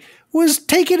way, was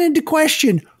taken into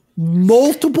question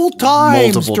multiple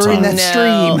times during that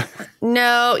stream.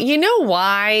 No, you know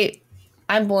why?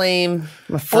 I blame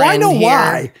my friend. Oh, I know here.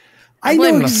 why. I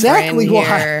know exactly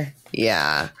why.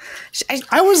 Yeah.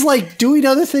 I was like doing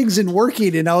other things and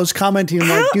working, and I was commenting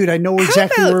like, dude, I know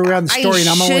exactly where we're on the story, and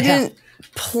I'm only half.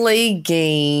 Play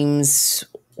games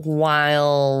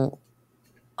while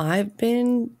I've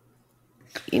been,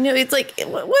 it's like it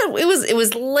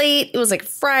was late. It was like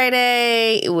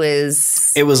Friday. It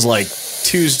was like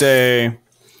Tuesday.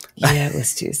 Yeah, it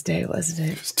was Tuesday,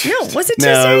 wasn't it? No, was it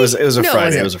Tuesday? No, it was a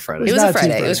Friday. It was a Friday. It was a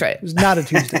Friday. It was Friday. It was not a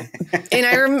Tuesday. And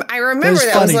I remember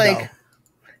that I was like, though.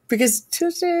 Because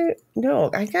Tuesday,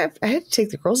 no, I had to take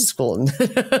the girls to school.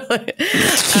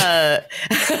 I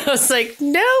was like,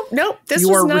 no, this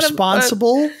was not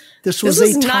responsible. This was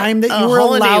a time that you were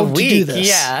allowed to do this.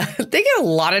 Yeah, they get a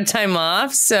lot of time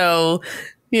off, so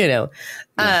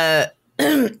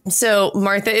So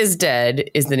Martha is Dead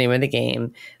is the name of the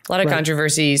game. A lot of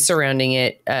controversy surrounding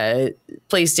it.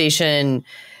 PlayStation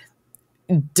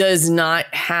does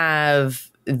not have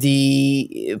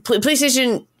the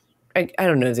PlayStation. I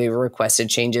don't know if they requested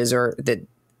changes or that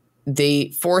they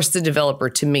force the developer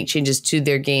to make changes to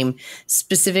their game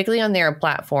specifically on their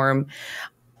platform.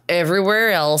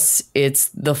 Everywhere else, it's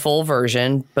the full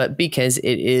version, but because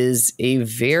it is a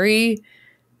very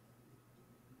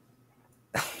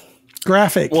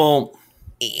graphic. Well,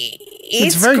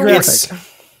 it's very graphic.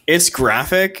 It's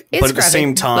graphic, but at the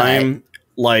same time,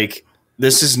 like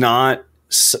these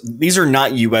are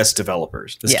not US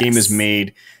developers. This game is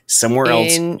made somewhere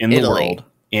else in the world,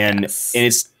 and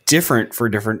it's different for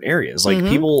different areas. Like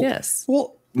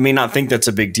people may not think that's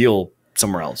a big deal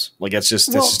somewhere else. Like that's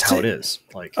just how it is.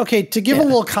 Like, okay, to give a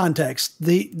little context,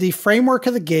 the framework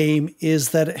of the game is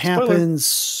that it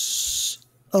happens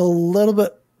a little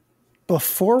bit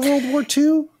before World War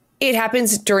II. It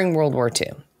happens during World War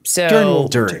II. So during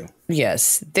World War II.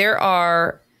 Yes, there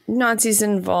are Nazis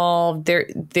involved.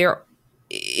 There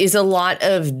is a lot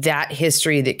of that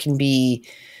history that can be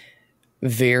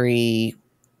very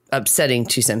upsetting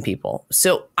to some people.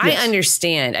 So I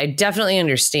understand. I definitely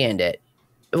understand it.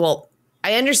 Well,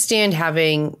 I understand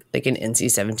having like an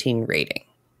NC-17 rating.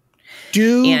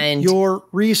 Do your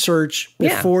research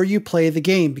before you play the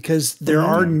game, because there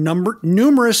are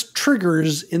numerous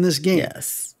triggers in this game.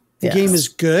 Yes. The game is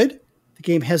good. The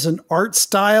game has an art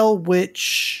style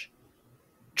which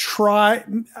I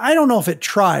don't know if it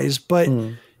tries, but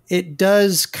it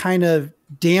does kind of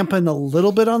dampen a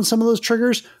little bit on some of those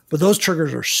triggers, but those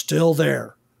triggers are still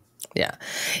there. Yeah.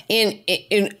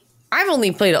 And I've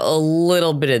only played a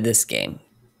little bit of this game.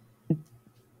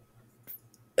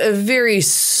 A very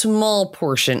small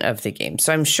portion of the game.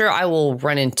 So I'm sure I will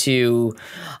run into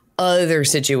other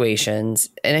situations,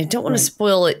 and I don't want to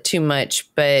spoil it too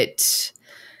much, but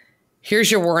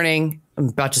here's your warning. I'm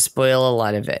about to spoil a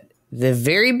lot of it. The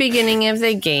very beginning of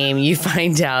the game, you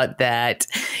find out that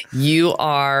you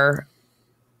are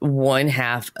one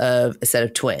half of a set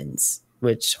of twins,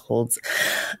 which holds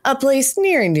a place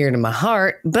near and dear to my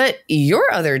heart. But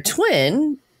your other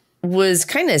twin was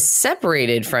kind of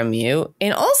separated from you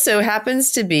and also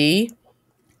happens to be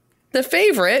the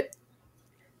favorite.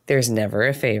 There's never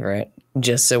a favorite,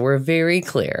 just so we're very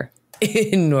clear.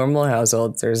 In normal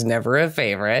households, there's never a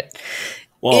favorite.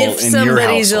 Well, if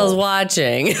somebody's else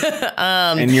watching.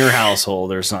 In your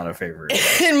household, there's not a favorite.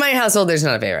 In my household, there's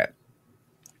not a favorite.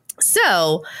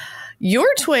 So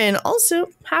your twin also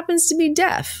happens to be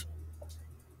deaf.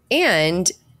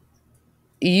 And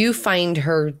you find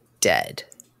her dead.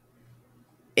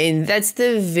 And that's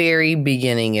the very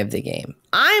beginning of the game.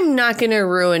 I'm not going to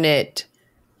ruin it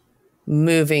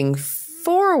moving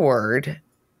forward,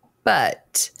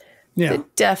 but the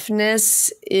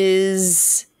deafness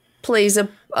plays a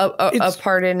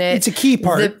part in it. It's a key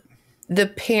part. The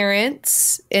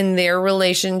parents and their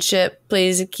relationship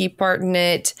plays a key part in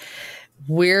it.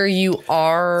 Where you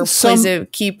are plays a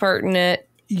key part in it.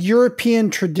 European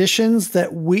traditions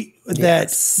that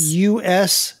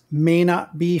U.S. may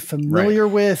not be familiar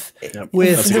with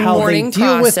the how mourning they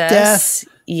deal with death,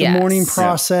 the mourning Yes.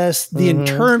 process, the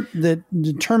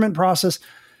interment process,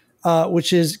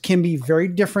 which can be very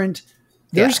different.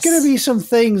 There's going to be some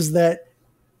things that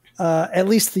at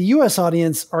least the U.S.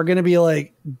 audience are going to be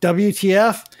like,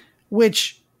 WTF,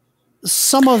 which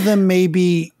some of them may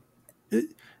be.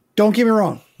 Don't get me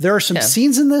wrong. There are some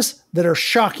scenes in this that are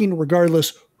shocking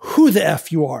regardless who the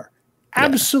F you are.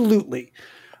 Absolutely.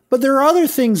 But there are other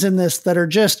things in this that are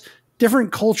just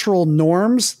different cultural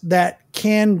norms that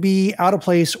can be out of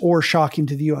place or shocking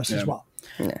to the U.S. as well.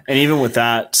 Yeah. And even with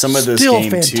that, some of this Still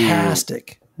game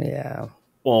fantastic. Yeah.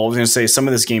 Well, I was going to say some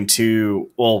of this game too.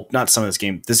 Well, not some of this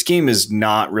game. This game is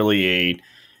not really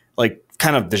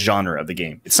kind of the genre of the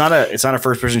game. It's not a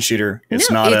first person shooter.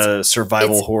 It's not a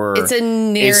survival horror. It's a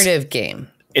narrative game.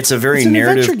 It's a very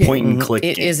narrative point and click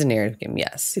game. It is a narrative game.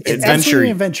 Yes. It's adventure. An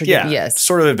adventure game. Yeah. Yes.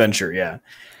 Sort of adventure. Yeah.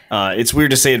 It's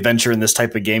weird to say adventure in this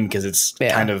type of game because it's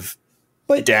kind of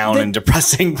down and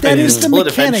depressing. That is the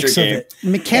mechanics of it.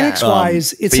 Mechanics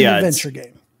wise, it's an adventure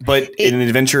game. But in an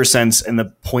adventure sense and the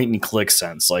point and click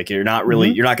sense, like you're not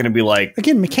really, you're not going to be like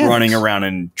running around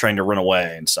and trying to run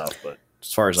away and stuff. But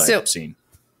as far as I've seen,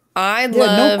 I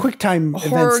love no quick time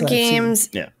horror games.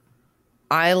 Yeah.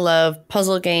 I love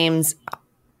puzzle games.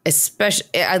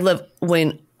 Especially, I love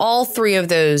when all three of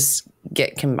those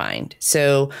get combined.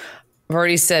 So I've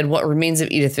already said What Remains of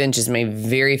Edith Finch is my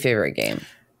very favorite game.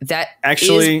 That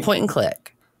actually is point and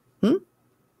click.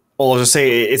 Well, I'll just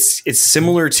say it's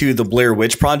similar to the Blair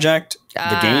Witch Project,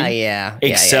 the game,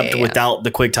 except without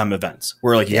the quick time events,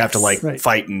 where like you have to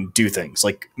fight and do things.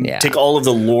 Like take all of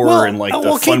the lore and like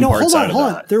the fun parts out of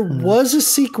that. There was a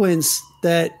sequence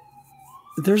that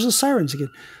there's a sirens again.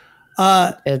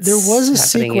 There was a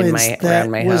sequence that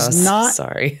was not.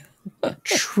 Sorry.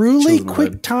 truly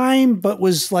QuickTime, but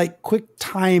was like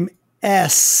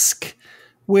QuickTime-esque,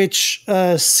 which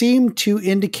seemed to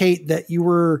indicate that you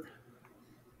were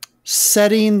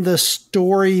setting the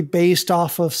story based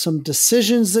off of some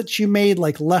decisions that you made,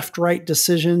 like left-right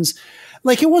decisions.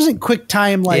 Like, it wasn't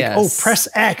QuickTime, like, oh, press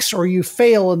X or you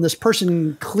fail and this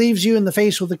person cleaves you in the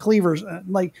face with the cleavers.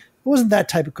 Like, it wasn't that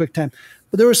type of QuickTime.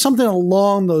 But there was something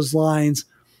along those lines.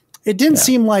 It didn't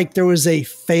seem like there was a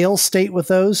fail state with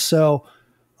those. So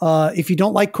if you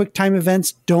don't like QuickTime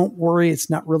events, don't worry.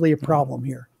 It's not really a problem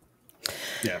here.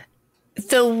 Yeah.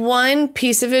 The one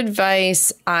piece of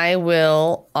advice I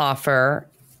will offer,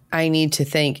 I need to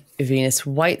thank Venus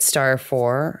White Star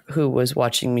for, who was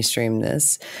watching me stream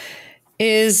this,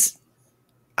 is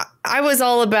I was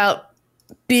all about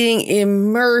being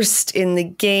immersed in the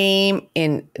game,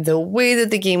 in the way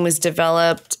that the game was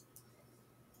developed.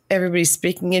 Everybody's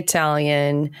speaking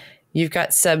Italian. You've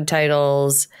got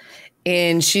subtitles.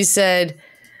 And she said,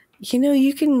 I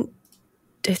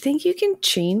think you can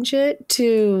change it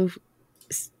to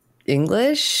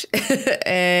English.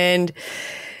 And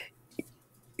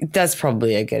that's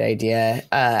probably a good idea.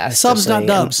 Subs, not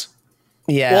dubs.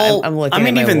 Yeah. Well, I'm looking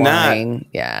at my wine.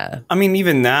 Yeah. I mean,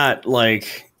 even that,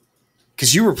 like,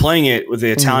 because you were playing it with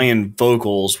the Italian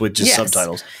vocals with just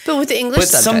subtitles. But with the English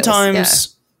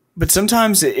subtitles. But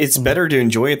sometimes it's better to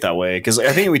enjoy it that way. Because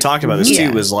I think we talked about this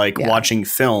too, was like watching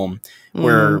film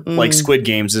where like Squid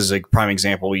Games is a prime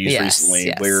example we used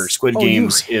recently, where Squid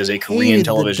Games is a Korean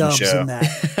television show.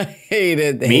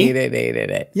 hated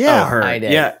it. Yeah. I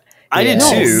did. Yeah. I did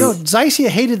too. No, Zycia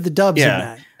hated the dubs in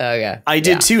that. Oh yeah, I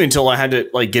did too until I had to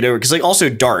like get over, because like also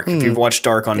Dark. If you've watched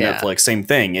Dark on Netflix, same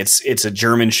thing. It's a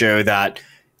German show that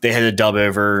they had to dub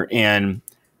over, and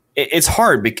it's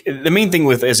hard. The main thing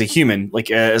with as a human, like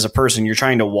as a person, you're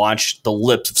trying to watch the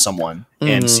lips of someone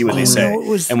and see what they say,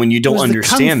 and when you don't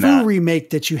understand the Kung Fu remake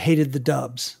that you hated the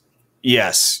dubs.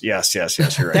 Yes, you're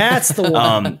right. That's the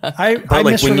one. I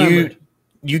like when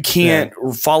you can't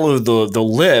follow the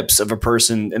lips of a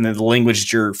person and then the language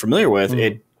that you're familiar with,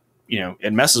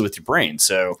 it messes with your brain.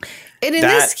 So, and in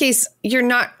this case, you're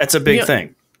not. That's a big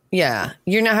thing. Yeah,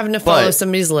 you're not having to follow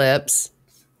somebody's lips.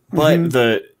 But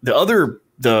the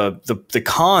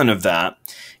con of that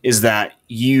is that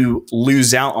you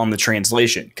lose out on the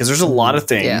translation, because there's a lot of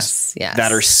things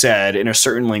that are said in a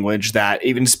certain language that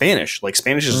even Spanish, like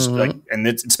Spanish is like,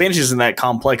 and Spanish isn't that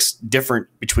complex, different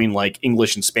between like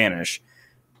English and Spanish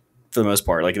for the most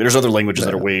part. Like there's other languages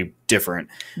that are way different.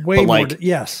 Way more.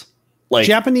 Yes. Like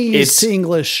Japanese to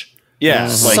English. Yeah.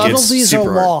 Like subtleties are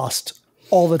lost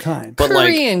all the time. But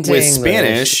Korean like with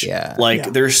English,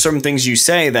 Spanish, there's some things you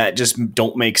say that just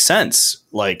don't make sense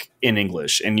like in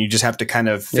English, and you just have to kind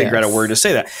of figure out a word to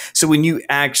say that. So when you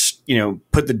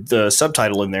put the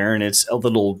subtitle in there, and it's a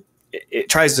little, it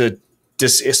tries to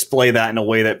display that in a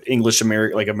way that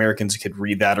Americans could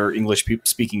read that, or English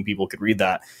speaking people could read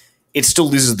that. It still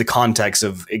loses the context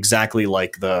of exactly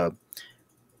like the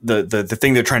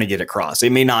thing they're trying to get across.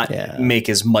 It may not make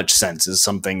as much sense as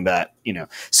something that,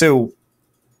 so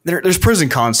there's pros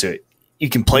and cons to it. You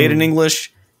can play it in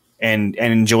English and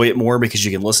enjoy it more because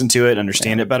you can listen to it,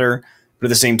 understand it better. But at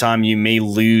the same time, you may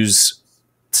lose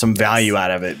some value out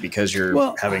of it because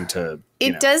you're having to.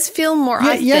 It does feel more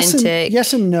authentic.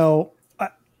 Yes and no.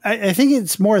 I think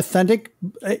it's more authentic.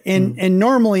 And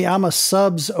normally I'm a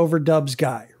subs over dubs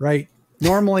guy, right?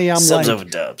 Normally I'm subs over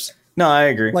dubs. No, I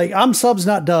agree. Like I'm subs,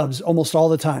 not dubs almost all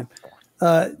the time.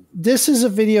 This is a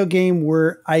video game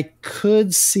where I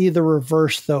could see the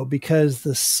reverse though, because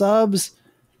the subs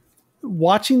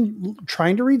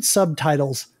trying to read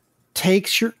subtitles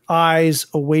takes your eyes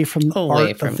away from the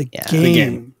art of the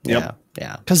game. Yep.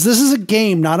 Yeah. Because this is a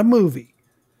game, not a movie,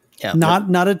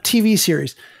 not a TV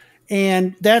series.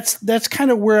 And that's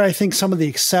kind of where I think some of the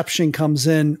exception comes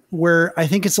in, where I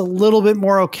think it's a little bit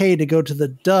more okay to go to the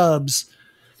dubs,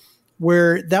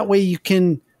 where that way you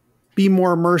can be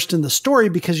more immersed in the story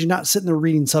because you're not sitting there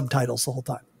reading subtitles the whole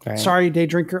time. Right. Sorry, Day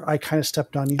Drinker, I kind of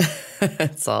stepped on you.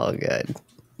 It's all good.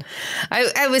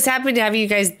 I was happy to have you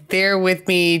guys there with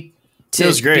me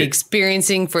to be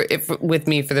experiencing with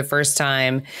me for the first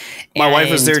time. My wife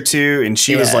was there too, and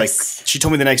she was like, she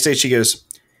told me the next day, she goes,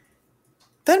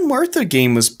 that Martha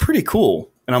game was pretty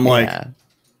cool. And I'm like,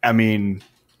 I mean,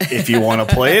 if you want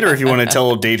to play it, or if you want to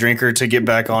tell Day Drinker to get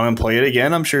back on and play it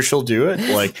again, I'm sure she'll do it.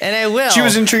 Like, and I will. She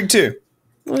was intrigued too.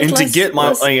 And to get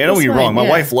I don't get me wrong, my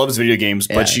wife loves video games,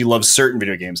 but she loves certain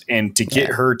video games. And to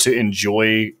get her to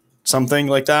enjoy something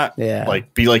like that,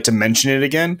 to mention it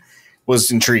again, was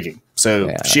intriguing.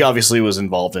 So she obviously was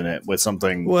involved in it with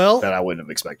something that I wouldn't have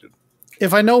expected.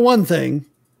 If I know one thing,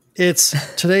 it's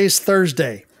today's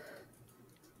Thursday.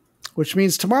 which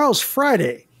means tomorrow's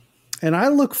Friday. And I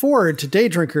look forward to Day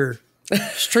Drinker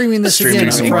streaming this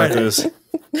again on Friday.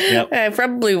 Yep. I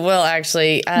probably will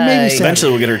actually. Maybe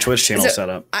eventually we'll get our Twitch channel set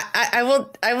up. I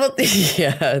will.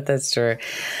 Yeah, that's true.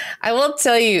 I will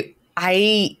tell you,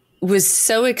 I was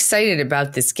so excited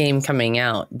about this game coming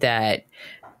out that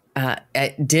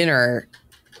at dinner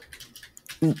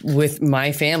with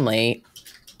my family,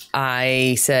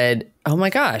 I said, "Oh my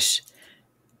gosh!"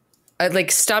 I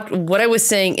stopped what I was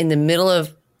saying in the middle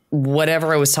of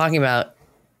whatever I was talking about,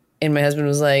 and my husband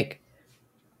was like,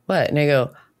 "What?" And I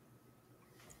go,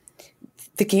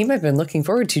 "The game I've been looking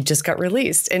forward to just got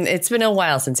released," and it's been a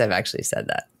while since I've actually said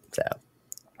that. So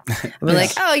I've been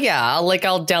like, "Oh yeah,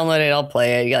 I'll download it, I'll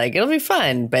play it, it'll be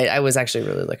fun." But I was actually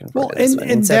really looking forward to this one.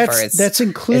 And so that's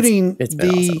including it's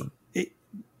been awesome.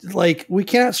 We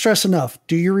cannot stress enough.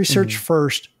 Do your research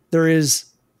first. There is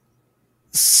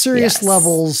serious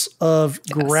levels of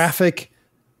graphic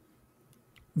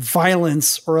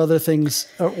violence or other things,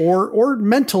 or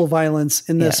mental violence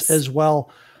in this as well.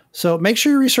 So make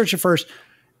sure you research it first.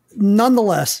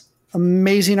 Nonetheless,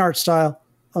 amazing art style,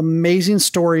 amazing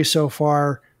story so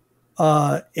far,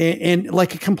 and a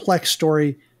complex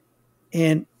story,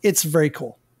 and it's very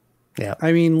cool. Yeah,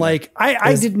 I mean,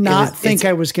 I did not think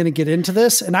I was going to get into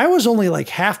this, and I was only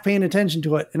half paying attention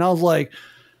to it, and I was like,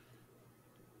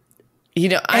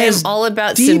 I am all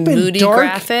about some moody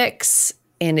graphics,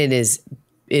 and it is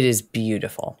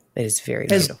beautiful. It is very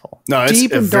beautiful. No, it's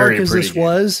deep and dark as this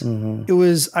was,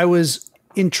 I was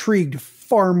intrigued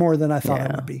far more than I thought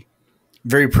it would be.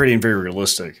 Very pretty and very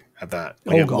realistic at that.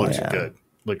 It looked good.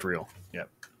 Looked real. Yep.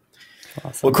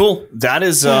 Awesome. Well, cool. That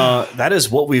is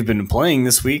what we've been playing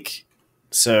this week.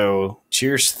 So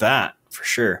cheers to that for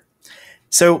sure.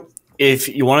 So if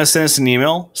you want to send us an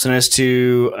email, send us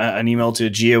to an email to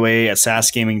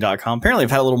goa@sasgaming.com. Apparently,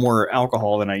 I've had a little more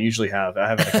alcohol than I usually have. I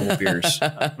have had a couple of beers.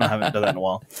 I haven't done that in a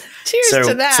while. Cheers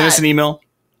to that. Send us an email.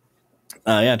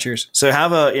 Cheers. So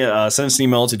send us an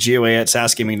email to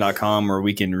goa@sasgaming.com, where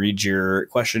we can read your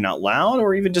question out loud,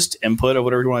 or even just input or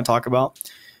whatever you want to talk about.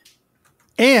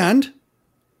 And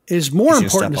it is more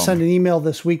important to send an email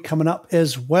this week coming up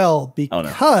as well,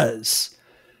 because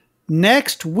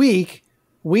next week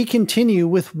we continue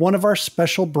with one of our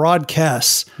special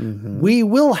broadcasts. We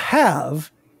will have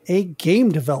a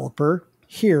game developer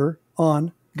here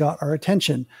on Got Our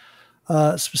Attention.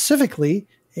 Specifically,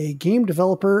 a game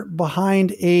developer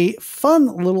behind a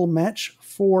fun little match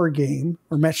 3 game,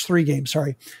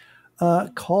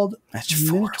 called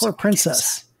Minotaur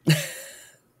Princess.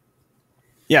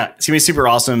 Yeah, it's going to be super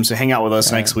awesome. So hang out with us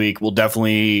next week. We'll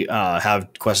definitely have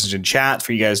questions in chat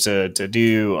for you guys to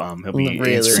do. He'll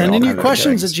be sending you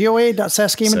questions at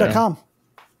goa.sasgaming.com.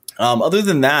 Other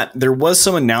than that, there was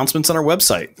some announcements on our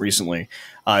website recently.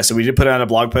 So we did put out a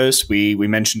blog post. We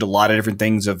mentioned a lot of different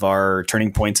things of our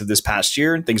turning points of this past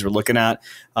year and things we're looking at.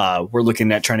 We're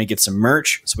looking at trying to get some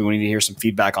merch. So we want to hear some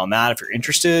feedback on that if you're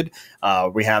interested.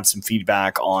 We have some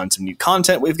feedback on some new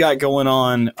content we've got going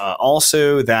on.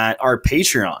 Also that our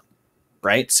Patreon,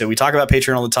 right? So we talk about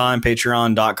Patreon all the time,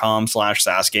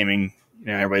 patreon.com/sasgaming.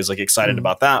 Everybody's excited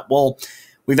about that. Well,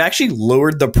 we've actually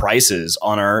lowered the prices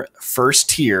on our first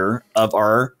tier of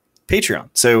our Patreon.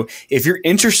 So if you're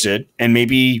interested and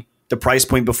maybe the price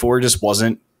point before just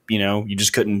wasn't, you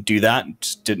just couldn't do that, it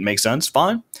just didn't make sense,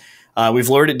 fine. We've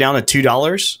lowered it down to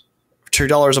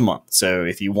 $2 a month. So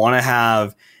if you want to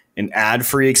have an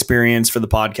ad-free experience for the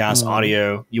podcast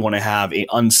audio, you want to have an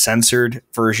uncensored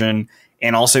version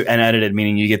and also unedited,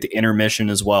 meaning you get the intermission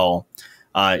as well.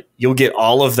 You'll get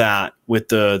all of that with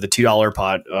the $2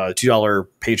 $2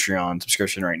 Patreon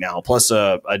subscription right now, plus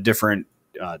a different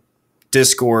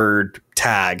Discord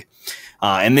tag.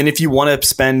 And then if you want to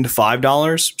spend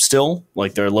 $5 still,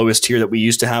 their lowest tier that we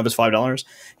used to have is $5,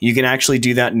 you can actually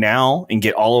do that now and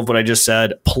get all of what I just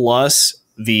said, plus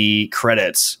the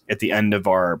credits at the end of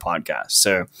our podcast.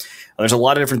 So there's a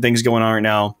lot of different things going on right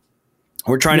now.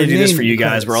 We're trying to do this for you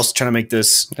guys. We're also trying to make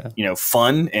this,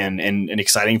 fun and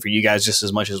exciting for you guys just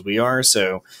as much as we are.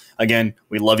 So again,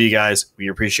 we love you guys. We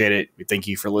appreciate it. We thank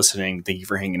you for listening. Thank you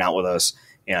for hanging out with us.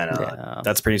 And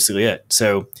that's basically it.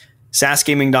 So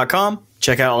sasgaming.com,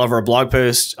 check out all of our blog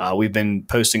posts. We've been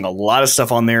posting a lot of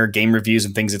stuff on there, game reviews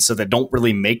and things that don't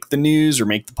really make the news or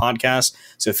make the podcast.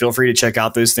 So feel free to check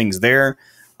out those things there.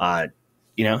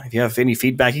 If you have any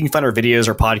feedback, you can find our videos,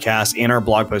 our podcast, and our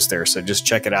blog post there. So just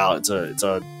check it out. It's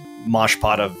a mosh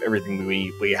pot of everything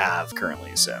we have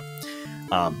currently. So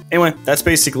anyway, that's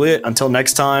basically it. Until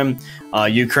next time,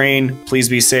 Ukraine, please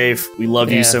be safe. We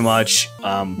love you so much.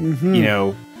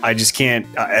 I just can't.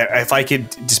 If I could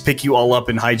just pick you all up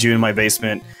and hide you in my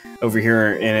basement, over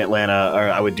here in Atlanta, or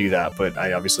I would do that, but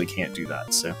I obviously can't do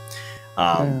that. So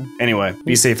anyway,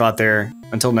 be safe out there.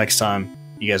 Until next time,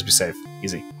 you guys be safe.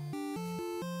 Easy.